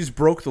 like, Well, he just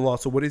broke the law.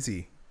 So what is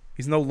he?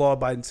 He's no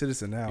law-abiding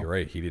citizen now. you're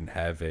right, he didn't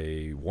have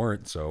a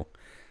warrant, so.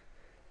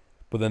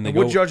 But then they And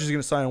go. what judge is going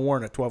to sign a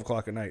warrant at 12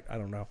 o'clock at night? I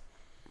don't know.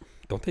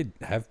 Don't they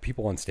have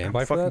people on I'm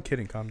standby for fucking that?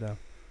 kidding. Calm down.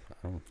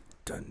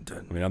 Dun,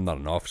 dun. I mean, I'm not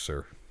an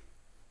officer.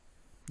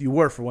 You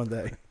were for one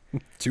day.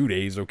 2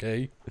 days,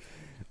 okay?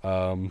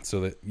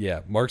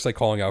 Mark's like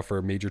calling out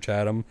for Major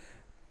Chatham,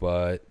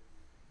 but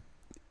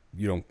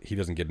he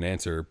doesn't get an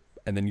answer.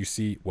 And then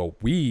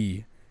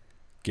we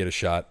get a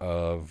shot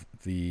of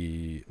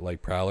the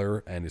like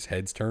Prowler and his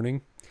head's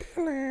turning.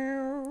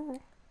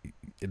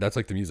 That's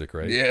like the music,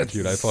 right? Yeah,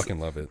 dude, I fucking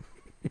love it.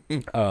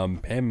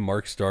 Pam and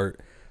Mark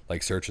start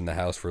like searching the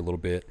house for a little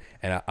bit,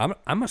 and I'm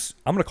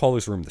gonna call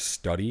this room the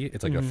study.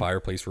 It's like a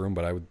fireplace room,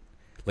 but I would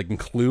like in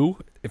Clue.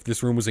 If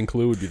this room was in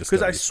Clue, it would be the study.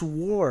 Because I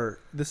swore,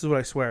 this is what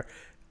I swear,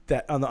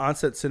 that on the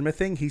onset cinema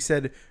thing, he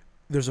said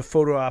there's a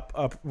photo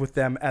up with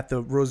them at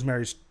the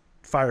Rosemary's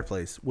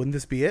fireplace. Wouldn't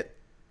this be it?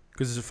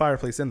 Because there's a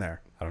fireplace in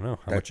there. I don't know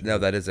No,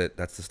 that is it.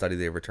 That's the study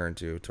they return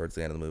to towards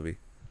the end of the movie.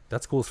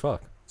 That's cool as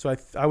fuck. So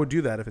I would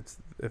do that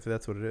if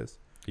that's what it is.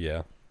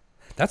 Yeah.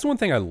 That's one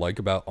thing I like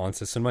about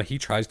onset cinema. He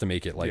tries to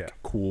make it like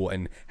cool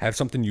and have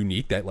something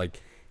unique that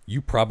like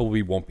you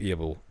probably won't be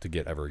able to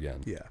get ever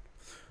again. Yeah.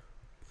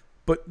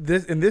 But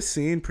in this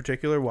scene in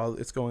particular, while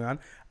it's going on,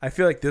 I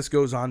feel like this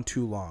goes on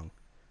too long.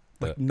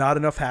 Like not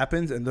enough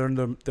happens, and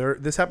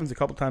this happens a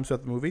couple times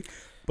throughout the movie.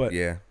 But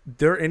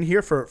they're in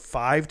here for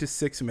 5 to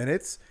 6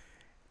 minutes,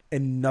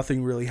 and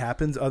nothing really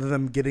happens other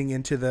than getting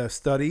into the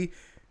study.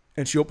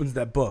 And she opens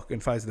that book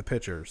and finds the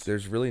pictures.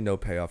 There's really no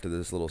payoff to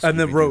this little. And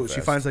the rose. Fest.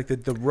 She finds like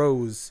the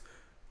rose,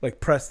 like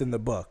pressed in the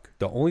book.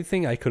 The only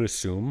thing I could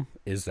assume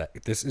is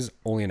that this is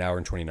only an hour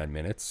and 29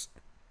 minutes.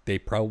 They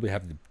probably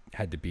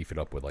had to beef it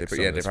up with like.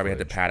 They probably had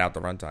to pad out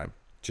the runtime.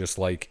 Just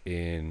like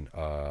in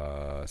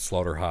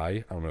Slaughter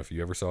High. I don't know if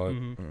you ever saw it,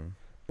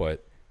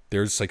 but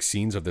there's like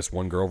scenes of this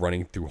one girl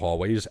running through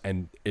hallways,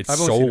 and it's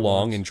so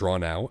long and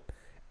drawn out.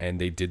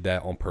 And they did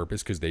that on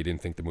purpose because they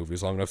didn't think the movie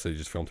was long enough, so they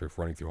just filmed her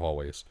running through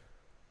hallways.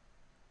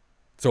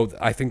 So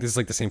I think this is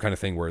like the same kind of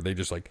thing where they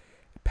just like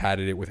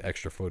padded it with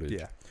extra footage.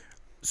 Yeah.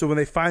 So when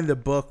they find the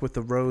book with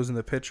the rose and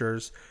the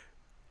pictures,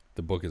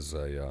 the book is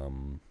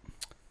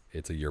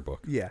it's a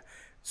yearbook. Yeah.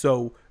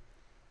 So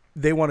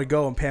they want to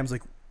go, and Pam's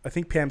like, I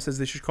think Pam says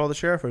they should call the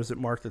sheriff, or is it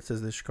Mark that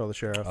says they should call the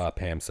sheriff?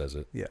 Pam says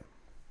it. Yeah.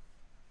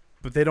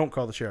 But they don't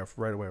call the sheriff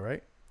right away,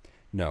 right?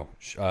 No.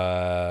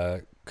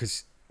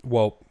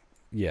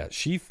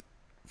 She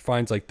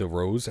finds like the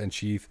rose, and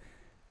she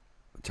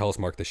tells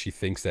Mark that she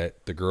thinks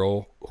that the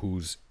girl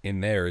who's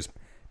in there is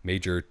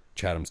Major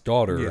Chatham's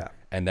daughter,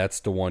 and that's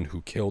the one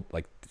who killed,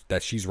 like,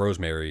 that she's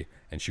Rosemary,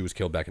 and she was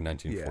killed back in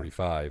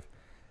 1945,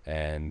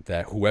 and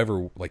that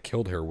whoever like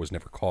killed her was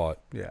never caught.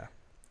 Yeah.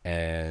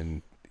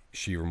 And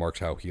she remarks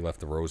how he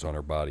left the rose on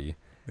her body.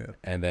 Yeah.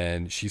 And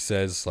then she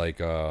says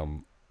like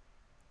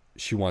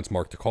she wants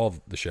Mark to call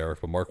the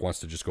sheriff, but Mark wants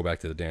to just go back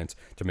to the dance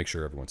to make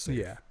sure everyone's safe.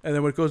 Yeah. And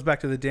then when it goes back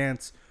to the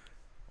dance,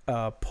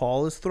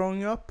 Paul is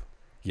throwing up.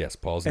 Yes,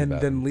 Paul's in the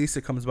bathroom. And then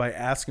Lisa comes by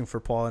asking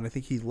for Paul, and I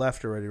think he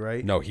left already,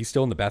 right? No, he's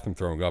still in the bathroom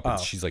throwing up, and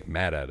she's like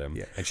mad at him.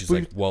 Yeah. And she's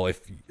like, well, if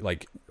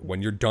like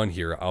when you're done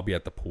here, I'll be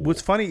at the pool.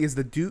 What's funny is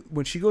the dude,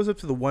 when she goes up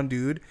to the one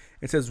dude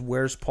and says,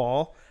 "Where's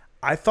Paul?"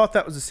 I thought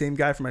that was the same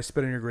guy from My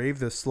Spit on Your Grave,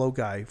 the slow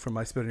guy from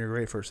My Spit on Your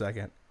Grave for a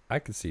second. I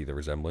could see the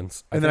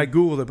resemblance. And then I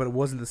Googled it, but it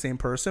wasn't the same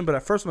person. But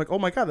at first I'm like, oh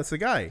my God, that's the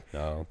guy.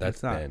 No,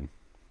 that's not. Ben.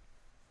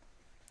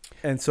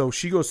 And so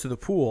she goes to the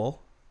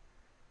pool.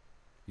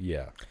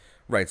 Yeah.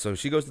 Right, so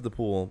she goes to the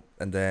pool,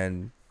 and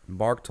then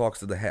Mark talks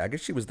to the head. I guess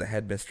she was the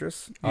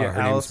headmistress. Yeah,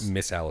 her name's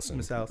Miss Allison.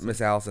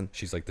 Miss Allison.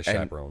 She's like the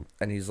chaperone.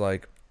 And he's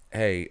like,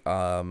 hey,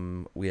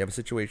 we have a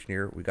situation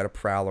here. We got a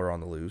Prowler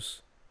on the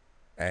loose.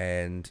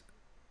 And,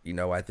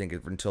 I think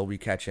until we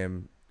catch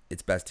him,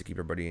 it's best to keep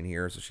everybody in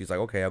here. So she's like,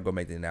 okay, I'll go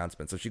make the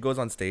announcement. So she goes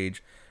on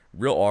stage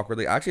real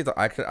awkwardly. Actually,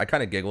 I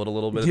kind of giggled a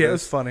little bit. Yeah, it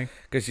was funny.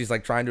 Because she's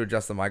like trying to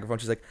adjust the microphone.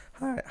 She's like,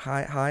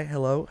 hi,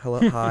 hello,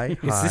 hi.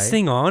 Is this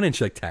thing on? And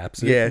she like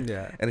taps it.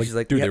 Yeah. And she's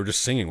like, dude, they were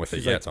just singing with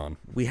it. Yeah, it's on.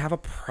 We have a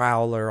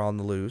Prowler on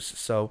the loose,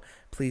 so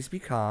please be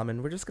calm,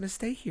 and we're just going to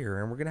stay here,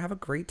 and we're going to have a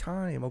great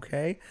time,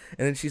 okay?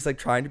 And then she's like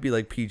trying to be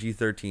like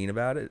PG-13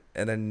 about it,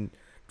 and then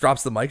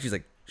drops the mic. She's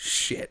like,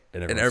 shit.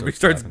 And everybody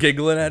starts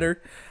giggling at her.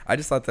 I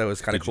just thought that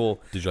was kind of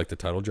cool. Did you like the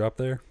title drop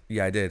there?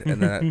 Yeah, I did.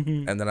 And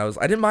then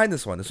I didn't mind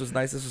this one. This was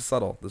nice. This was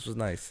subtle. This was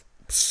nice.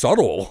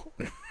 Subtle?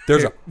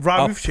 There's a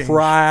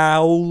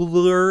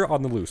Prowler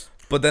on the loose.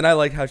 But then I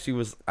like how she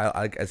was,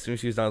 as soon as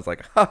she was done, I was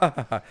like, ha, ha,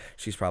 ha, ha,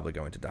 she's probably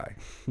going to die.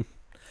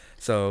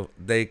 So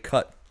they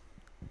cut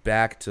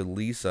back to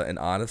Lisa, and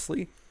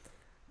honestly,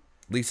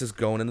 Lisa's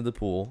going into the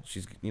pool.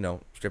 She's,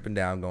 stripping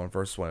down, going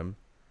for a swim.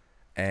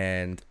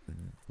 And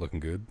looking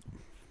good.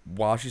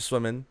 While she's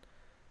swimming,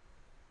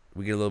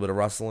 we get a little bit of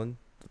rustling.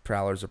 The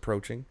Prowler's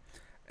approaching.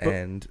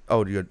 And,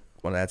 do you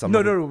want to add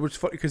something? No. It's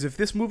funny because if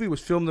this movie was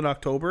filmed in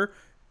October,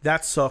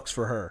 that sucks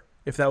for her.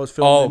 If that was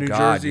filmed in New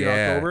Jersey in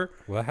October.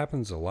 Well, that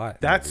happens a lot.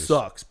 That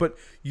sucks. But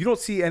you don't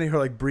see any of her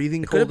like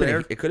breathing cold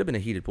air. It could have been a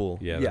heated pool.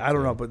 Yeah, I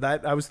don't know.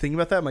 But I was thinking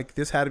about that. I'm like,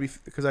 this had to be,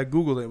 because I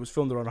Googled it. It was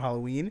filmed around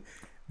Halloween.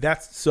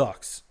 That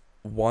sucks.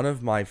 One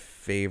of my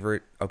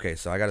favorite. Okay,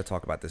 so I got to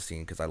talk about this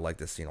scene because I like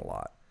this scene a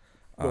lot.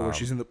 What, where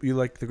she's in you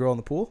like the girl in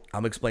the pool?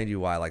 I'm explaining to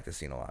you why I like this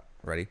scene a lot.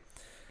 Ready?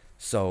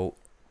 So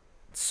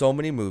so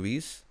many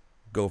movies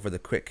go for the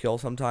quick kill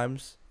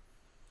sometimes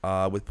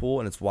with pool,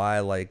 and it's why I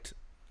liked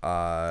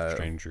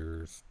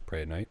Strangers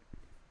Pray at Night.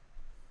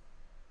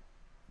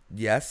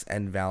 Yes,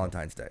 and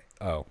Valentine's Day.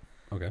 Oh,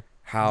 okay.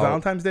 How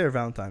Valentine's Day or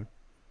Valentine?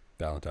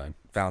 Valentine.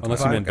 Valentine's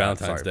Unless you meant Day.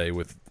 Valentine's Sorry. Day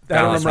with I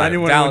don't remember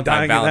anyone dying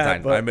Valentine.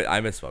 in that, but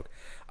I misspoke.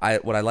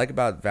 What I like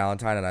about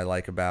Valentine and I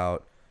like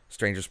about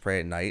Strangers Pray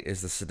at Night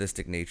is the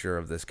sadistic nature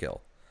of this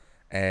kill.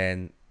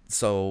 And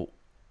so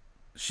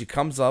she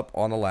comes up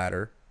on the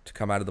ladder to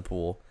come out of the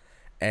pool,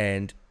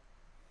 and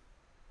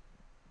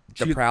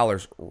the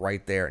Prowler's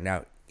right there.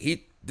 Now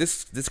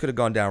this could have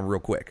gone down real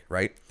quick,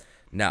 right?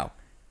 Now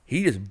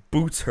he just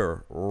boots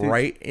her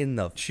right in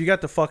the she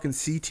got the fucking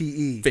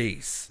CTE.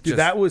 face. Dude,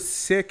 that was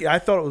sick. I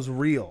thought it was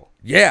real.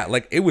 Yeah,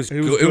 like it was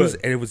was good.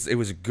 good. It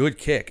was a good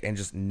kick, and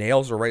just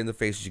nails her right in the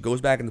face. She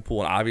goes back in the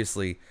pool, and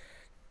obviously,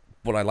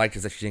 what I liked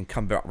is that she didn't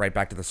come right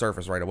back to the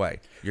surface right away.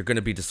 You're going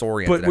to be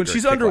disoriented. But when after a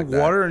she's kick like that.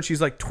 underwater and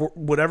she's like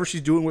whatever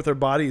she's doing with her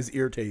body is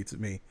irritates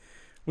me.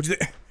 Which is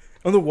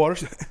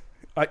underwater.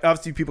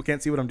 Obviously, people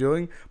can't see what I'm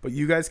doing, but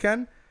you guys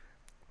can.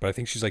 But I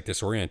think she's like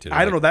disoriented.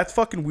 I don't know. That's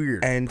fucking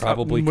weird. And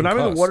probably when I'm in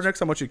the concussed. water next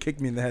time, I want you to kick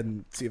me in the head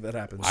and see if that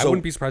happens. I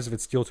wouldn't be surprised if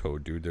it's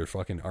steel-toed, dude. They're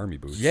fucking army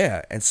boots.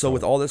 Yeah, and so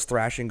with all this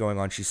thrashing going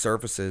on, she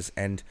surfaces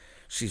and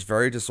she's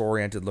very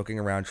disoriented, looking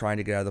around, trying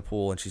to get out of the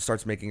pool, and she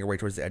starts making her way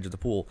towards the edge of the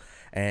pool.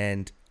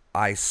 And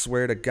I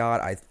swear to God,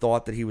 I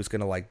thought that he was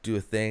gonna like do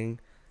a thing,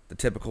 the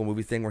typical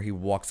movie thing where he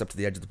walks up to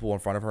the edge of the pool in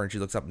front of her and she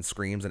looks up and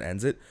screams and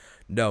ends it.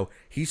 No,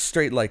 he's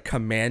straight like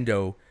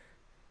commando,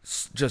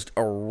 just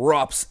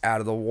erupts out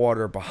of the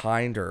water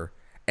behind her,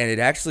 and it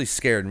actually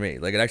scared me.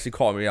 Like it actually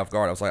caught me off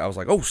guard. I was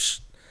like, oh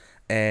shh,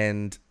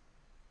 and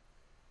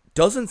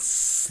doesn't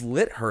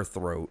slit her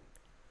throat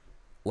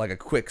like a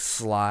quick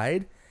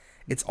slide.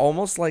 It's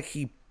almost like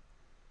he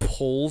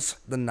pulls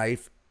the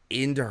knife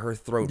into her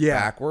throat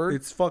backward.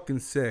 It's fucking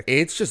sick.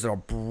 It's just a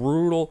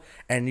brutal,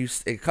 and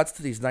it cuts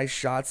to these nice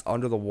shots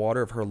under the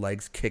water of her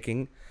legs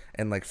kicking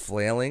and like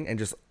flailing, and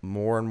just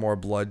more and more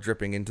blood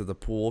dripping into the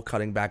pool,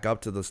 cutting back up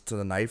to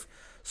the knife,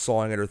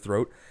 sawing at her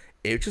throat.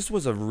 It just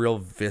was a real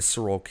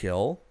visceral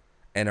kill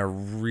and a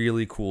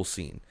really cool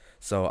scene.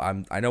 So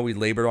I know we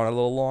labored on it a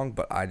little long,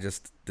 but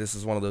this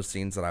is one of those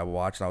scenes that I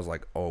watched and I was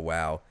like, oh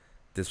wow,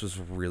 this was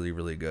really,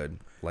 really good.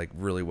 Like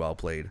really well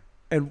played.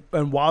 And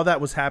while that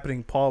was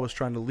happening, Paul was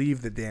trying to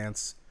leave the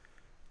dance,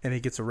 and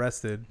he gets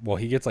arrested. Well,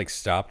 he gets like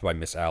stopped by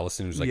Miss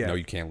Allison, who's like, Yeah. "No,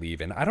 you can't leave."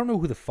 And I don't know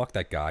who the fuck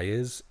that guy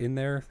is in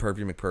there. Pervy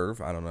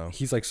McPerv, I don't know.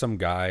 He's like some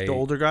guy, The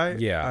older guy?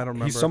 Yeah, I don't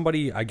remember. He's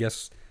somebody, I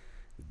guess,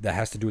 that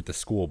has to do with the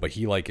school. But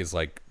he like is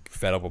like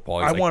fed up with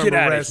Paul. He's I like, want "Get him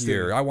out of arrested."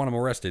 here! I want him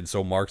arrested."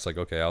 So Mark's like,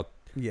 "Okay, I'll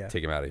Yeah.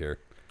 take him out of here."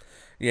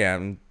 Yeah,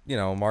 and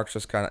Mark's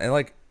just kind of, and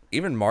like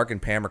even Mark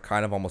and Pam are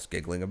kind of almost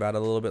giggling about it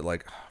a little bit,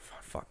 like, oh,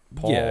 fuck,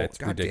 Paul, Yeah, it's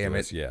God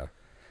ridiculous. damn it. Yeah.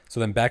 So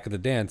then back at the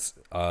dance,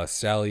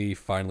 Sally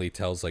finally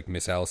tells like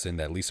Miss Allison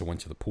that Lisa went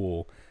to the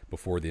pool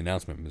before the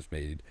announcement was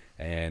made,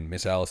 and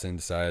Miss Allison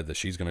decided that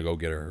she's gonna go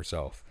get her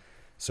herself.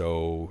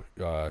 So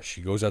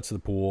she goes out to the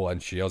pool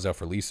and she yells out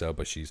for Lisa,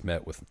 but she's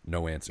met with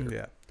no answer.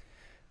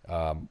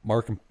 Yeah.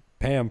 Mark and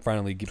Pam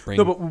finally bring.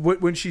 No,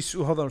 but when she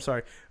hold on, I'm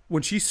sorry.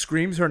 When she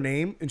screams her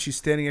name and she's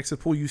standing next to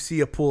the pool, you see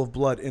a pool of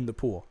blood in the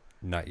pool.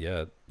 Not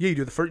yet. Yeah,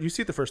 you do. You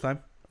see it the first time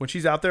when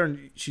she's out there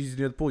and she's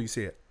near the pool. You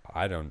see it.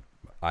 I didn't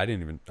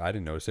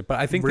notice it, but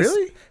I think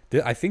Really?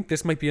 I think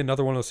this might be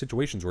another one of those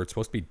situations where it's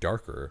supposed to be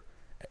darker,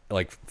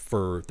 like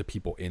for the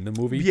people in the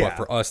movie. Yeah. But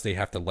for us, they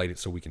have to light it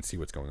so we can see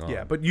what's going on.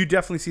 Yeah, but you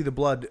definitely see the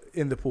blood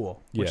in the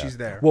pool when she's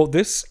there. Well,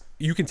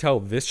 you can tell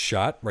this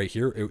shot right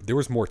here. There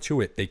was more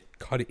to it. They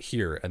cut it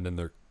here, and then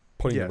they're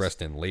putting Yes. the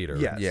rest in later.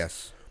 Yes.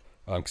 Yes.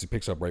 Because it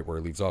picks up right where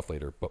it leaves off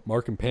later. But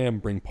Mark and Pam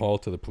bring Paul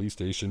to the police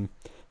station,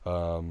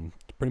 to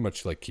pretty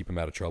much like keep him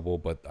out of trouble.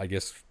 But I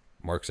guess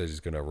Mark says he's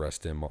going to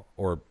arrest him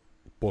or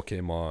book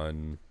him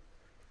on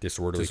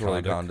disorderly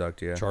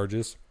conduct yeah.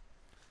 charges.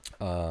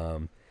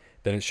 Then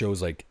it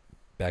shows like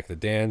back at the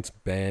dance,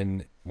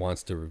 Ben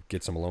wants to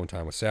get some alone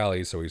time with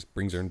Sally, so he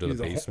brings her into He's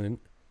the a ho- basement.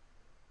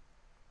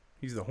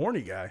 He's the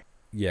horny guy.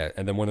 Yeah,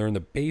 and then when they're in the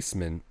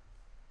basement,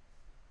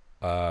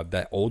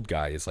 that old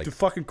guy is like, The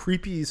fucking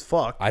creepy as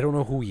fuck. I don't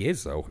know who he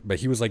is though, but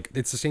he was like,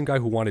 it's the same guy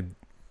who wanted.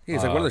 He's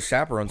like one of the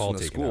chaperones Paul from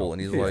the taken school, out.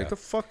 and he's Yeah. What like, the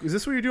fuck is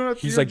this? What you're doing at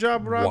He's your like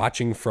job, Rob?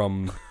 watching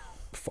from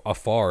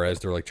afar as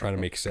they're like trying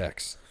to make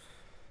sex.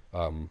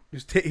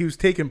 He was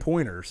taking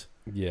pointers.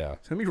 Yeah,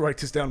 Let me write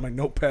this down on my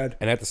notepad.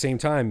 and at the same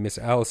time, Miss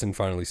Allison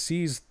finally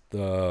sees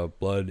the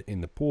blood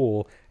in the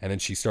pool, and then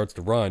she starts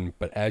to run.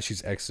 But as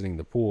she's exiting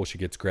the pool, she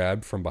gets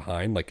grabbed from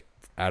behind, like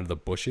out of the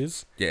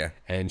bushes. yeah.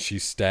 And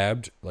she's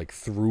stabbed like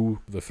through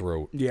the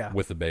throat. Yeah.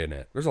 With the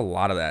bayonet. There's a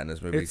lot of that in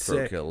this movie. It's Throat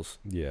sick. kills.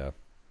 Yeah.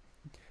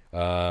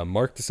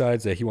 Mark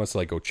decides that he wants to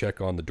like go check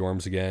on the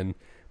dorms again,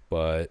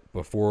 but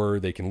before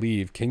they can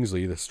leave,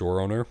 Kingsley, the store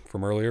owner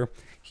from earlier,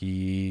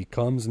 he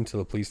comes into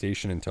the police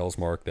station and tells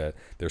Mark that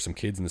there's some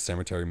kids in the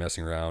cemetery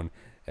messing around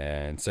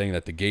and saying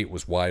that the gate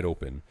was wide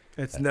open.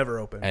 It's never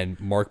open. And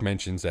Mark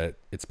mentions that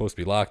it's supposed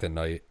to be locked at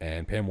night,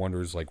 and Pam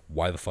wonders like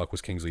why the fuck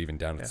was Kingsley even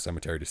down at the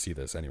cemetery to see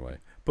this anyway.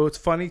 But it's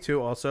funny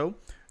too. Also,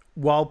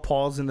 while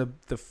Paul's in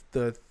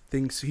the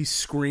things, he's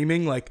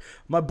screaming like,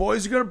 "My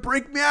boys are gonna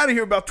break me out of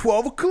here about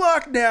 12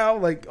 o'clock now!"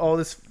 Like all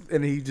this,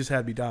 and he just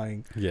had me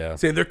dying. Yeah.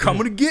 Saying they're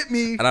coming to get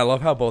me. And I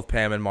love how both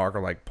Pam and Mark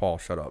are like, Paul,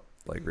 shut up.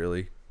 Like,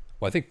 really?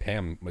 Well, I think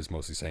Pam was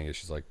mostly saying it.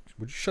 She's like,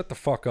 "Would you shut the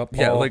fuck up,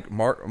 Paul?" Yeah, like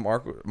Mark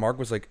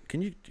was like,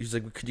 he's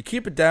like, "Could you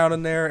keep it down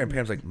in there?" And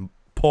Pam's like,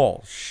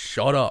 "Paul,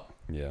 shut up."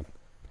 Yeah.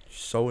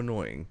 So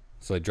annoying.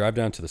 So they drive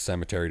down to the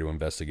cemetery to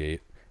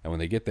investigate. And when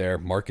they get there,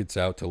 Mark gets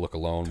out to look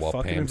alone while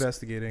Fucking Pam's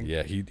investigating.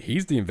 Yeah,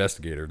 he's the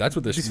investigator. That's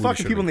what this These movie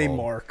fucking should people have been named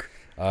called.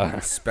 Mark.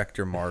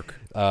 Inspector Mark.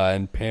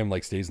 And Pam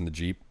like stays in the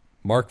Jeep.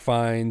 Mark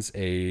finds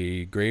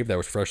a grave that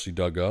was freshly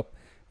dug up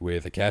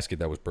with a casket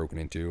that was broken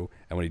into.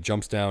 And when he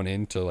jumps down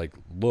in to like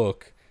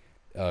look,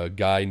 a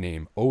guy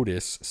named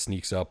Otis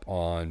sneaks up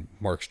on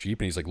Mark's Jeep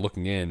and he's like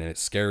looking in, and it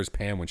scares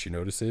Pam when she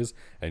notices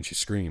and she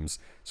screams.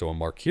 So when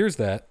Mark hears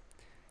that,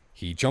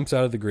 he jumps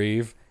out of the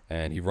grave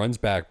and he runs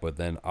back, but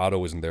then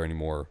Otto isn't there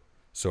anymore.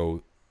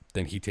 So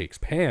then he takes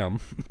Pam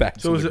back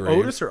to the grave. So is it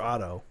Otis or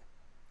Otto?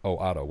 Oh,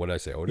 Otto. What did I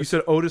say? Otis? You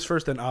said Otis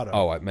first, then Otto.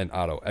 Oh, I meant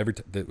Otto.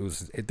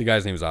 The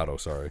guy's name was Otto.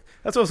 Sorry.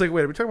 That's what I was like.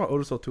 Wait, are we talking about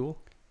Otis O'Toole?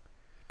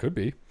 Could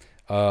be.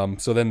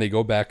 So then they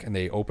go back and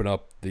they open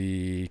up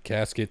the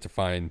casket to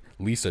find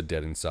Lisa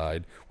dead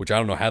inside, which I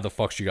don't know how the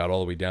fuck she got all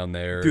the way down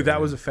there. Dude, that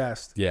was a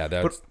fast. Yeah,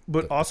 that's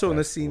but also in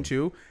this scene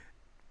too,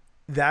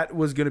 that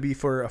was going to be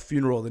for a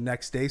funeral the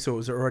next day, so it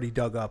was already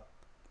dug up.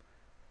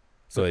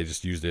 So they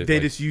just used it. They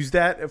just used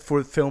that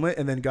for film it,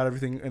 and then got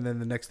everything, and then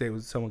the next day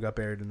was someone got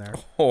buried in there.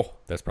 Oh,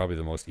 That's probably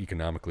the most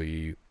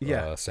economically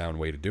Yeah. sound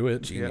way to do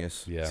it.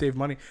 genius. Yeah. Save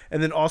money.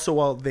 And then also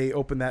while they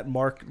open that,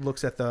 Mark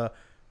looks at the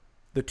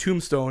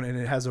tombstone, and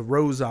it has a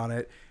rose on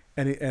it,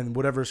 and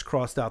whatever's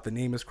crossed out, the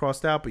name is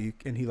crossed out, but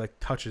he like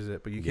touches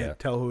it, but you can't Yeah.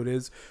 tell who it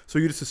is. So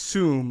you just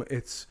assume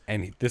it's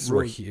And this is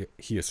where he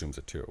assumes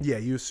it too. yeah,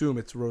 you assume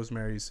it's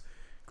Rosemary's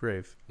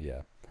grave.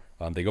 Yeah.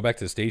 They go back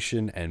to the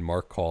station, and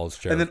Mark calls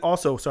Sheriff. And then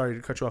also, sorry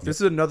to cut you off.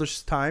 This is another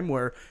time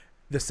where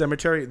the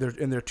cemetery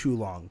they're too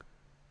long.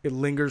 It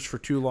lingers for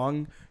too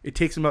long. It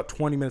takes him about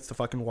 20 minutes to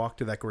fucking walk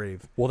to that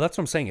grave. Well, that's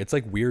what I'm saying. It's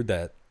like weird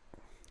that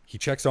he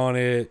checks on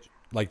it.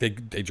 Like they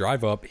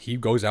drive up. He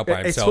goes out by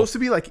himself. It's supposed to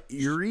be like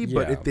eerie,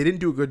 but Yeah. they didn't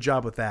do a good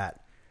job with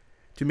that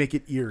to make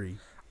it eerie.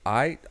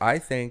 I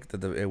think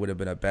that it would have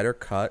been a better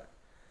cut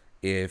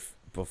if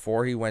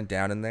before he went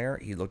down in there,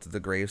 he looked at the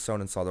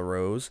gravestone and saw the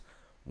rose,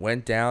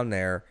 went down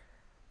there,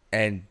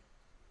 and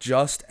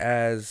just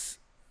as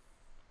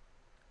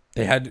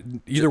They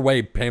had either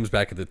way. Pam's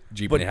back at the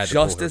Jeep, but and they had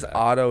just to pull her as back.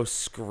 Otto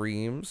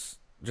screams,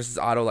 just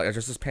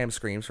as Pam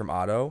screams from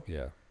Otto,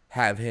 Yeah.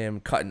 have him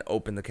cut and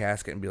open the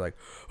casket and be like,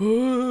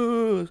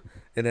 "Ugh,"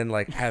 and then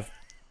like have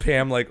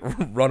Pam like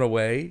run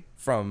away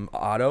from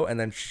Otto, and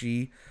then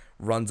she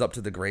runs up to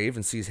the grave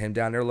and sees him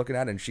down there looking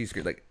at it, and she's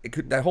like,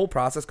 that whole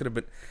process could have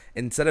been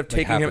instead of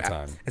taking half him the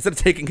time. instead of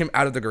taking him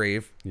out of the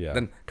grave, Yeah.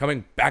 then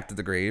coming back to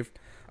the grave.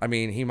 I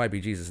mean, he might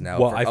be Jesus now.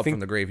 Well, Up I think from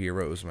the grave he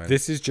arose, man.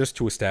 This is just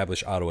to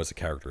establish Otto as a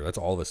character. That's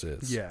all this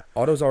is. Yeah.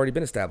 Otto's already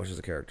been established as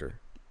a character.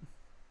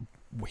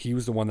 He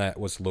was the one that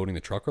was loading the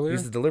truck earlier.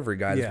 He's the delivery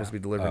guy that's Yeah. supposed to be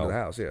delivering to the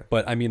house. Yeah.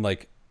 But I mean,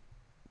 like,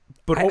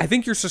 But I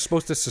think you're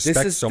supposed to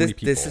suspect so many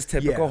people. This is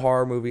typical Yeah.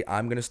 horror movie.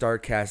 I'm gonna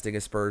start casting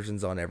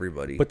aspersions on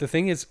everybody. But the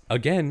thing is,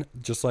 again,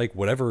 just like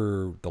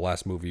whatever the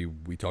last movie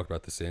we talked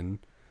about this in,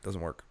 doesn't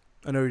work.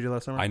 I know you did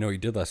last summer. I know you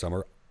did last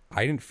summer.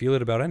 I didn't feel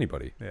it about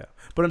anybody. Yeah.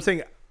 But I'm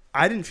saying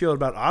I didn't feel it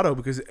about Otto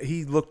because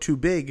he looked too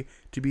big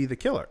to be the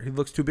killer. He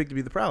looks too big to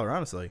be the Prowler,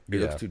 honestly. He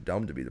Yeah. looks too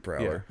dumb to be the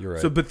Prowler. You're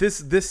right. So, but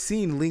this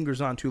scene lingers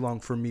on too long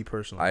for me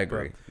personally. I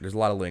agree. There's a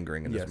lot of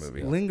lingering in But, this yes,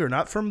 movie. linger,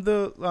 not from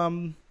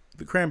the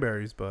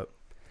cranberries, but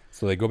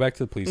So they go back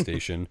to the police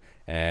station,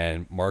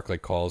 and Mark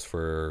like calls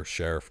for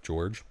Sheriff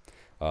George.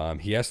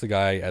 He asks the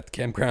guy at the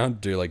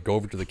campground to like go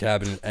over to the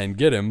cabin and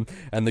get him,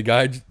 and the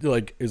guy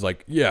like is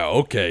like, "Yeah,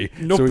 okay,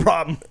 no So he-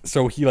 problem.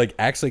 So he like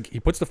acts like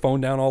he puts the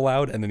phone down all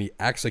loud, and then he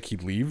acts like he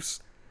leaves.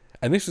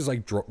 And this is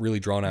like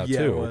really drawn out Yeah,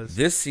 too. it was.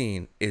 This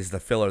scene is the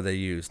filler they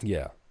used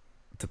Yeah,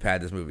 to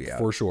pad this movie out.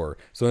 for sure.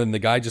 So then the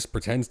guy just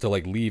pretends to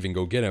like leave and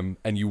go get him,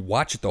 and you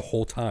watch it the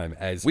whole time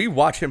as We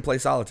watch him play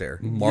solitaire.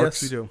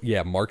 Mark's, Yes, we do.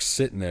 Yeah, Mark's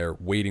sitting there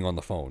waiting on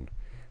the phone.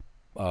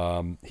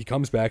 He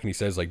comes back and he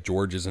says like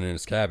George isn't in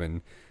his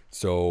cabin.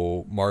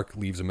 So Mark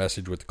leaves a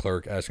message with the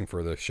clerk asking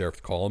for the sheriff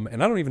to call him.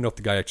 And I don't even know if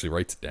the guy actually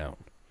writes it down.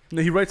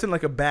 no, he writes in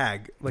like a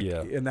bag, like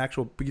Yeah. an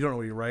actual. But you don't know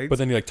what he writes. But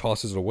then he like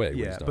tosses it away. when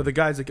yeah, he's done. but the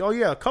guy's like, "Oh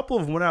yeah, a couple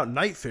of them went out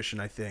night fishing,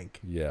 I think."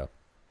 Yeah.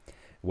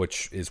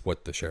 Which is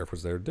what the sheriff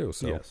was there to do.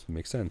 So Yes. it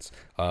makes sense.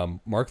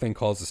 Mark then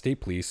calls the state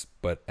police.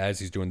 But as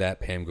he's doing that,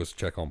 Pam goes to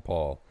check on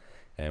Paul.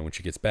 And when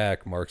she gets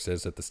back, Mark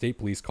says that the state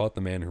police caught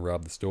the man who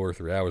robbed the store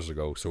 3 hours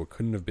ago. So it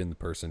couldn't have been the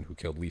person who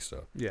killed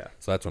Lisa. Yeah.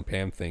 So that's when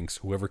Pam thinks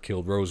whoever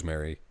killed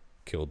Rosemary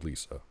killed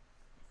Lisa.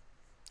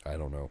 I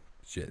don't know.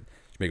 Shit.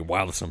 She's making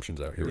wild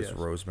assumptions out here. It was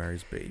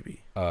Rosemary's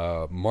Baby.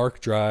 Mark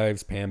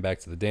drives Pam back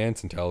to the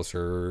dance and tells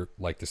her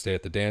like to stay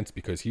at the dance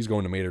because he's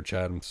going to Maynard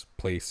Chatham's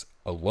place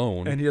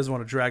alone. And he doesn't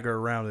want to drag her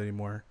around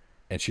anymore.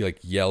 and she like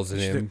yells at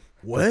him. like,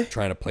 "What?" For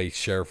trying to play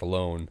sheriff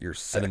alone. You're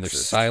And then they're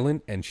sexist.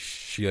 silent, and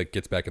she like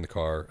gets back in the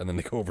car, and then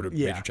they go over to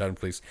Yeah. Major Chatham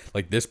Police.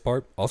 Like this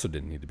part also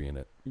didn't need to be in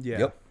it. Yeah.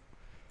 Yep.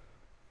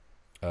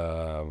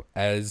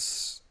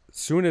 As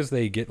soon as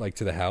they get like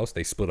to the house,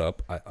 they split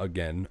up. I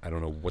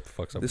don't know what the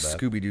fuck's up This with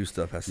that. Scooby Doo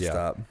stuff has to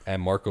stop.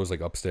 And Mark goes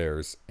like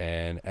upstairs,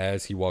 and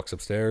as he walks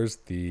upstairs,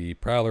 the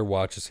Prowler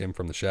watches him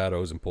from the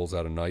shadows and pulls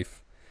out a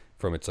knife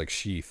from its like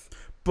sheath.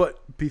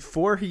 But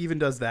before he even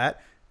does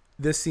that,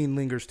 this scene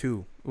lingers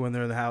too when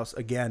they're in the house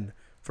again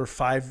for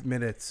 5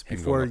 minutes Him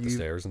before going up the you.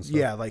 stairs and stuff?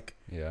 Yeah, like.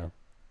 Yeah,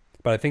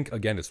 but I think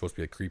again it's supposed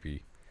to be like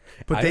creepy.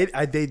 But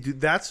I- they do.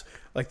 That's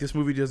like this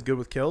movie does good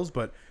with kills,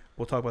 but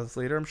we'll talk about this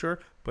later, I'm sure.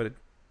 But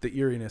the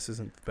eeriness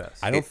isn't the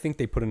best. I don't think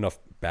they put enough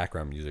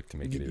background music to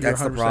make it. Eerie.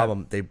 That's the 100%.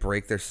 problem. They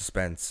break their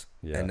suspense,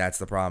 Yeah. and that's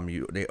the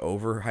problem. They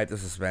overhype the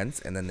suspense,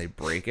 and then they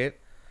break it,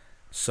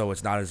 so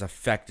it's not as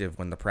effective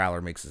when the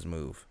Prowler makes his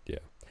move. Yeah.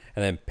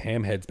 And then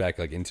Pam heads back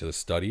like into the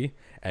study,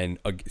 and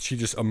she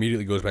just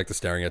immediately goes back to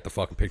staring at the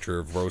fucking picture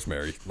of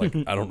Rosemary. Like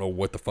I don't know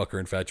what the fuck her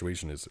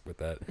infatuation is with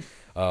that.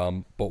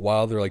 But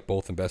while they're like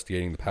both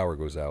investigating, the power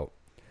goes out.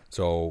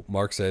 So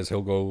Mark says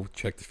he'll go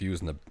check the fuse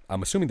in the.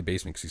 I'm assuming the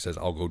basement because he says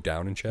I'll go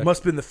down and check.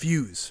 Must have been the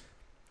fuse.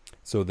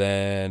 So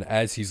then,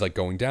 as he's like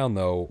going down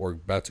though, or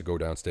about to go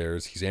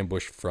downstairs, he's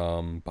ambushed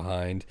from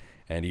behind,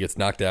 and he gets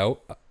knocked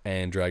out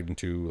and dragged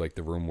into like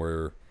the room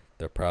where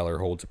the Prowler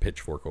holds a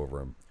pitchfork over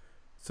him.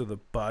 So the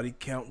body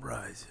count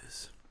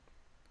rises.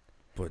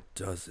 But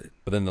does it?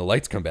 But then the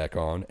lights come back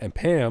on, and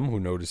Pam, who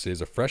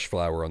notices a fresh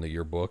flower on the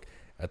yearbook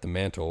at the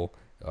mantle,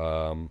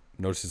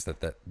 notices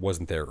that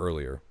wasn't there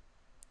earlier.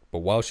 But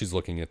while she's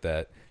looking at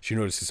that, she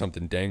notices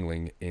something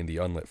dangling in the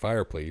unlit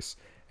fireplace,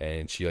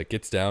 and she like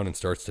gets down and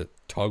starts to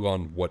tug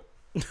on what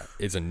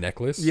is a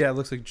necklace, Yeah, it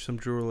looks like some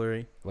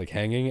jewelry. like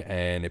hanging,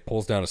 and it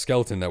pulls down a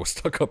skeleton that was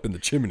stuck up in the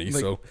chimney.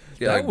 Like- So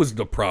Yeah, that was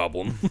the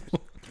problem.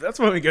 That's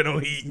why we got no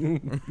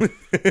heat.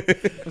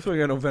 That's why we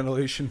got no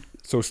ventilation.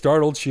 So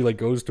startled, she like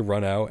goes to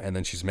run out, and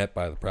then she's met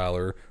by the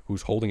Prowler,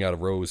 who's holding out a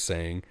rose,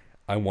 saying,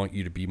 "I want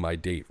you to be my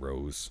date,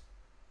 Rose,"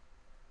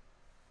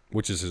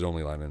 which is his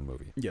only line in the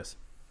movie. Yes.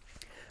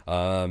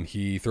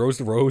 He throws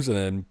the rose and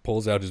then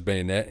pulls out his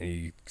bayonet, and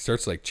he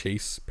starts to like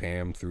chase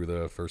Pam through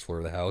the first floor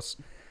of the house.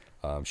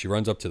 She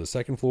runs up to the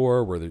second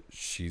floor where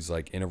she's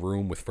like in a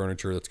room with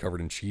furniture that's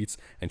covered in sheets,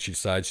 and she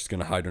decides she's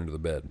going to hide under the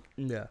bed.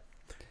 Yeah.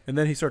 And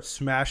then he starts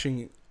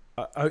smashing.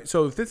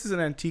 So if this is an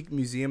antique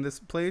museum, this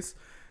place,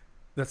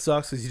 that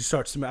sucks because he just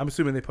starts. I'm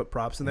assuming they put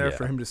props in there Yeah,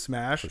 for him to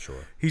smash. for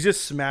sure. He's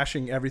just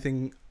smashing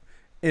everything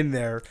in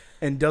there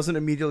and doesn't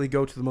immediately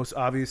go to the most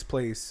obvious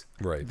place,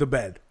 Right. the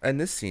bed.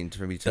 And this scene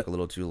for me took a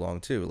little too long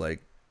too.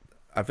 Like,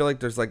 I feel like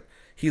there's like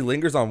he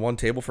lingers on one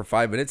table for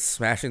 5 minutes,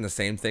 smashing the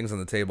same things on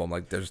the table. I'm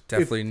like, there's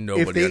definitely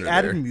nobody. If they under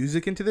added there.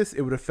 music into this,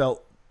 it would have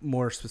felt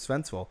more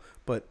suspenseful.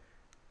 But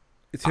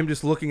it's him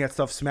just looking at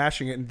stuff,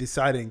 smashing it, and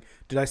deciding,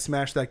 did I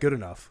smash that good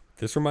enough?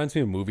 This reminds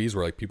me of movies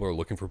where like people are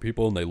looking for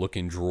people and they look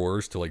in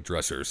drawers to like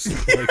dressers.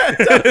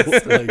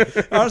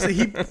 Like, Honestly,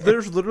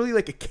 there's literally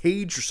like a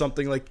cage or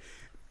something like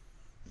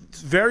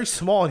it's very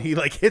small, and he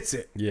like hits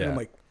it. Yeah. And I'm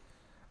like,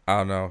 I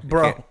don't know,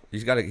 Bro.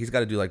 He's got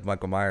to do like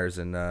Michael Myers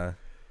in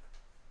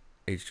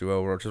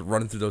H2O, or just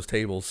running through those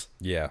tables.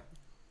 yeah,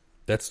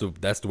 that's the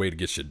way to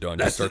get shit done.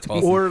 Just start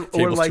tossing or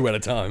tables like- two at a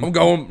time. I'm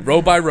going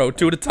row by row,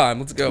 two at a time.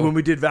 Let's go. when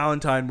we did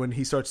Valentine, when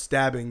he starts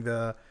stabbing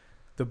the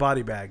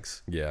body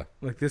bags. Yeah.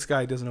 Like, this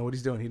guy doesn't know what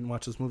he's doing. He didn't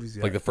watch those movies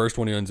yet. Like the first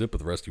one he unzipped, but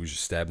the rest he was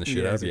just stabbing the shit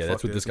Yeah, out of. he's like, Yeah,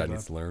 that's "Fuck what this this," guy and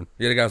needs to learn.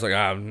 Yeah, the guy's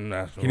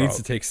like, He needs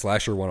to take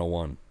Slasher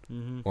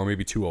 101, or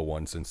maybe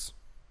 201, since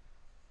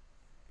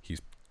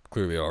he's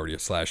clearly already a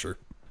slasher.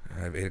 I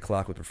have 8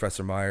 o'clock with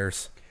Professor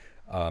Myers.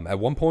 At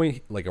one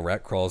point, like a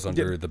rat crawls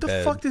under the the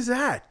bed. fuck is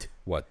that?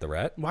 What, the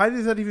rat? Why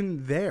is that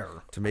even there?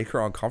 To make her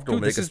uncomfortable.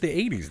 Dude, make this us, is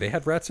the 80s. They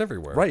had rats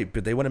everywhere. right,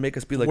 but they want to make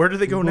us be like, Where do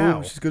they go "Whoa,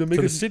 now?" She's gonna To make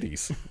the us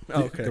cities.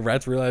 Oh, okay. The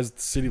rats realize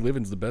the city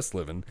living's the best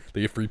living.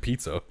 They get free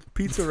pizza.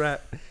 Pizza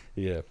rat.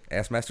 Yeah.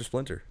 Ask Master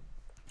Splinter.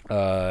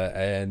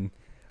 And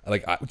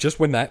like just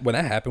when that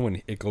happened,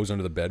 when it goes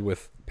under the bed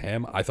with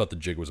Pam, I thought the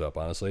jig was up.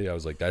 Honestly, I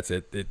was like, "That's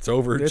it. It's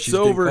over. It's She's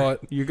getting over. caught.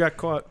 You got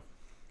caught.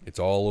 It's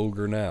all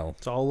ogre now."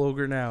 It's all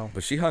ogre now.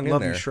 But she hung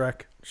Love in you, there.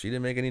 Shrek. She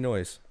didn't make any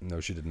noise. No,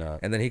 she did not.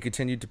 And then he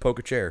continued to poke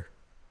a chair.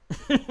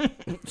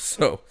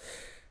 So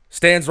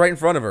stands right in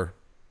front of her.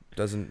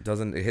 Doesn't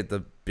hit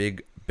the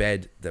big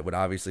bed that would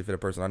obviously fit a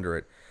person under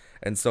it.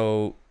 And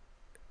so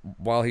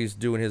while he's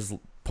doing his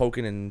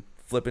poking and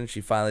flipping, she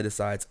finally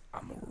decides,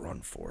 I'm gonna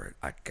run for it.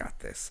 I got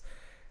this.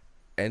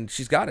 And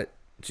she's got it.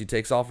 She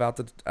takes off out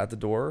the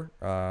door.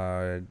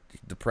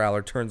 The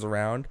Prowler turns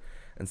around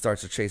and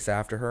starts to chase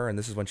after her, and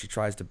this is when she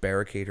tries to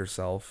barricade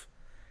herself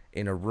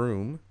in a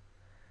room.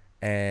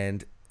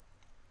 And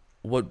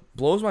what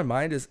blows my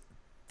mind is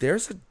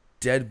there's a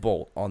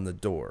deadbolt on the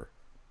door.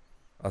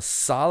 A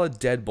solid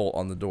deadbolt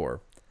on the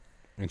door.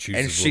 And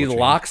And she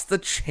locks the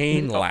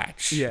chain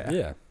latch. Yeah.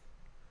 Yeah.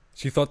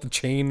 She thought the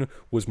chain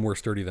was more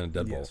sturdy than a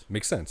deadbolt. Yes.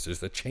 Makes sense. There's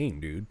the chain,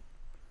 dude.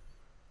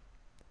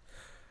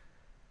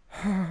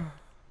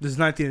 This is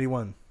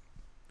 1981.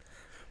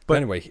 But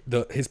anyway,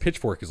 his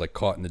pitchfork is like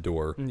caught in the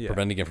door,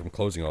 preventing it from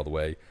closing all the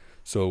way.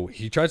 So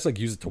he tries to like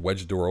use it to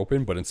wedge the door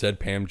open, but instead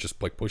Pam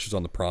just like pushes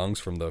on the prongs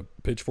from the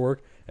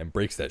pitchfork and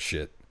breaks that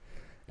shit.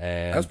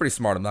 And That was pretty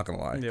smart. I'm not gonna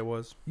lie. Yeah, it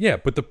was. yeah,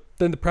 but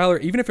then the Prowler,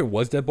 even if it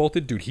was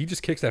deadbolted, dude, he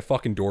just kicks that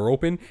fucking door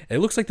open, and it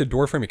looks like the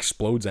door frame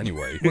explodes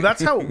anyway. Well,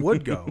 that's how it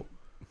would go.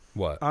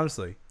 What?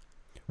 Honestly,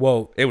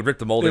 Well, It would rip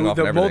the molding off.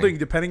 the And everything. molding,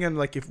 depending on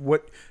like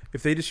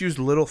if they just used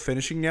little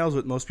finishing nails,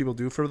 what most people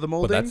do for the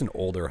molding. but that's an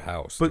older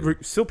house. But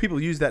dude. still,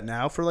 people use that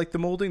now for like the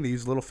molding. They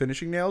use little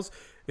finishing nails.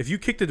 If you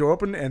kicked the door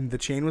open and the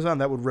chain was on,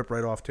 that would rip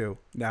right off too.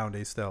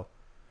 Nowadays, still.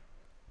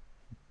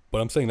 But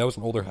I'm saying that was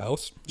an older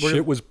house. We're-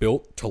 Shit was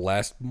built to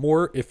last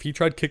more. If he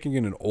tried kicking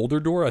in an older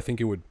door, I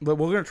think it would. But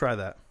we're gonna try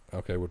that.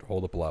 Okay, would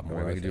hold up a lot more.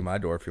 Or I you can do think. my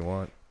door if you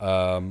want.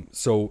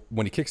 So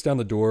when he kicks down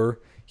the door,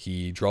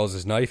 he draws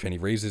his knife and he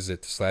raises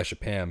it to slash at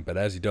Pam. But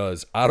as he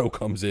does, Otto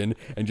comes in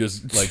and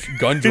just like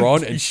gun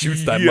drawn and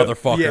shoots that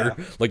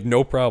motherfucker like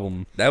no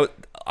problem.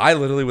 I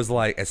literally was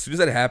like, as soon as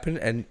that happened,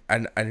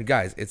 and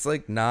guys, it's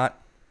like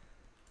not,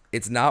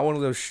 it's not one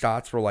of those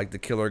shots where like the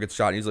killer gets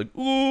shot and he's like,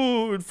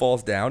 ooh, and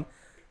falls down.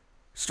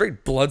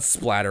 Straight blood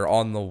splatter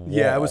on the wall.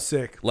 Yeah, it was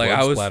sick. Like Blood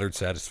I was splattered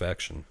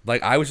satisfaction.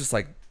 like I was just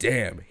like,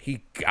 damn,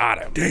 he got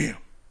him.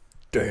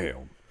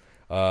 Damn.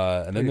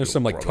 And then there's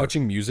some like brother.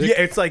 touching music.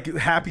 Yeah, it's like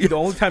happy. The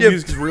only time Yeah.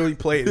 music is really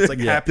played, it's like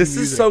happy. This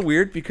music. is so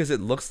weird because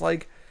it looks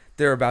like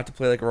they're about to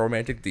play like a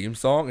romantic theme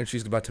song and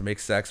she's about to make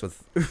sex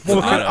with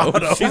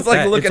Otto. She's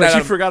like It's looking like at she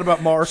him. forgot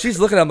about Mark. She's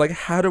looking at him like,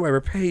 how do I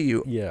repay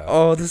you? Yeah.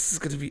 Oh, this is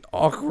going to be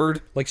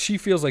awkward. Like she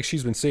feels like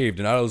she's been saved,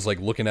 and Otto's like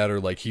looking at her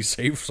like he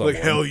saved someone.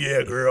 like hell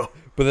yeah, girl.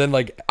 But then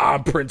like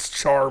I'm Prince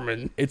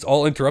Charming. It's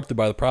all interrupted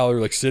by the Prowler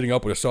like sitting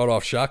up with a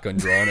sawed-off shotgun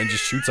drawn and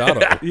just shoots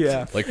Otto.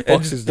 Yeah. Like And fucks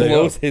just his day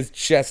blows up. his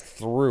chest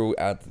through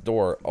at the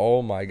door.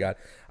 Oh my god.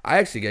 I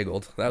actually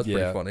giggled. That was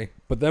pretty funny.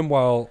 But then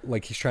while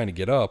like he's trying to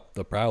get up,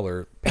 the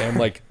Prowler, Pam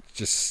like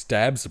just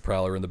stabs the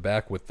Prowler in the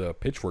back with the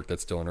pitchfork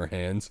that's still in her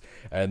hands,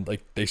 and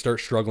like they start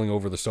struggling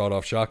over the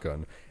sawed-off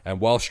shotgun. And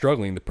while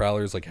struggling, the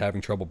Prowler's like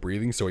having trouble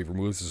breathing, so he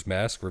removes his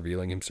mask,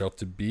 revealing himself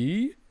to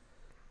be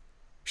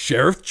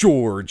Sheriff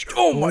George.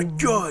 Oh my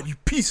god, you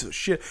piece of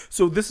shit.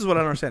 So this is what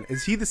I don't understand.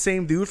 Is he the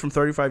same dude from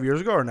 35 years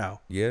ago or no?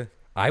 Yeah.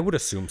 I would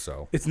assume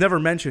so. It's never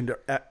mentioned,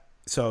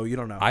 so you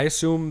don't know. I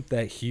assume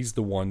that he's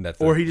the one that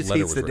the Or he just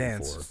letter hates was the written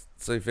dance. for.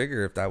 So you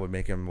figure if that would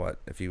make him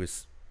what? If he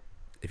was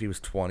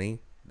 20,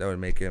 that would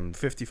make him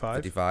 55.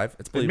 55.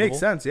 It's It believable. makes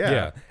sense, yeah.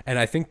 Yeah, and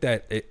I think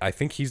I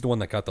think he's the one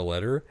that got the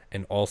letter,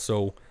 and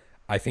also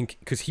I think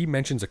because he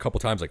mentions a couple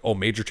times like, oh,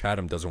 Major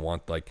Chatham doesn't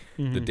want like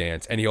the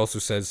dance, and he also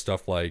says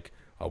stuff like,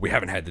 we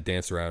haven't had the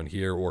dance around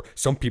here, or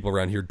some people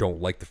around here don't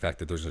like the fact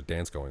that there's a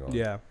dance going on.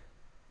 Yeah.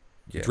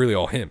 It's really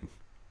all him.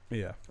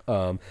 Yeah.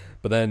 But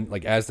then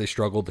like as they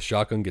struggle, the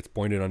shotgun gets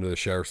pointed under the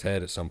sheriff's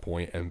head at some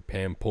point, and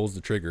Pam pulls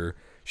the trigger,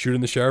 shooting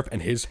the sheriff,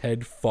 and his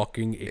head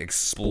fucking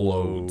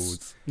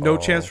explodes. No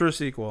chance for a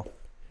sequel.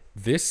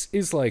 This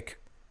is like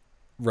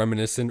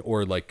reminiscent,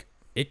 or like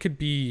it could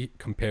be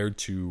compared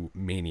to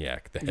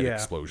Maniac, the head Yeah.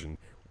 explosion.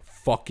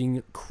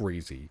 Fucking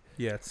crazy.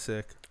 Yeah, it's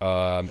sick.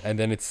 And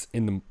then it's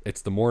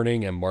the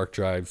morning, and Mark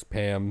drives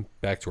Pam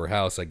back to her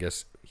house. I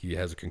guess he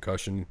has a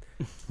concussion.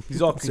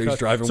 He's all So he's concussed.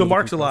 driving So with a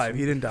Mark's concussion? alive.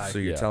 He didn't die. So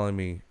you're Yeah. telling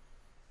me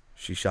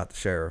she shot the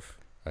sheriff?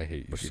 I hate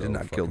you. But she so did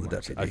not kill fucking the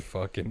much.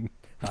 deputy.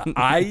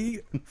 I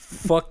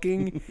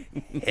fucking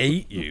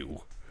hate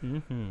you.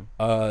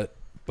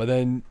 But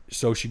then,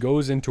 so she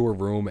goes into her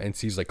room and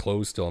sees like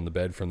clothes still on the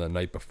bed from the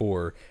night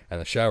before,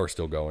 and the shower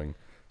still going.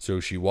 So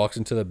she walks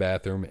into the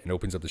bathroom and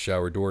opens up the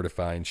shower door to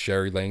find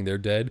Sherry laying there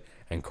dead,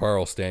 and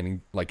Carl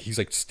standing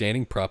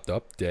standing propped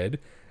up dead,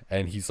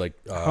 and he's like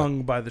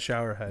Hung by the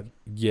shower head.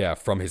 yeah,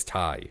 from his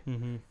tie.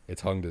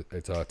 It's tied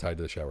to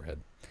the shower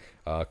head.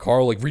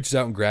 Carl like reaches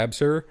out and grabs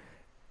her,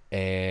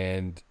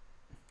 and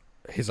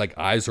his like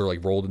eyes are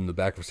like rolled in the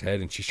back of his head,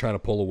 and she's trying to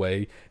pull away.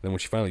 And then when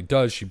she finally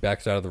does, she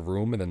backs out of the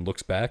room and then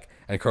looks back,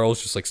 and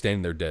Carl's just like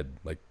standing there dead.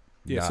 Like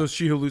Yeah, so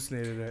she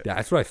hallucinated it. yeah,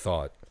 that's what I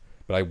thought,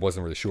 but I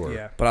wasn't really sure.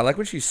 Yeah. But I like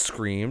when she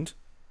screamed,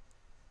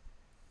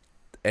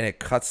 and it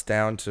cuts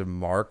down to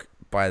Mark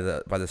by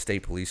the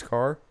state police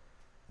car,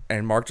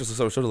 and Mark just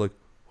sort of like,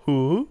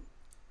 who?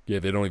 Yeah,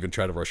 they don't even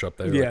try to rush up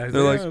there. Yeah,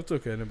 They're like- it's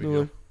okay. No big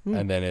deal.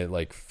 And then it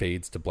like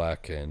fades to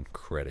black and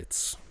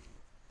credits,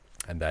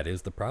 and that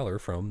is the Prowler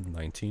from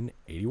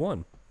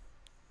 1981.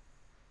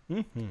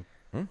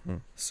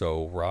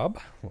 So Rob,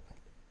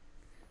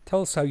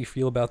 tell us how you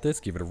feel about this.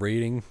 Give it a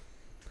rating.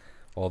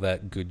 All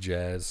that good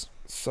jazz.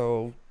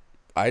 So,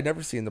 I'd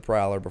never seen the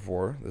Prowler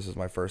before. This is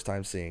my first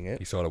time seeing it.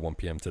 You saw it at 1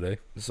 p.m. today.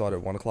 Saw it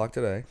at 1 o'clock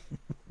today.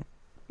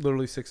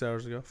 Literally 6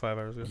 hours ago, 5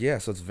 hours ago. Yeah,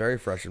 so it's very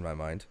fresh in my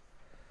mind.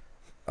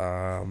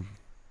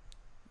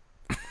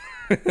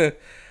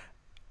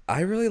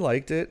 I really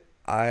liked it.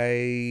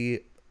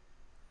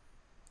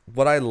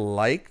 What I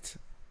liked,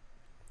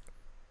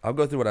 I'll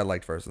go through what I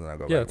liked first, and then I'll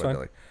go Yeah, back that's to what I fine.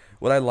 liked.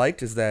 What I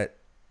liked is that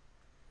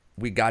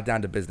we got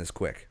down to business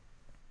quick.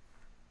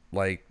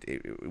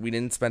 Like, we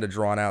didn't spend a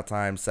drawn out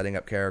time setting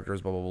up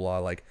characters, blah, blah, blah.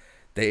 Like,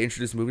 they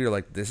introduced the movie, they're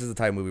like, this is the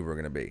type of movie we're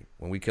going to be.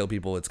 When we kill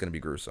people, it's going to be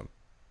gruesome.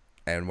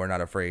 and we're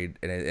not afraid.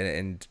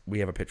 And we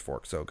have a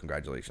pitchfork, so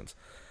congratulations.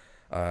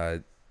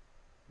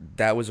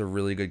 That was a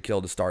really good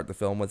kill to start the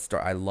film with.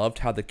 I loved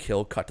how the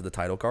kill cut to the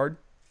title card.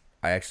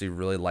 I actually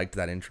really liked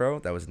that intro.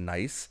 That was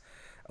nice.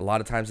 A lot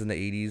of times in the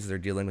 80s, they're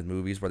dealing with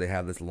movies where they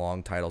have this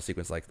long title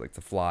sequence, like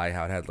The Fly,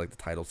 how it had like the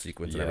title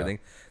sequence and everything.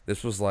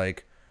 This was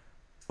like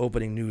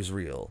opening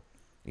newsreel.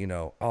 You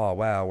know, oh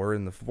wow, we're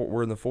in the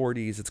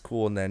 40s. It's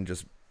cool, and then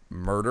just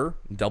murder,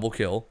 double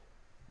kill,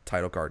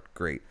 title card,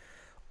 great.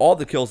 All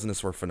the kills in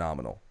this were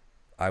phenomenal.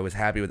 I was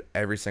happy with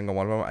every single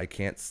one of them. I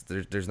can't.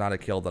 There's not a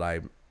kill that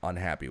I'm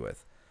unhappy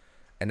with.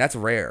 And that's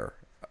rare.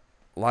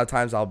 A lot of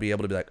times I'll be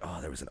able to be like,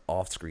 oh, there was an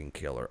off-screen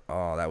kill, or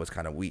oh, that was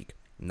kind of weak.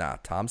 Nah,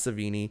 Tom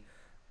Savini,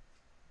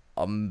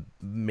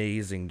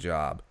 amazing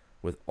job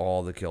with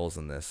all the kills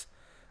in this.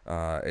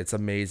 It's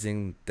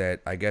amazing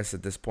that I guess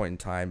at this point in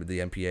time the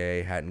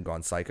MPAA hadn't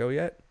gone psycho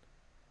yet.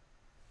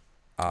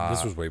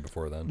 This was way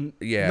before then.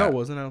 Yeah. No, it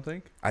wasn't, I don't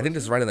think. I think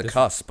this is right on the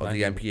cusp of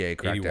the MPAA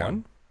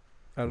crackdown.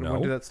 81?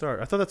 When did that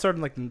start? I thought that started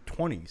in like the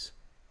 20s.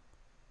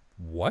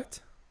 What?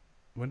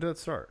 When did that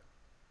start?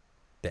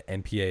 The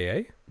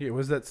MPAA? Yeah, what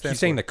does that stand He's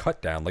saying for? the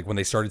cut down, like when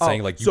they started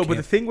saying like you so, can't. but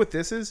the thing with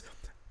this is,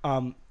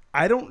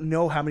 I don't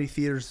know how many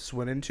theaters this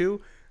went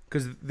into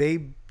because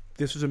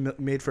this was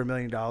made for $1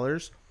 million,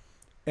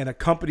 and a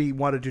company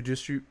wanted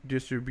to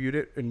distribute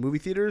it in movie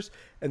theaters,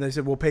 and they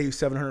said we'll pay you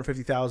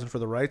 $750,000 for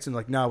the rights, and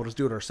like no, we'll just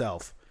do it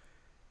ourselves.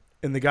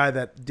 And the guy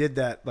that did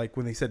that, like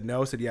when they said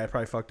no, said yeah, I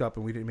probably fucked up,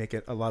 and we didn't make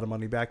it a lot of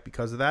money back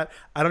because of that.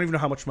 I don't even know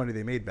how much money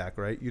they made back,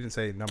 right? You didn't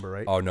say a number,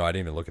 right? Oh no, I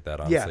didn't even look at that.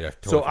 Honestly, Yeah.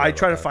 totally So I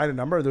tried to that. find a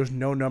number. There's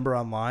no number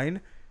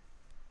online,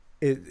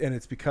 and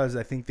it's because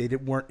I think they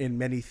weren't in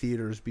many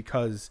theaters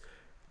because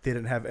they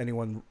didn't have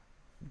anyone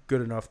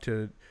good enough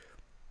to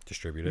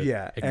distribute it.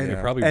 Yeah, It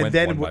probably went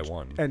one by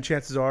one. And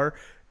chances are,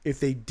 if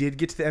they did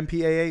get to the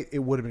MPAA, it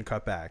would have been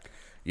cut back.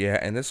 Yeah,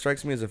 and this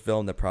strikes me as a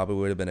film that probably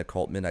would have been a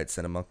cult midnight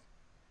cinema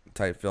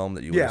type film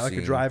that you would have like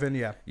seen. a drive-in.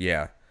 Yeah.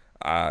 Yeah.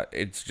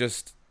 It's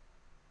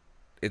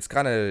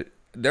kind of,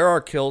 there are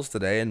kills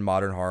today in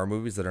modern horror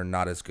movies that are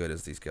not as good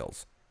as these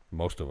kills.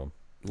 Most of them.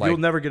 Like, You'll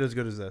never get as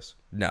good as this.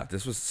 No,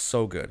 this was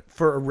so good.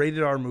 For a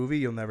rated R movie,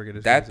 you'll never get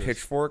as That good as this.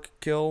 pitchfork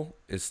kill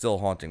is still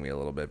haunting me a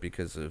little bit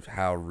because of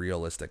how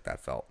realistic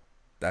that felt.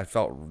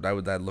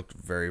 That looked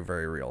very,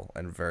 very real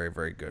and very,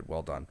 very good.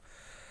 Well done.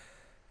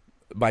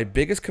 My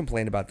biggest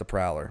complaint about The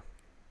Prowler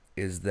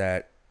is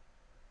that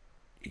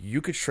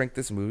you could shrink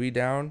this movie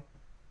down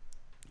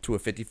to a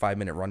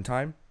 55-minute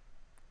runtime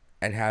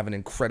and have an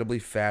incredibly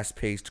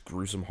fast-paced,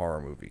 gruesome horror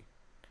movie.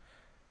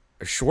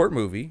 A short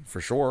movie, for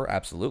sure,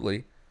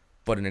 absolutely,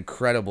 but an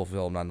incredible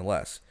film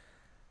nonetheless.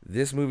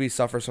 This movie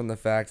suffers from the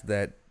fact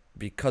that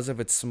because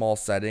of its small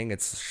setting,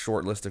 its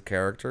short list of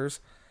characters,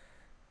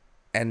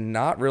 and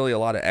not really a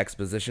lot of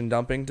exposition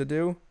dumping to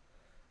do,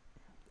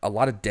 a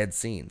lot of dead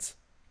scenes.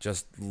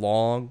 Just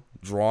long,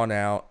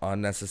 drawn-out,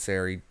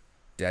 unnecessary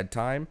dead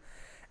time.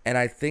 And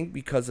I think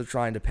because of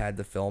trying to pad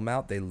the film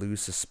out, they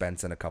lose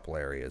suspense in a couple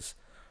areas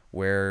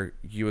where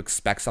you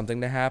expect something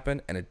to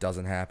happen and it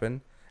doesn't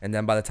happen. And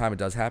then by the time it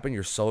does happen,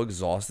 you're so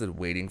exhausted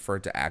waiting for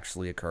it to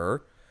actually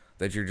occur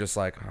that you're just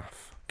like, oh,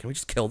 can we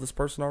just kill this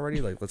person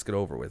already? Like, let's get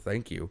over with.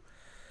 Thank you.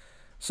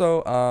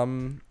 So,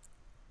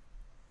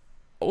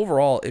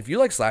 overall, if you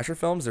like slasher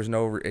films,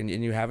 and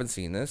you haven't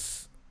seen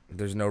this,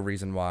 there's no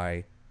reason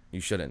why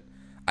you shouldn't.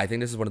 I think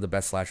this is one of the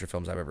best slasher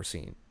films I've ever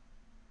seen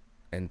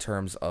in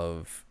terms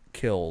of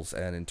kills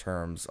and in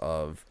terms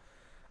of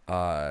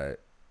kind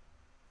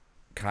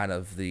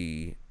of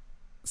the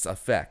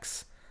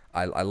effects.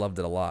 I loved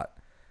it a lot.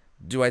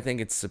 Do I think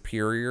it's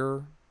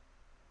superior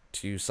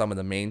to some of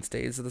the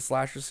mainstays of the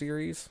slasher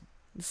series?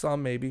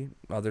 Some maybe,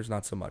 others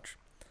not so much.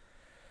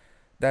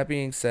 That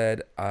being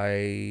said,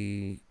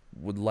 I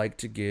would like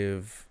to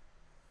give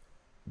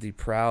the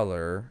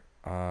Prowler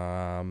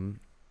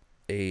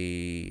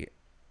it's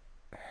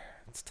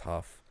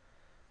tough.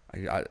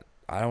 I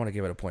don't want to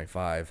give it a 0.5.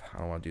 I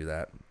don't want to do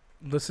that.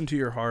 Listen to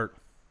your heart.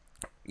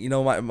 You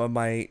know,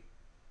 my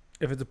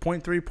If it's a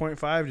 0.3,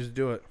 0.5, just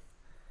do it.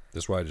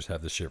 That's why I just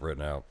have this shit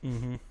written out.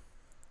 Mm-hmm.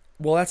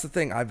 well, that's the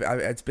thing.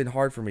 It's been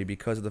hard for me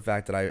because of the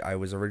fact that I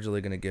was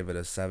originally going to give it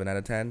a 7 out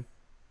of 10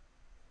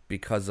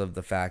 because of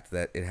the fact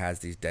that it has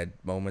these dead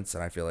moments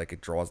and I feel like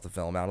it draws the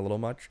film out a little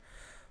much.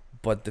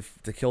 But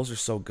the kills are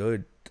so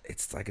good,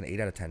 it's like an 8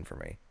 out of 10 for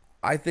me.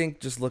 I think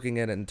just looking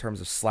at it in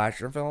terms of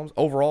slasher films,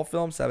 overall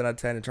film, 7 out of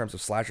 10. In terms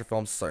of slasher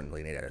films,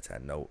 certainly an 8 out of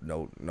 10.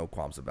 No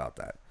qualms about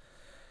that.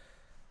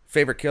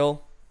 Favorite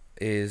kill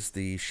is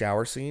the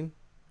shower scene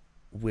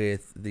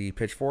with the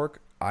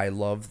pitchfork. I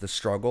love the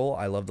struggle.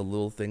 I love the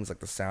little things like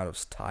the sound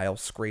of tile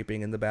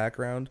scraping in the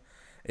background.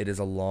 It is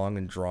a long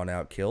and drawn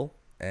out kill,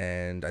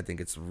 and I think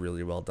it's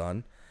really well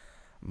done.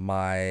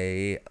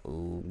 My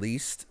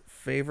least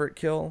favorite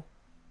kill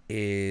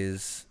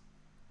is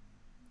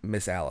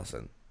Miss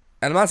Allison.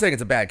 And I'm not saying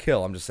it's a bad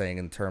kill. I'm just saying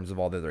in terms of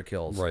all the other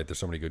kills. Right, there's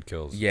so many good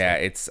kills.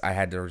 Yeah, I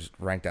had to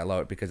rank that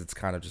low because it's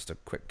kind of just a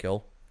quick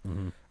kill.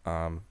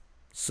 Mm-hmm.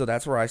 So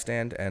that's where I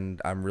stand, and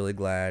I'm really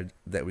glad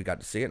that we got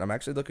to see it. And I'm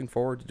actually looking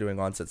forward to doing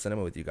on-set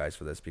cinema with you guys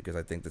for this, because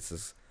I think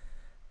this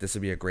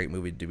would be a great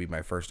movie to be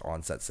my first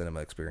on-set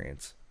cinema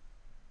experience.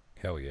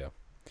 Hell yeah.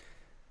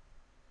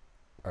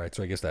 All right,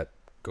 so I guess that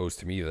goes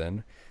to me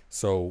then.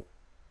 So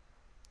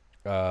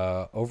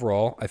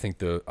overall, I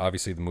think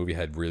obviously the movie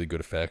had really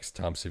good effects.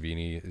 Tom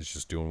Savini is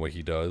just doing what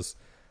he does.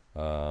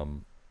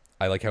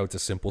 I like how it's a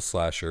simple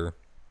slasher.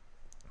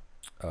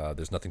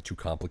 There's nothing too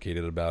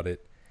complicated about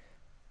it.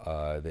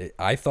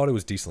 I thought it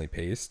was decently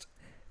paced.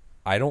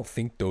 I don't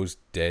think those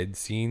dead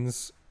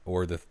scenes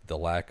or the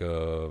lack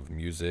of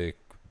music,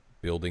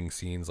 building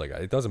scenes, like,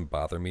 it doesn't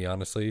bother me,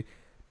 honestly,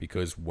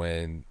 because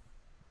when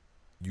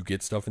you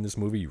get stuff in this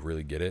movie, you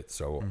really get it.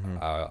 So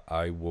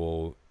I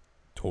will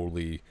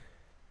totally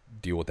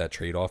deal with that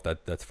trade-off.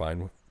 That's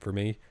fine for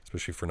me,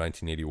 especially for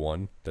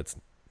 1981.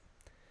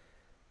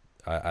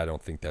 I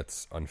don't think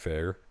that's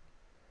unfair.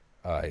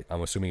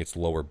 I'm assuming it's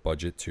lower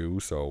budget too,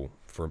 so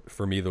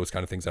for me, those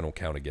kind of things, I don't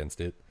count against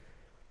it.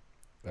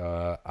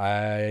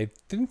 I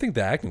didn't think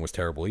the acting was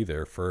terrible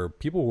either. For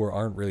people who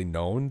aren't really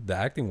known, the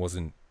acting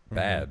wasn't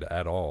bad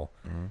at all.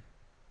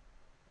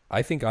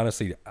 I think,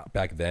 honestly,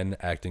 back then,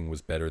 acting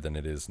was better than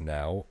it is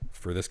now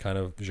for this kind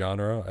of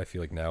genre. I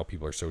feel like now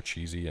people are so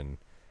cheesy, and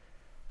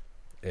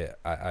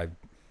I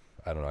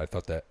don't know. I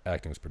thought that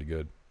acting was pretty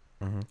good.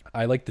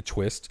 I like the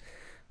twist.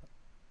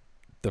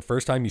 The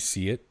first time you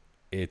see it,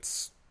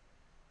 it's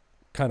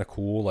kind of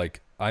cool.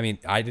 Like, I mean,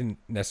 I didn't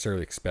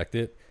necessarily expect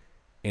it.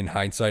 In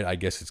hindsight, I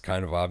guess it's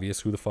kind of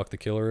obvious who the fuck the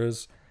killer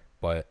is,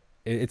 but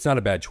it's not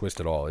a bad twist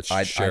at all. It's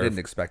I didn't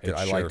expect it.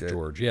 I liked it.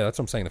 George. Yeah, that's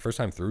what I'm saying. The first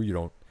time through, you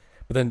don't.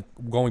 But then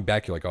going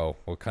back, you're like, oh,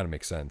 well, it kind of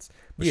makes sense.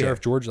 But Yeah.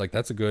 Sheriff George, like,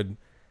 that's a good.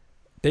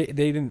 They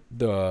didn't.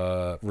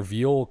 The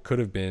reveal could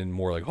have been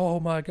more like, oh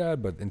my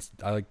god, but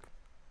I like.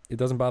 It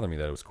doesn't bother me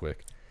that it was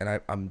quick. And I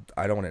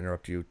don't want to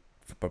interrupt you,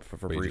 but for a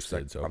But you brief just did,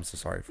 second, so. I'm so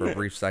sorry. For a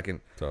brief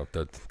second, So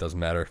that doesn't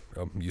matter.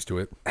 I'm used to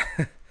it.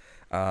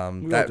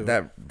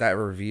 that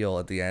reveal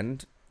at the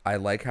end, I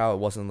like how it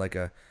wasn't like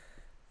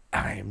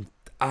I'm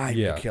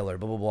Yeah. the killer,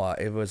 blah blah blah.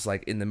 It was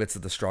like in the midst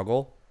of the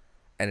struggle,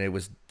 and it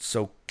was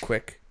so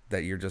quick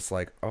that you're just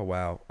like, oh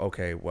wow,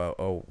 okay, well,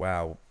 oh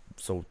wow.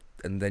 So,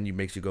 and then it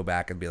makes you go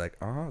back and be like,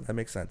 that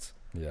makes sense.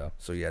 Yeah.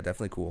 So yeah,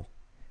 definitely cool.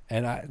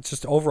 And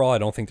just overall, I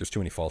don't think there's too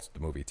many faults with the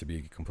movie, to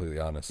be completely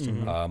honest.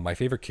 My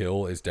favorite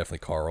kill is definitely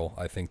Carl.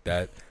 I think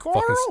that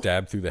fucking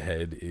stab through the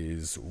head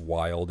is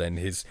wild, and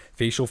his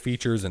facial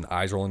features and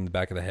eyes rolling in the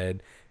back of the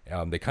head.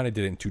 They kind of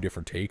did it in two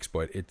different takes,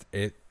 but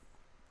it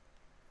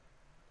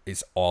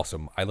is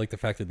awesome. I like the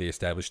fact that they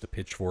established the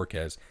pitchfork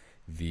as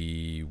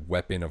the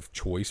weapon of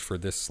choice for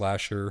this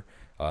slasher.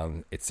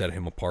 It set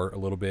him apart a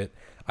little bit.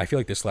 I feel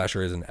like this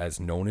slasher isn't as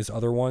known as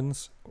other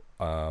ones.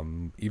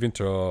 Even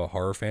to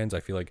horror fans, I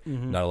feel like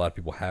not a lot of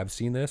people have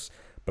seen this,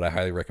 but I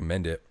highly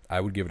recommend it.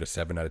 I would give it a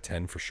 7 out of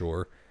 10 for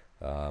sure.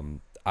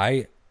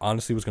 I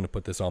honestly was going to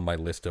put this on my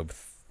list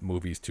of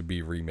movies to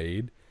be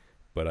remade,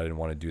 but I didn't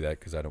want to do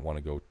that because I didn't want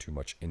to go too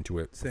much into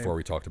it before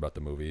we talked about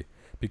the movie.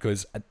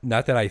 Because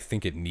not that I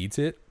think it needs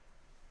it,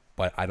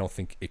 but I don't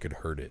think it could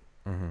hurt it.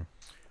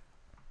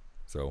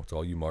 So it's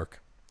all you,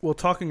 Mark. Well,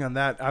 talking on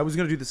that, I was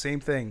going to do the same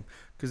thing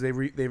because they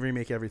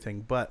remake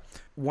everything. But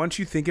once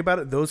you think about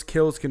it, those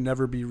kills can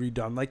never be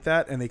redone like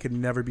that, and they could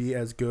never be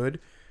as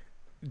good.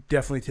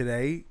 Definitely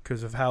today,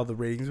 because of how the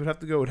ratings would have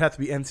to go. It would have to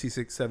be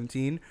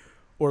NC-17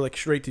 or like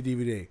straight to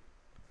DVD.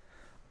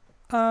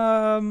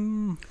 I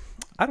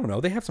don't know.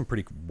 They have some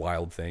pretty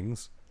wild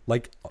things.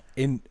 Like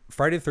in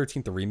Friday the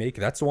 13th, the remake,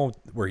 that's the one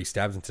where he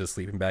stabs into the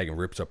sleeping bag and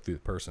rips up through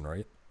the person,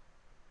 right?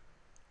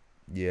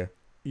 Yeah.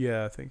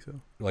 Yeah, I think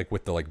so. Like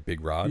with the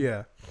big rod.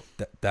 Yeah.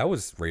 That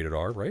was rated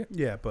R, right?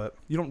 Yeah, but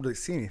you don't really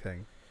see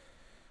anything.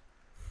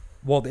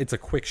 Well, it's a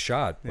quick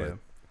shot, but Yeah.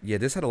 Yeah,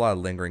 this had a lot of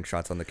lingering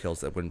shots on the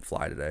kills that wouldn't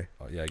fly today.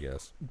 yeah, I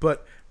guess.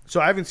 But so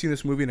I haven't seen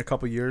this movie in a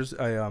couple years.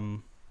 I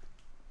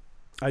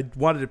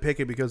wanted to pick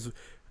it because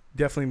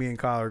definitely me and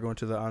Kyle are going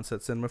to the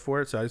onset cinema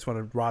for it. So I just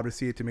wanted Rob to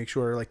see it to make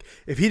sure, like,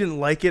 if he didn't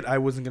like it, I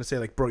wasn't going to say,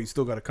 like, bro, you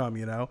still got to come,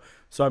 you know?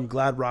 So I'm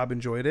glad Rob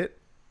enjoyed it.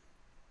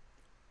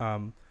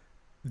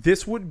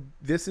 This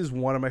is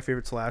one of my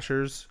favorite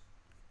slashers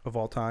of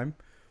all time.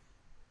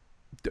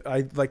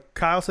 I like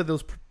Kyle said,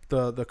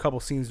 the couple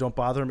scenes don't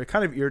bother him. It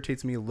kind of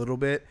irritates me a little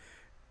bit.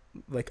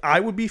 Like, I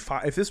would be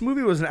fine if this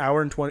movie was an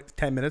hour and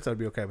 10 minutes. I'd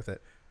be okay with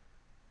it.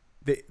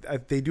 I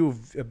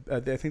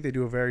think they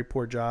do a very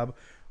poor job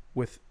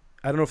with.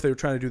 I don't know if they were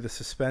trying to do the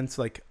suspense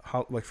like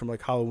from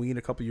Halloween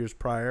a couple years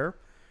prior,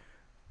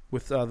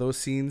 with those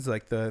scenes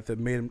like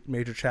the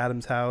Major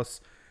Chatham's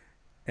house,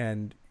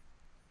 and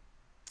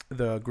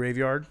the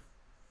graveyard.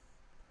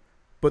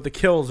 But the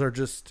kills are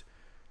just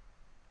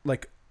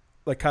like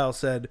Kyle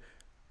said,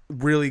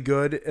 really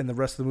good, and the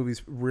rest of the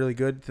movie's really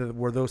good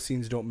where those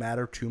scenes don't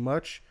matter too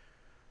much.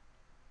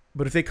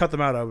 But if they cut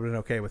them out, I would have been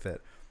okay with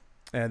it.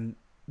 And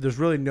there's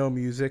really no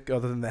music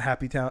other than the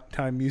happy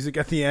time music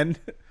at the end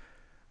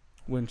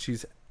when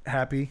she's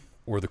happy.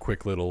 Or the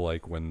quick little,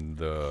 like, when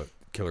the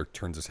killer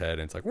turns his head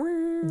and it's like,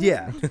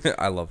 Yeah.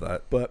 I love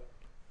that. But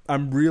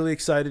I'm really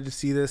excited to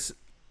see this.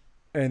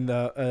 and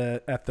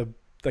at the,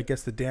 I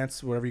guess, the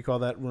dance, whatever you call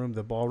that room,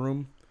 the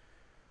ballroom,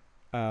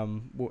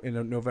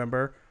 in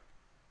November.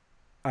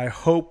 I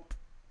hope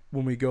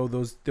when we go,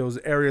 those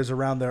areas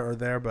around there are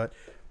there. But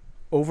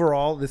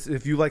overall, this,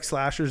 if you like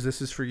slashers,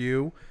 this is for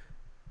you.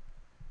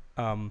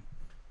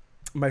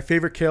 My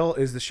favorite kill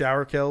is the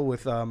shower kill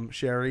with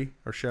Sherry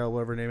or Cheryl,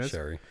 whatever her name is.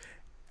 Sherry.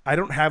 I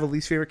don't have a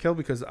least favorite kill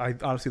because I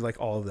honestly like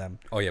all of them.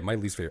 Oh yeah, my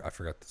least favorite. I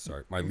forgot.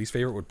 Sorry, my least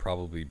favorite would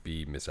probably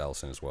be Miss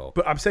Allison as well.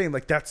 But I'm saying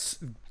like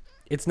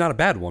It's not a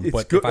bad one, it's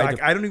but good. if I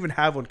Like, I don't even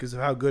have one because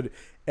of how good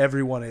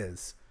everyone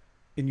is,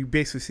 and you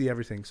basically see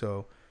everything.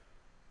 So,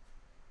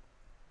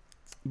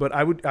 but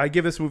I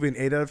give this movie an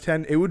 8 out of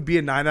 10. It would be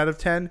a 9 out of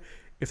 10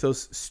 if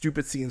those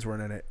stupid scenes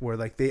weren't in it, where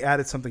like they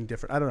added something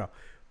different. I don't know,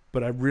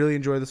 but I really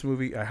enjoy this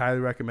movie. I highly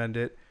recommend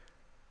it,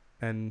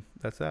 and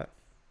that's that.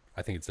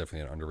 I think it's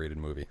definitely an underrated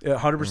movie. Yeah,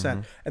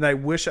 100%. And I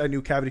wish I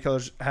knew Cavity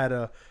Colors had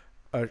a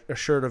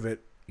shirt of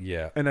it.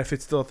 Yeah. And if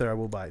it's still out there, I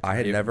will buy it. I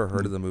had never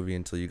heard of the movie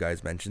until you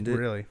guys mentioned it.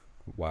 Really?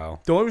 Wow.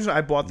 The only reason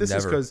I bought this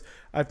is Never. because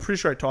I'm pretty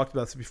sure I talked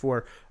about this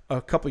before.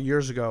 A couple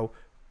years ago,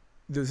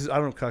 I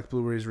don't collect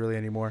Blu-rays really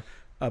anymore.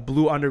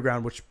 Blue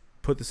Underground, which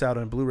put this out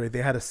on Blu-ray,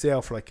 they had a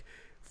sale for like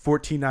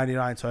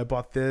 $14.99. So I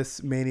bought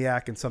this,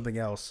 Maniac, and something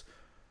else.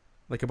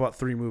 Like I bought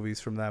 3 movies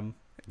from them.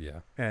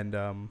 Yeah.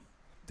 And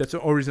that's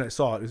the only reason I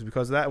saw it, is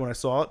because of that. When I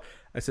saw it,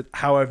 I said,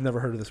 how I've never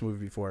heard of this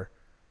movie before.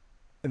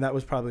 And that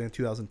was probably in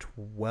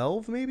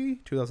 2012, maybe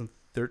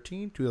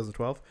 2013,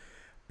 2012.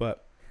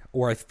 But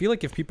Or I feel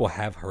like if people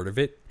have heard of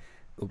it,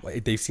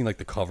 they've seen like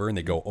the cover and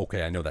they go,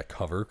 okay, I know that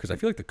cover, because I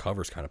feel like the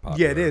cover's kind of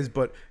popular. yeah, it is.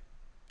 But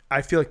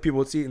I feel like people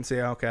would see it and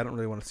say, okay, I don't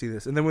really want to see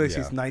this. And then when they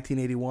see it's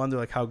 1981, they're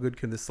like, how good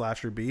can this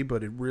slasher be?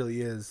 But it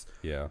really is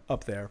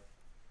up there.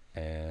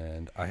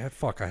 And I had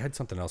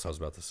something else I was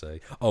about to say.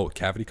 Oh,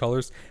 Cavity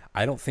Colors.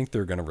 I don't think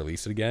they're going to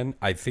release it again.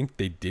 I think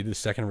they did a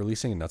second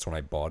releasing, and that's when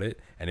I bought it.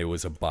 And it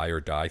was a buy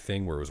or die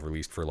thing where it was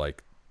released for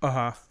like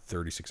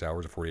 36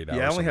 hours or 48 hours.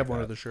 Yeah, I only have like one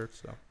that. of the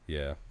shirts. So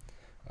Yeah.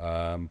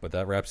 But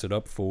that wraps it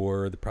up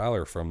for The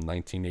Prowler from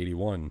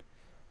 1981.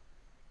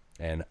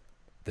 And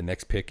the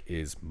next pick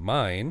is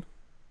mine.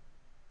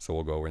 So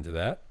we'll go into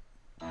that.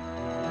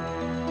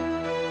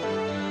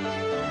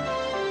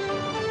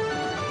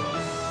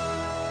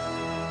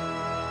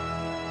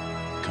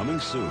 Coming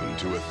soon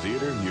to a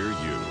theater near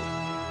you.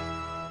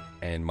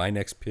 And my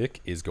next pick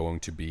is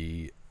going to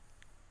be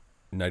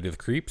Night of the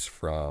Creeps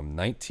from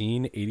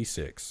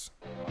 1986.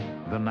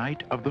 The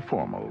night of the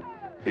formal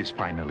is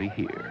finally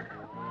here.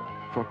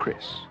 For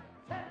Chris,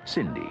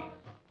 Cindy,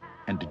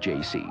 and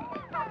JC.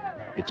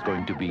 It's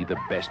going to be the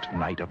best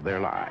night of their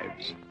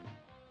lives.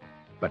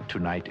 But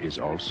tonight is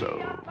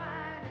also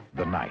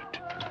the night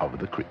of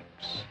the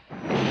creeps.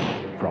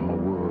 From a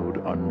world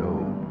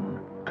unknown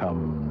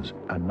comes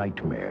a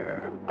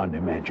nightmare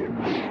unimagined.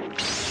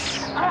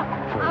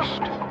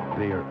 First,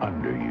 they are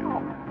under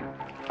you,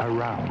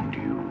 around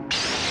you,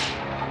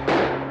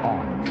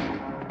 on you,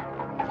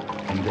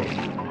 and then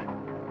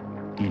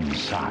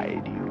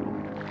inside you.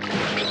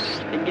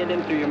 And get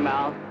in through your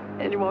mouth,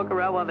 and you walk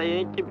around while they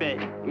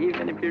incubate,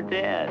 even if you're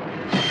dead.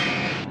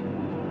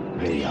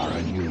 They are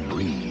a new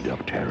breed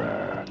of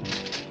terror.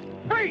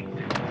 Hey!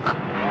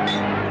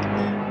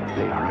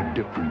 They are a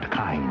different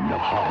kind of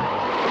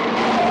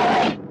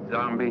horror.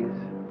 Zombies,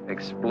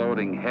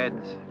 exploding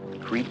heads,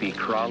 creepy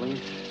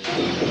crawlies.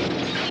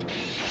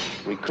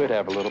 We could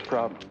have a little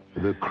problem.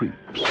 The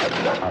creeps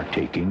are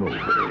taking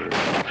over.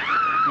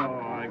 Oh,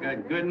 I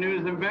got good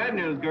news and bad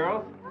news,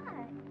 girls.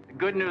 The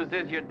good news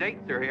is your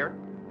dates are here.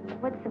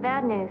 What's the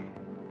bad news?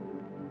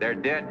 They're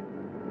dead.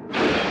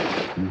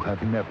 You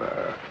have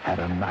never had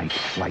a night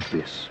like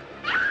this.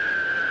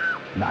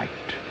 Night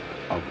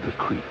of the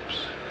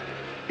creeps.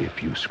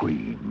 If you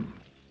scream,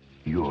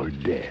 you're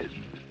dead.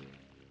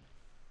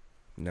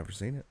 Never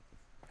seen it.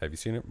 Have you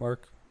seen it,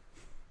 Mark?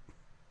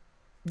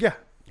 yeah.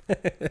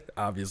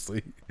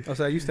 Obviously.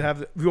 So I used to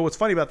have. What's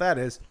funny about that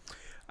is,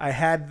 I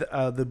had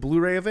the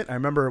Blu-ray of it. I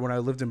remember when I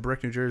lived in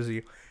Brick, New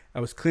Jersey, I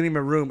was cleaning my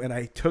room and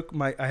I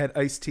had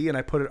iced tea and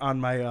I put it on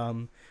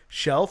my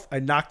shelf. I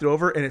knocked it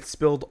over and it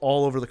spilled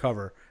all over the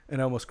cover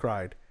and I almost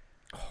cried.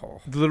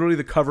 Oh. Literally,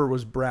 the cover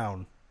was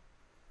brown.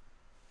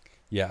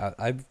 Yeah,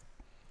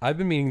 I've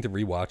been meaning to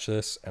rewatch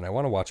this, and I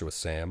want to watch it with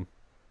Sam.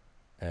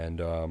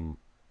 And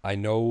I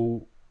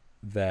know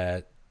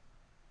that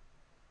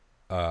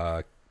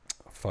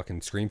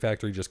fucking Scream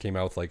Factory just came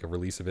out with like a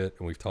release of it,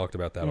 and we've talked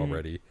about that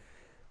already.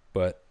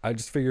 But I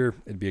just figure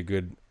it'd be a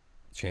good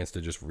chance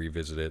to just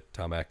revisit it.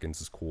 Tom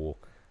Atkins is cool.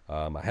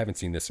 I haven't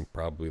seen this in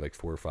probably like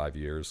 4 or 5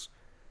 years,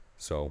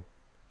 so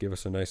give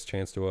us a nice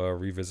chance to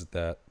revisit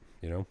that.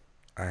 You know,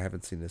 I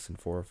haven't seen this in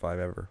 4 or 5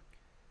 ever.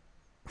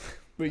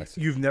 Wait,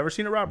 you've never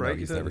seen it, Rob? No, Right?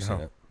 he's never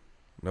seen it.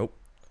 Nope.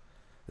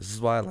 This is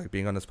why I like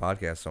being on this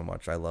podcast so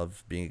much. I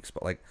love being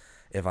exposed. Like,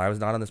 if I was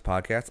not on this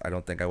podcast, I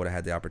don't think I would have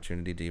had the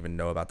opportunity to even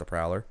know about the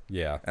Prowler.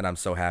 Yeah. And I'm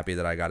so happy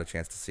that I got a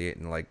chance to see it,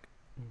 and like,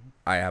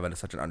 I have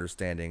such an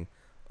understanding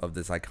of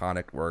this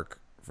iconic work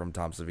from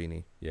Tom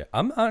Savini. Yeah,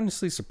 I'm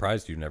honestly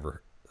surprised you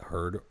never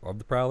heard of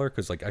the Prowler,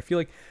 because like I feel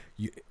like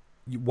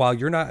you while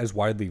you're not as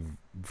widely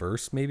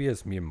versed maybe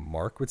as me and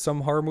Mark with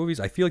some horror movies,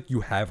 I feel like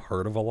you have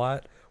heard of a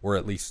lot, or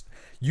at least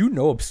you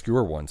know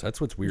obscure ones.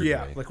 That's what's weird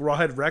to me. Like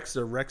Rawhead Rex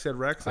or Rex Head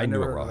Rex. I knew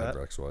never what heard of Rawhead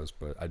Rex was,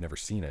 but I'd never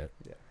seen it.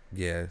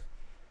 Yeah.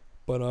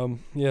 But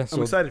yeah, so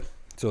I'm excited.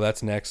 So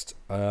that's next.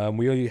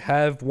 We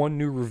have one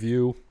new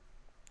review,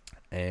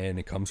 and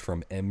it comes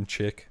from M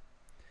Chick.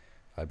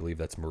 I believe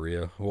that's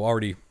Maria, who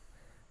already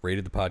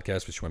rated the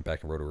podcast, but she went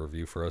back and wrote a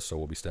review for us, so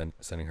we'll be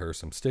sending her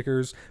some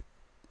stickers.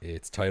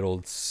 It's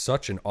titled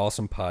 "Such an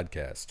Awesome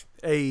Podcast."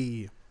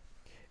 Hey.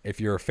 If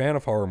you're a fan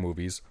of horror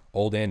movies,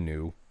 old and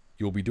new,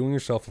 you will be doing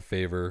yourself a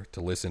favor to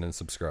listen and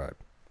subscribe.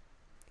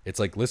 It's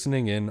like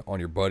listening in on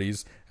your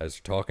buddies as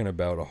they're talking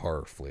about a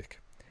horror flick.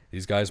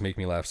 These guys make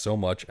me laugh so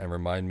much and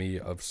remind me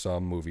of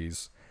some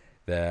movies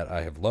that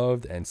I have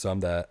loved and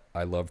some that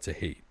I love to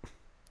hate.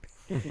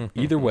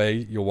 Either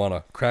way, you'll want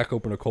to crack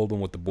open a cold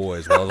one with the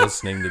boys while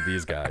listening to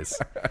these guys.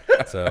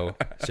 So,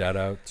 shout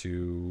out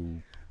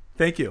to...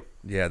 Thank you.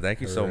 Yeah,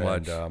 thank you so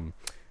much. And,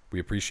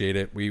 we appreciate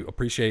it. We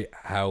appreciate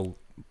how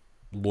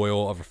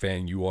loyal of a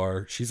fan you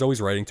are. She's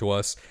always writing to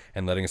us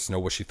and letting us know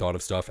what she thought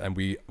of stuff, and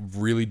we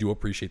really do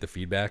appreciate the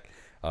feedback.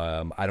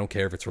 I don't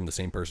care if it's from the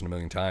same person a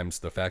million times.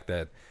 The fact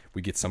that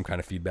we get some kind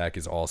of feedback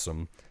is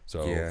awesome.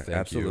 So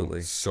thank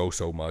you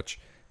so much.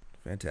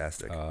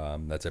 Fantastic.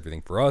 That's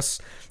everything for us.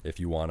 If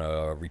you want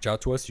to reach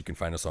out to us, you can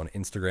find us on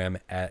Instagram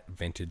at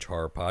Vintage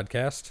Horror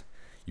Podcast.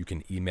 You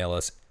can email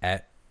us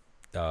at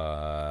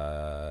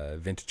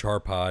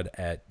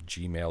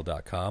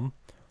vintagehorrorpod@gmail.com,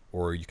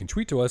 or you can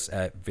tweet to us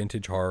at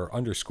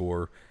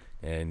vintagehorror_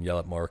 and yell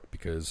at Mark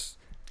because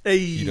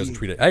he doesn't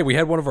tweet it. Hey, we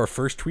had one of our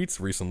first tweets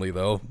recently,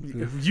 though.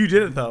 You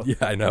did it, though. Yeah,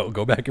 I know.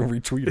 Go back and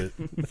retweet it.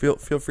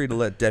 Feel free to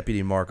let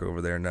Deputy Mark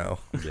over there know.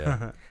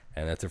 Yeah.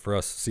 And that's it for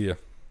us. See ya.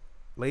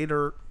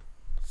 Later.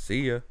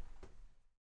 See ya.